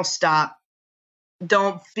 Just don't stop.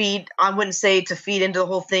 Don't feed. I wouldn't say to feed into the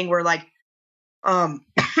whole thing where like,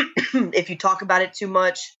 if you talk about it too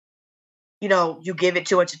much, you give it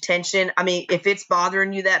too much attention. I mean, if it's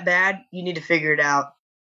bothering you that bad, you need to figure it out.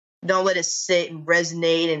 Don't let it sit and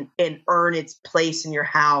resonate and earn its place in your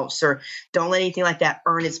house, or don't let anything like that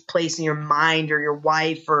earn its place in your mind or your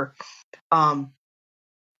wife or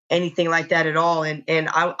anything like that at all. And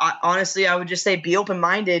I honestly, I would just say be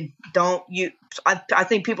open-minded. I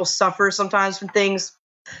think people suffer sometimes from things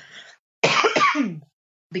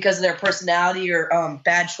because of their personality or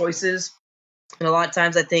bad choices. And a lot of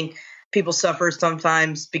times I think people suffer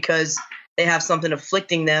sometimes because they have something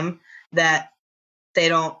afflicting them that they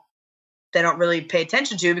don't really pay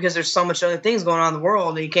attention to because there's so much other things going on in the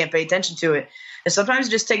world and you can't pay attention to it. And sometimes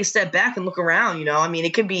you just take a step back and look around, I mean,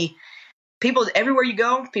 it could be people everywhere you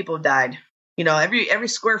go, people have died, every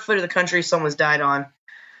square foot of the country, someone's died on.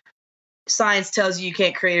 Science tells you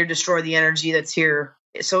can't create or destroy the energy that's here.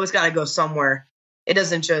 So it's got to go somewhere. It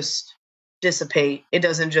doesn't just dissipate. It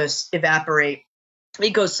doesn't just evaporate.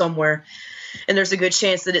 It goes somewhere. And there's a good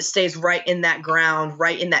chance that it stays right in that ground,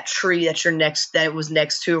 right in that tree that it was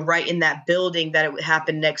next to, right in that building that it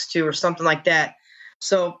happened next to, or something like that.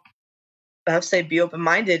 So I would say be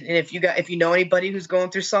open-minded. And if you know anybody who's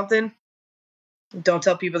going through something, don't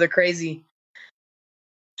tell people they're crazy.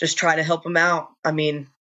 Just try to help them out. I mean,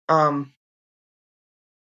 and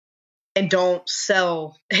don't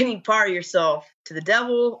sell any part of yourself to the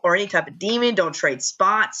devil or any type of demon. Don't trade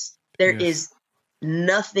spots. There is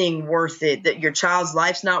nothing worth it. That your child's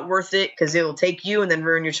life's not worth it because it will take you and then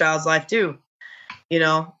ruin your child's life too.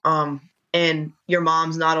 And your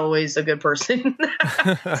mom's not always a good person.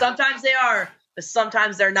 Sometimes they are, but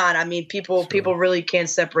sometimes they're not. I mean, people really can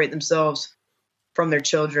separate themselves from their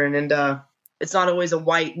children, and it's not always a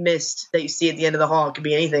white mist that you see at the end of the hall. It could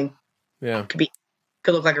be anything. Yeah, it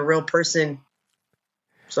could look like a real person.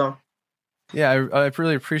 So, yeah, I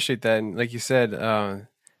really appreciate that. And like you said,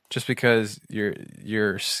 just because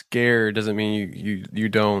you're scared doesn't mean you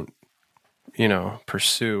don't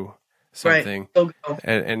pursue something. Right.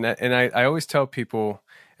 And I always tell people,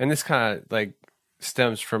 and this kind of like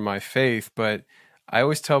stems from my faith, but I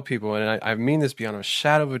always tell people, and I mean this beyond a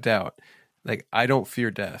shadow of a doubt, like I don't fear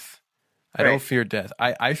death. I don't fear death.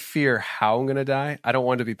 I fear how I'm gonna die. I don't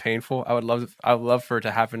want it to be painful. I would love for it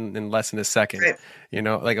to happen in less than a second.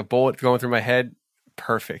 Right. Like a bullet going through my head.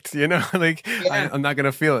 Perfect. I'm not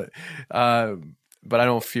gonna feel it. But I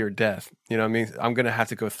don't fear death. I mean, I'm gonna have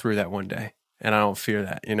to go through that one day, and I don't fear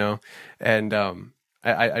that. And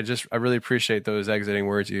I really appreciate those exiting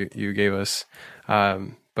words you gave us.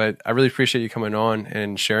 But I really appreciate you coming on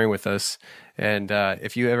and sharing with us. And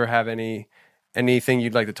if you ever have any anything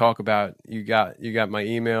you'd like to talk about, you got my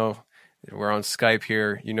email. We're on Skype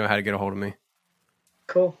here. You know how to get a hold of me.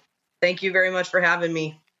 Cool. Thank you very much for having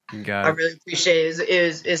me. You got I it. really appreciate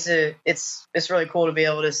it. It's really cool to be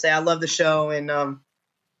able to say I love the show, and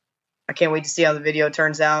I can't wait to see how the video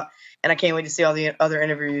turns out, and I can't wait to see all the other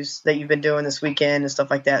interviews that you've been doing this weekend and stuff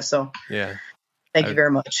like that. So Yeah. thank you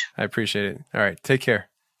very much. I appreciate it. All right. Take care.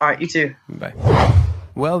 All right, you too. Bye.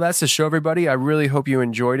 Well, that's the show, everybody. I really hope you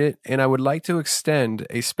enjoyed it. And I would like to extend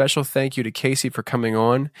a special thank you to Casey for coming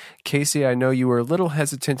on. Casey, I know you were a little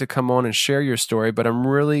hesitant to come on and share your story, but I'm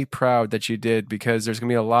really proud that you did, because there's going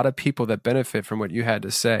to be a lot of people that benefit from what you had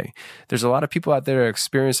to say. There's a lot of people out there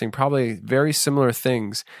experiencing probably very similar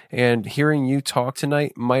things. And hearing you talk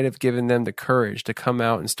tonight might have given them the courage to come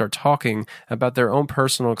out and start talking about their own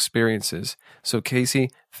personal experiences. So,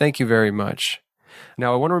 Casey, thank you very much.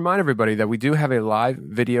 Now, I want to remind everybody that we do have a live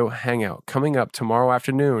video hangout coming up tomorrow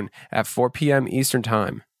afternoon at 4 p.m. Eastern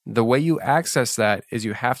Time. The way you access that is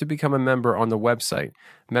you have to become a member on the website.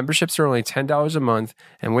 Memberships are only $10 a month,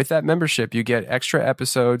 and with that membership, you get extra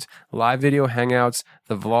episodes, live video hangouts,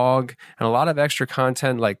 the vlog, and a lot of extra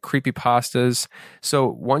content like creepypastas. So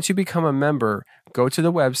once you become a member, go to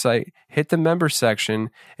the website, hit the member section,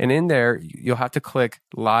 and in there, you'll have to click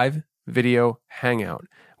Live Video Hangout.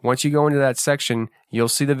 Once you go into that section, you'll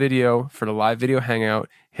see the video for the live video hangout.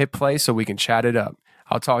 Hit play so we can chat it up.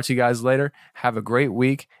 I'll talk to you guys later. Have a great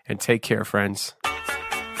week and take care, friends.